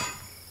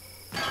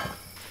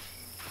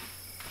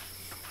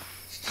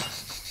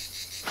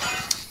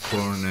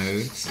 Four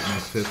nodes and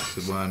a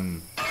fifth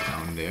one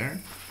down there.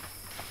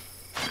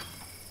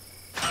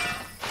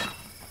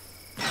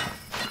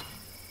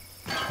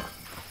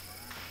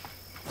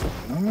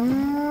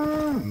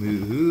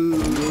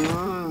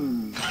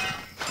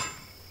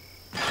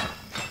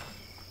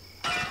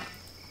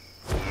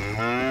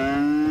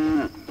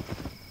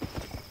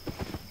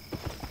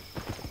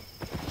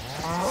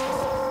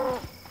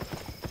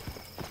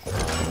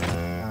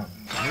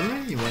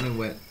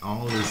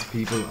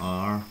 people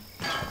are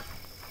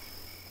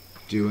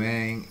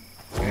doing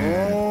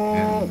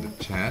in the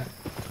chat.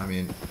 I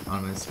mean,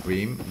 on my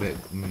stream, but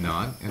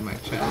not in my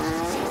chat.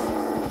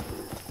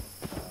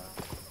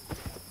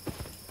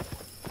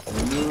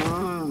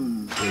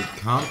 It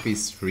can't be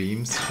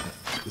streams,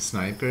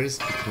 snipers,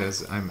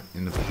 because I'm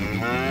in the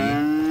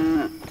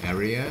PvE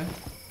area,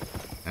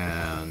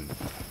 and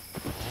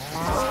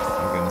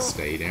I'm gonna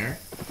stay there.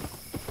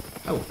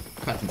 Oh,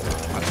 cotton,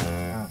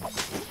 cotton.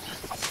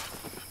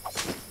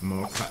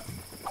 More cotton.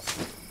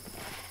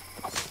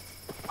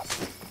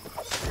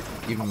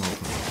 Even more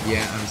cotton.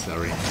 Yeah, I'm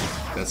sorry.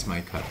 That's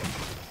my cotton.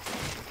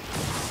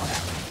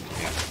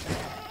 Yeah.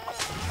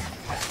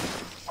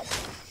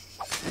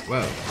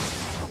 Well,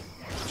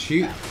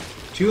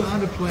 two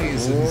other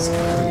players in this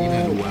clean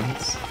at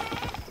once.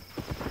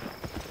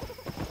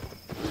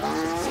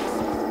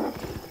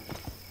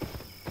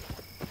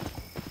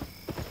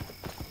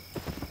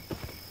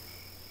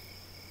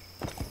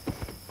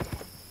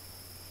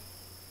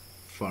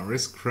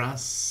 Forest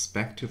Cross,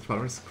 back to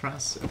Forest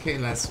Cross. Okay,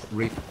 let's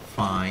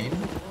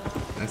refine.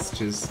 Let's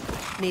just...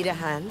 Need a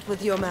hand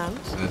with your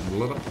mount?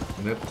 Nope.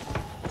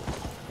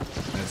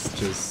 Let's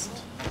just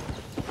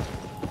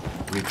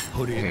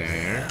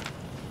repair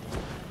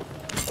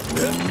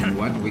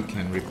what we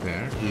can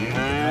repair.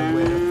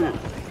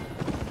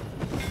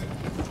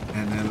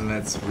 And then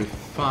let's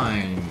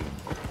refine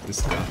the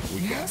stuff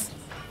we got.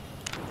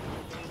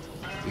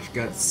 We've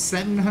got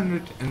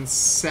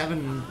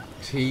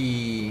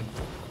 770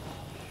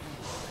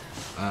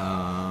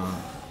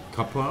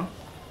 copper.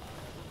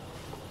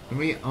 And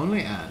we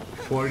only add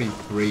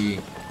 43%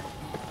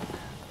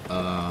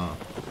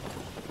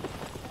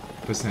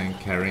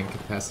 carrying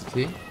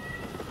capacity.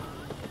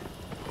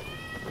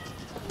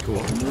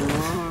 Cool.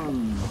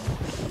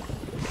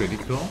 Pretty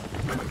cool.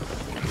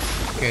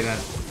 Okay,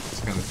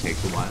 that's gonna take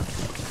a while.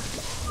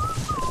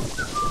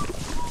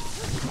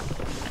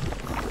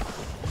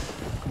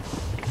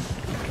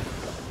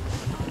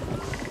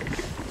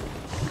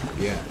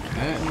 Yeah,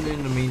 and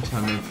in the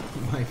meantime, if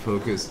my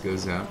focus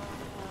goes up,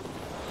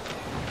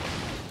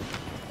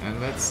 and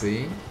let's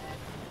see,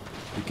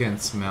 we can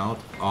smelt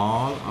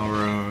all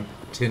our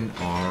tin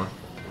ore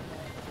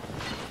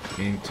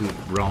into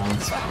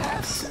bronze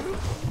parts.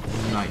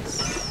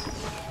 Nice.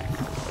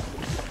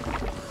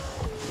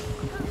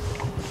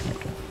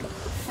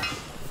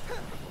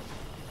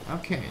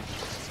 Okay.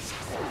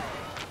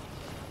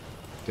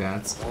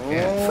 That's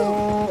it.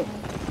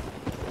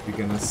 We're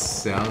gonna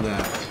sell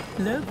that.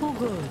 Local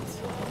goods.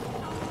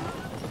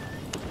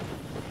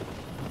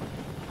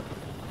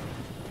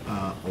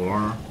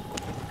 Or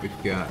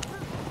we've got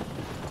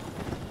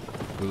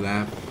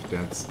left,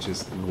 that's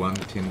just one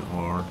tin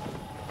ore.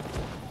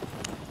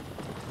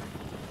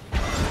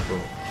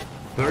 Cool.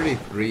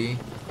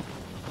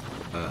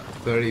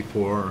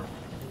 34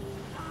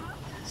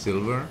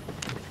 silver.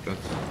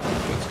 That's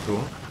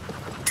cool.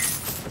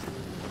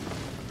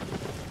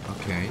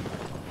 Okay.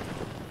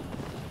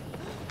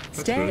 That's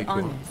Stay really cool.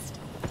 honest.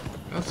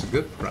 That's a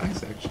good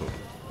price, actually.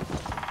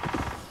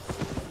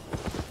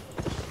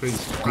 It's pretty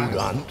surprising.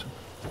 Grunt.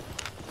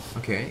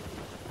 Okay.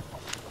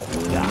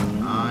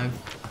 I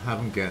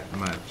haven't got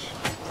much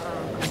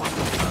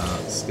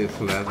stiff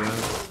leather,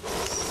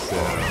 so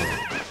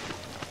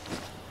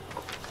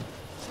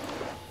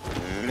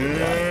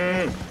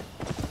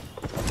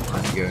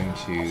I'm going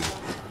to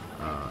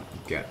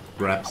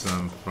grab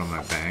some from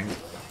my bank.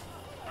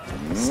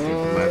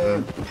 Stiff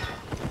leather.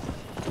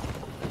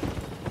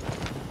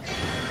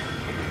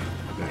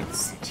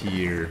 That's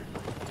tier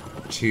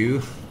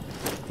 2,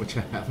 which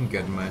I haven't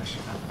got much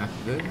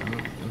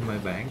in my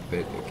bank,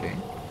 but okay.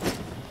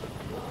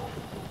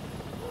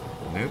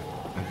 Nope,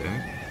 okay.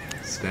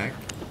 Stack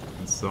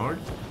and sword.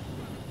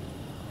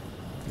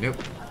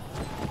 Nope.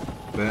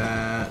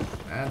 But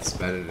that's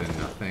better than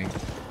nothing.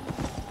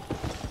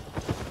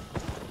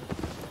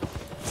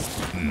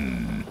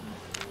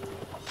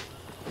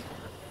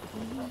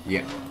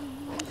 Yeah.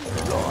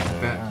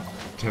 That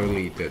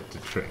totally did the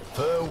trick.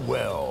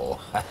 Farewell.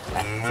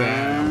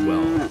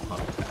 Farewell.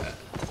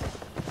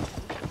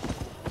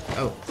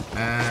 Oh,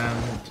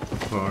 and of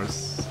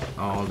course,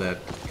 all that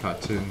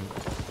cotton.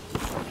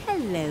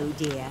 Hello,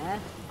 dear.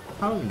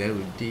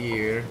 Hello,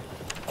 dear.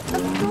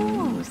 Of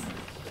course.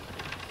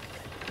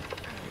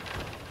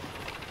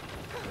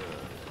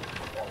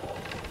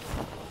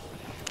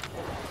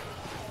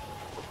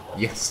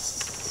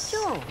 Yes.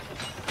 Sure.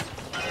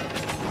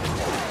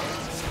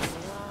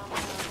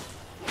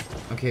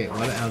 Okay,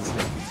 what else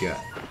have we got?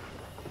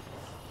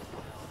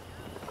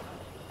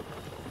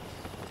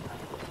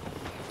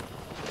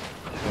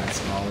 That's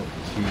all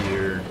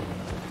tier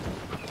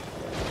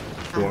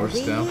 4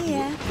 stuff,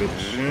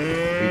 which we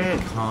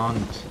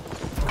can't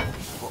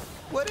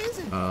What is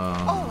it?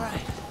 All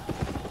right.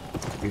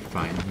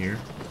 refine here.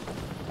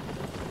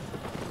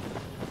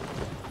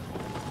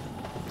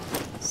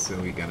 So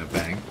we're gonna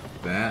bank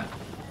that.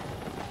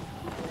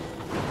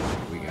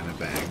 We're gonna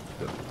bank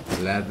the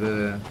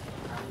leather.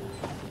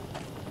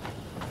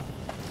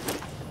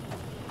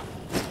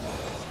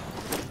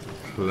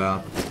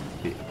 Club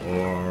the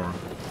ore,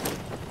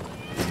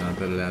 not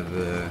the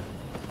leather.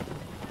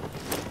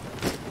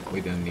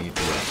 We don't need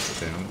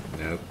redstone.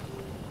 Nope.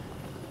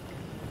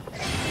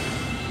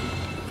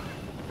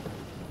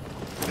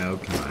 No,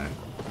 come on.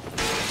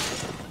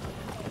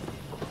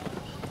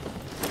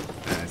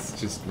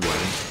 That's just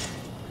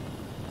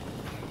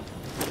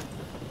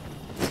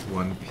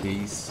one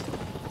piece.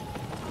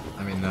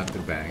 I mean, not the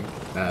bank.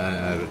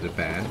 The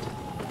band.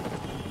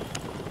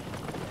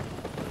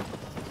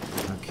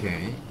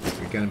 Okay,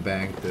 we're gonna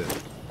bank the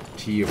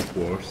tier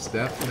 4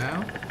 stuff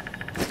now.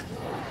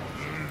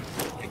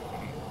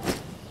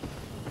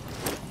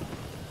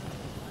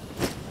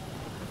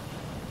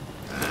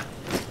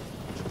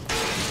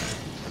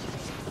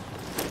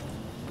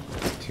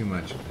 Too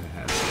much of a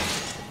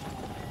hassle.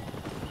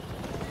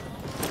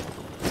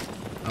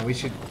 Oh, we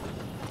should...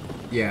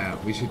 Yeah,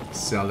 we should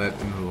sell that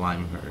in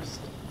Limehurst.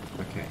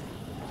 Okay.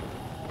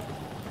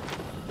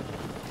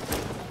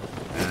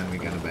 And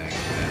we're gonna bank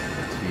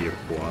that tier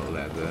 4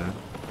 leather.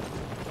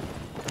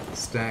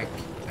 Stack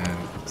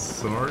and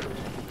sort.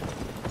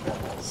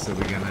 So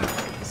we're gonna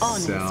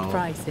sell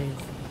prices.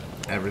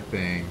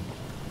 everything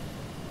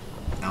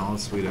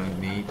else we don't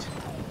need.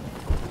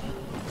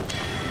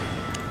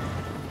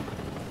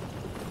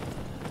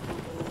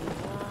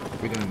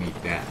 We don't need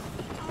that.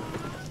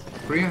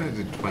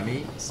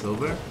 320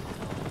 silver.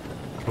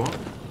 Cool.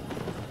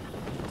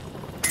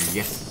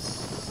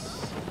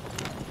 Yes.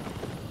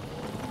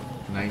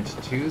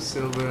 92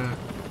 silver.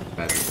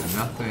 Better than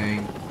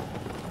nothing.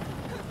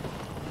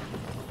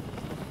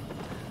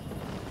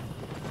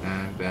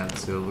 And that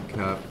silver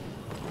cup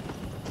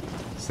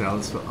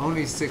sells for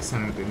only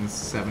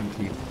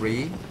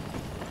 673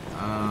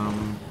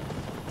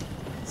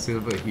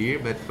 silver here,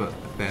 but for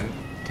then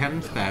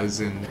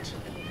 10,000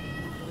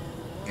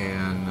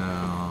 in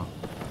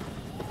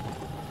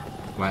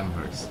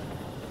Limehurst.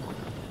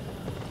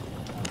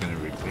 I'm gonna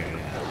repair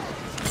that.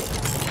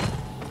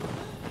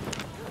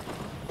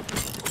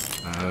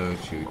 Oh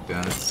shoot,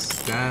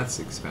 that's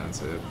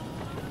expensive.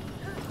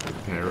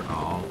 Repair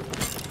all.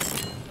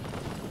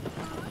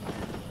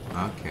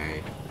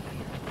 Okay.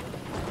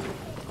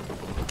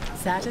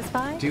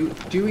 Satisfied?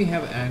 Do we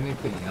have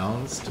anything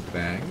else to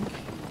bank?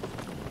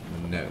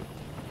 No.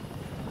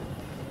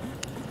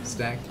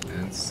 Stack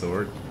and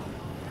sort.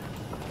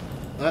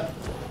 Off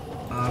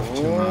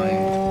to my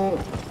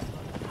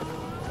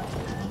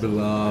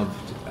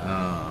beloved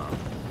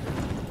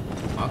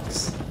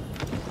box.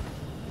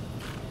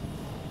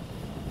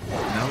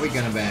 Now we're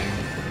gonna bank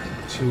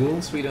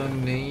tools we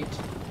don't need.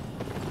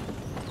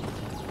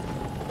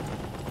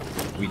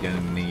 We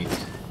don't need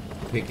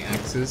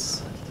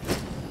pickaxes.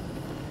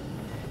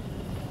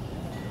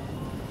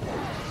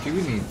 Do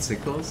we need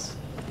sickles?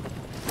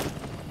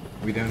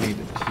 We don't need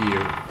a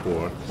tier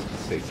 4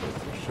 sickle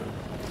for sure.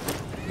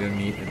 We don't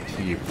need a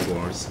tier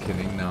 4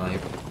 skinning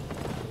knife.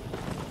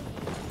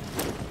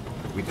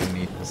 We don't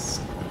need a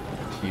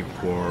tier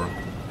 4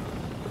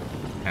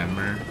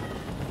 hammer.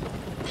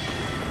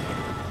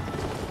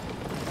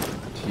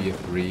 Tier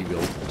 3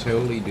 will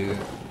totally do.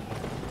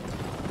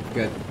 We've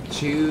got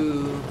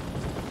 2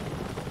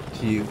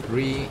 tier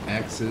 3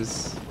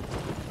 axes.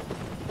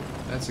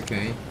 That's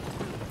okay.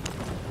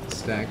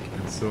 Stack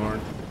and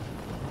sort.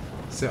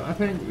 So I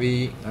think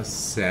we are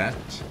set.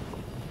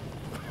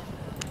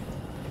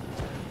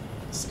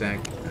 Stack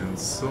and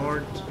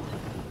sort.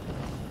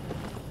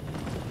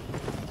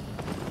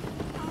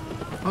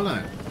 Hold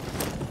on.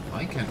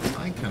 I can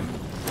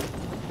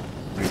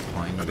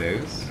refine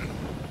those.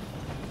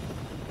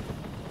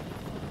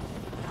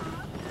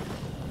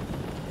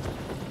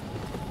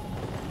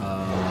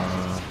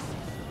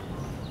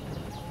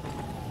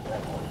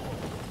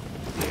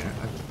 Yeah,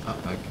 I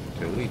can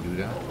totally do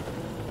that.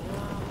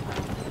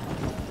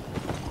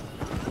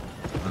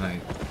 And I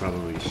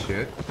probably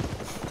should.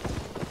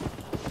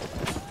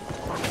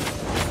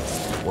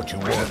 What you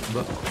want?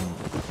 Look,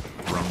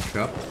 wrong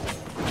cup.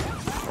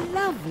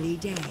 Lovely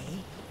day.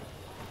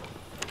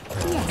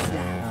 Yes,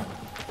 love.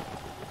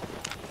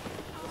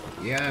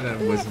 Yeah, that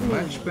was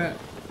much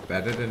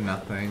better than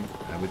nothing,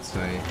 I would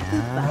say.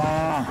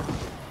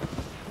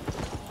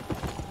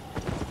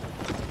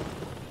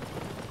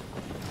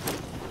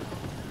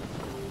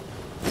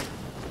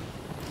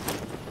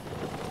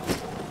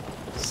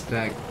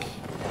 Stack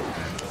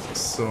and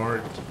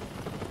sort.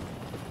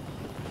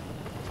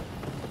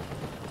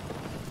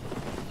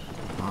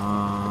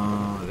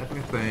 Let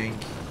me think.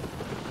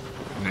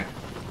 No.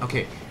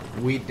 Okay,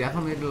 we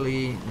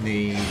definitely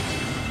need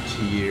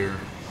tier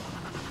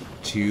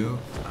 2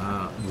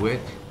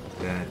 wood.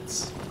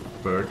 That's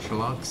birch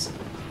logs.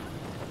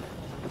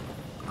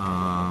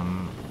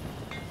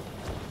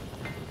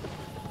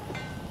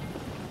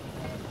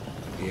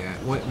 Yeah,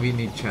 we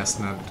need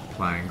chestnut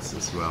planks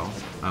as well.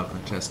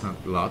 Chestnut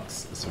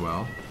logs as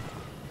well.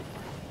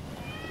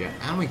 Yeah,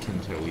 and we can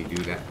totally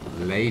do that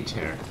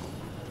later.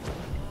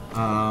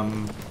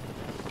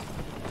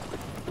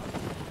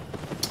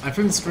 I've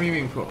been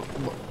streaming for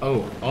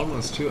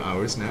almost 2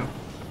 hours now,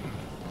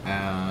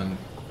 and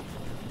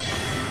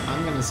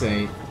I'm gonna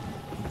say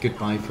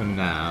goodbye for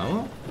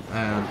now,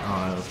 and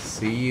I'll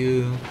see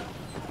you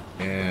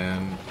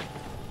in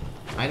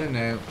I don't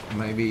know,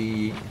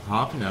 maybe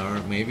half an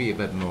hour, maybe a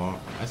bit more.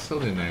 I still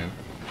don't know.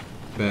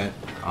 But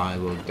I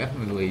will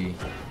definitely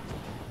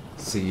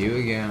see you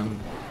again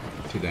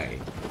today.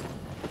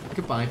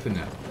 Goodbye for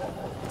now.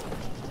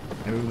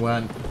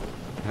 Everyone,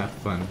 have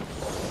fun.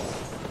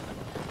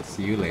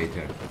 See you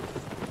later.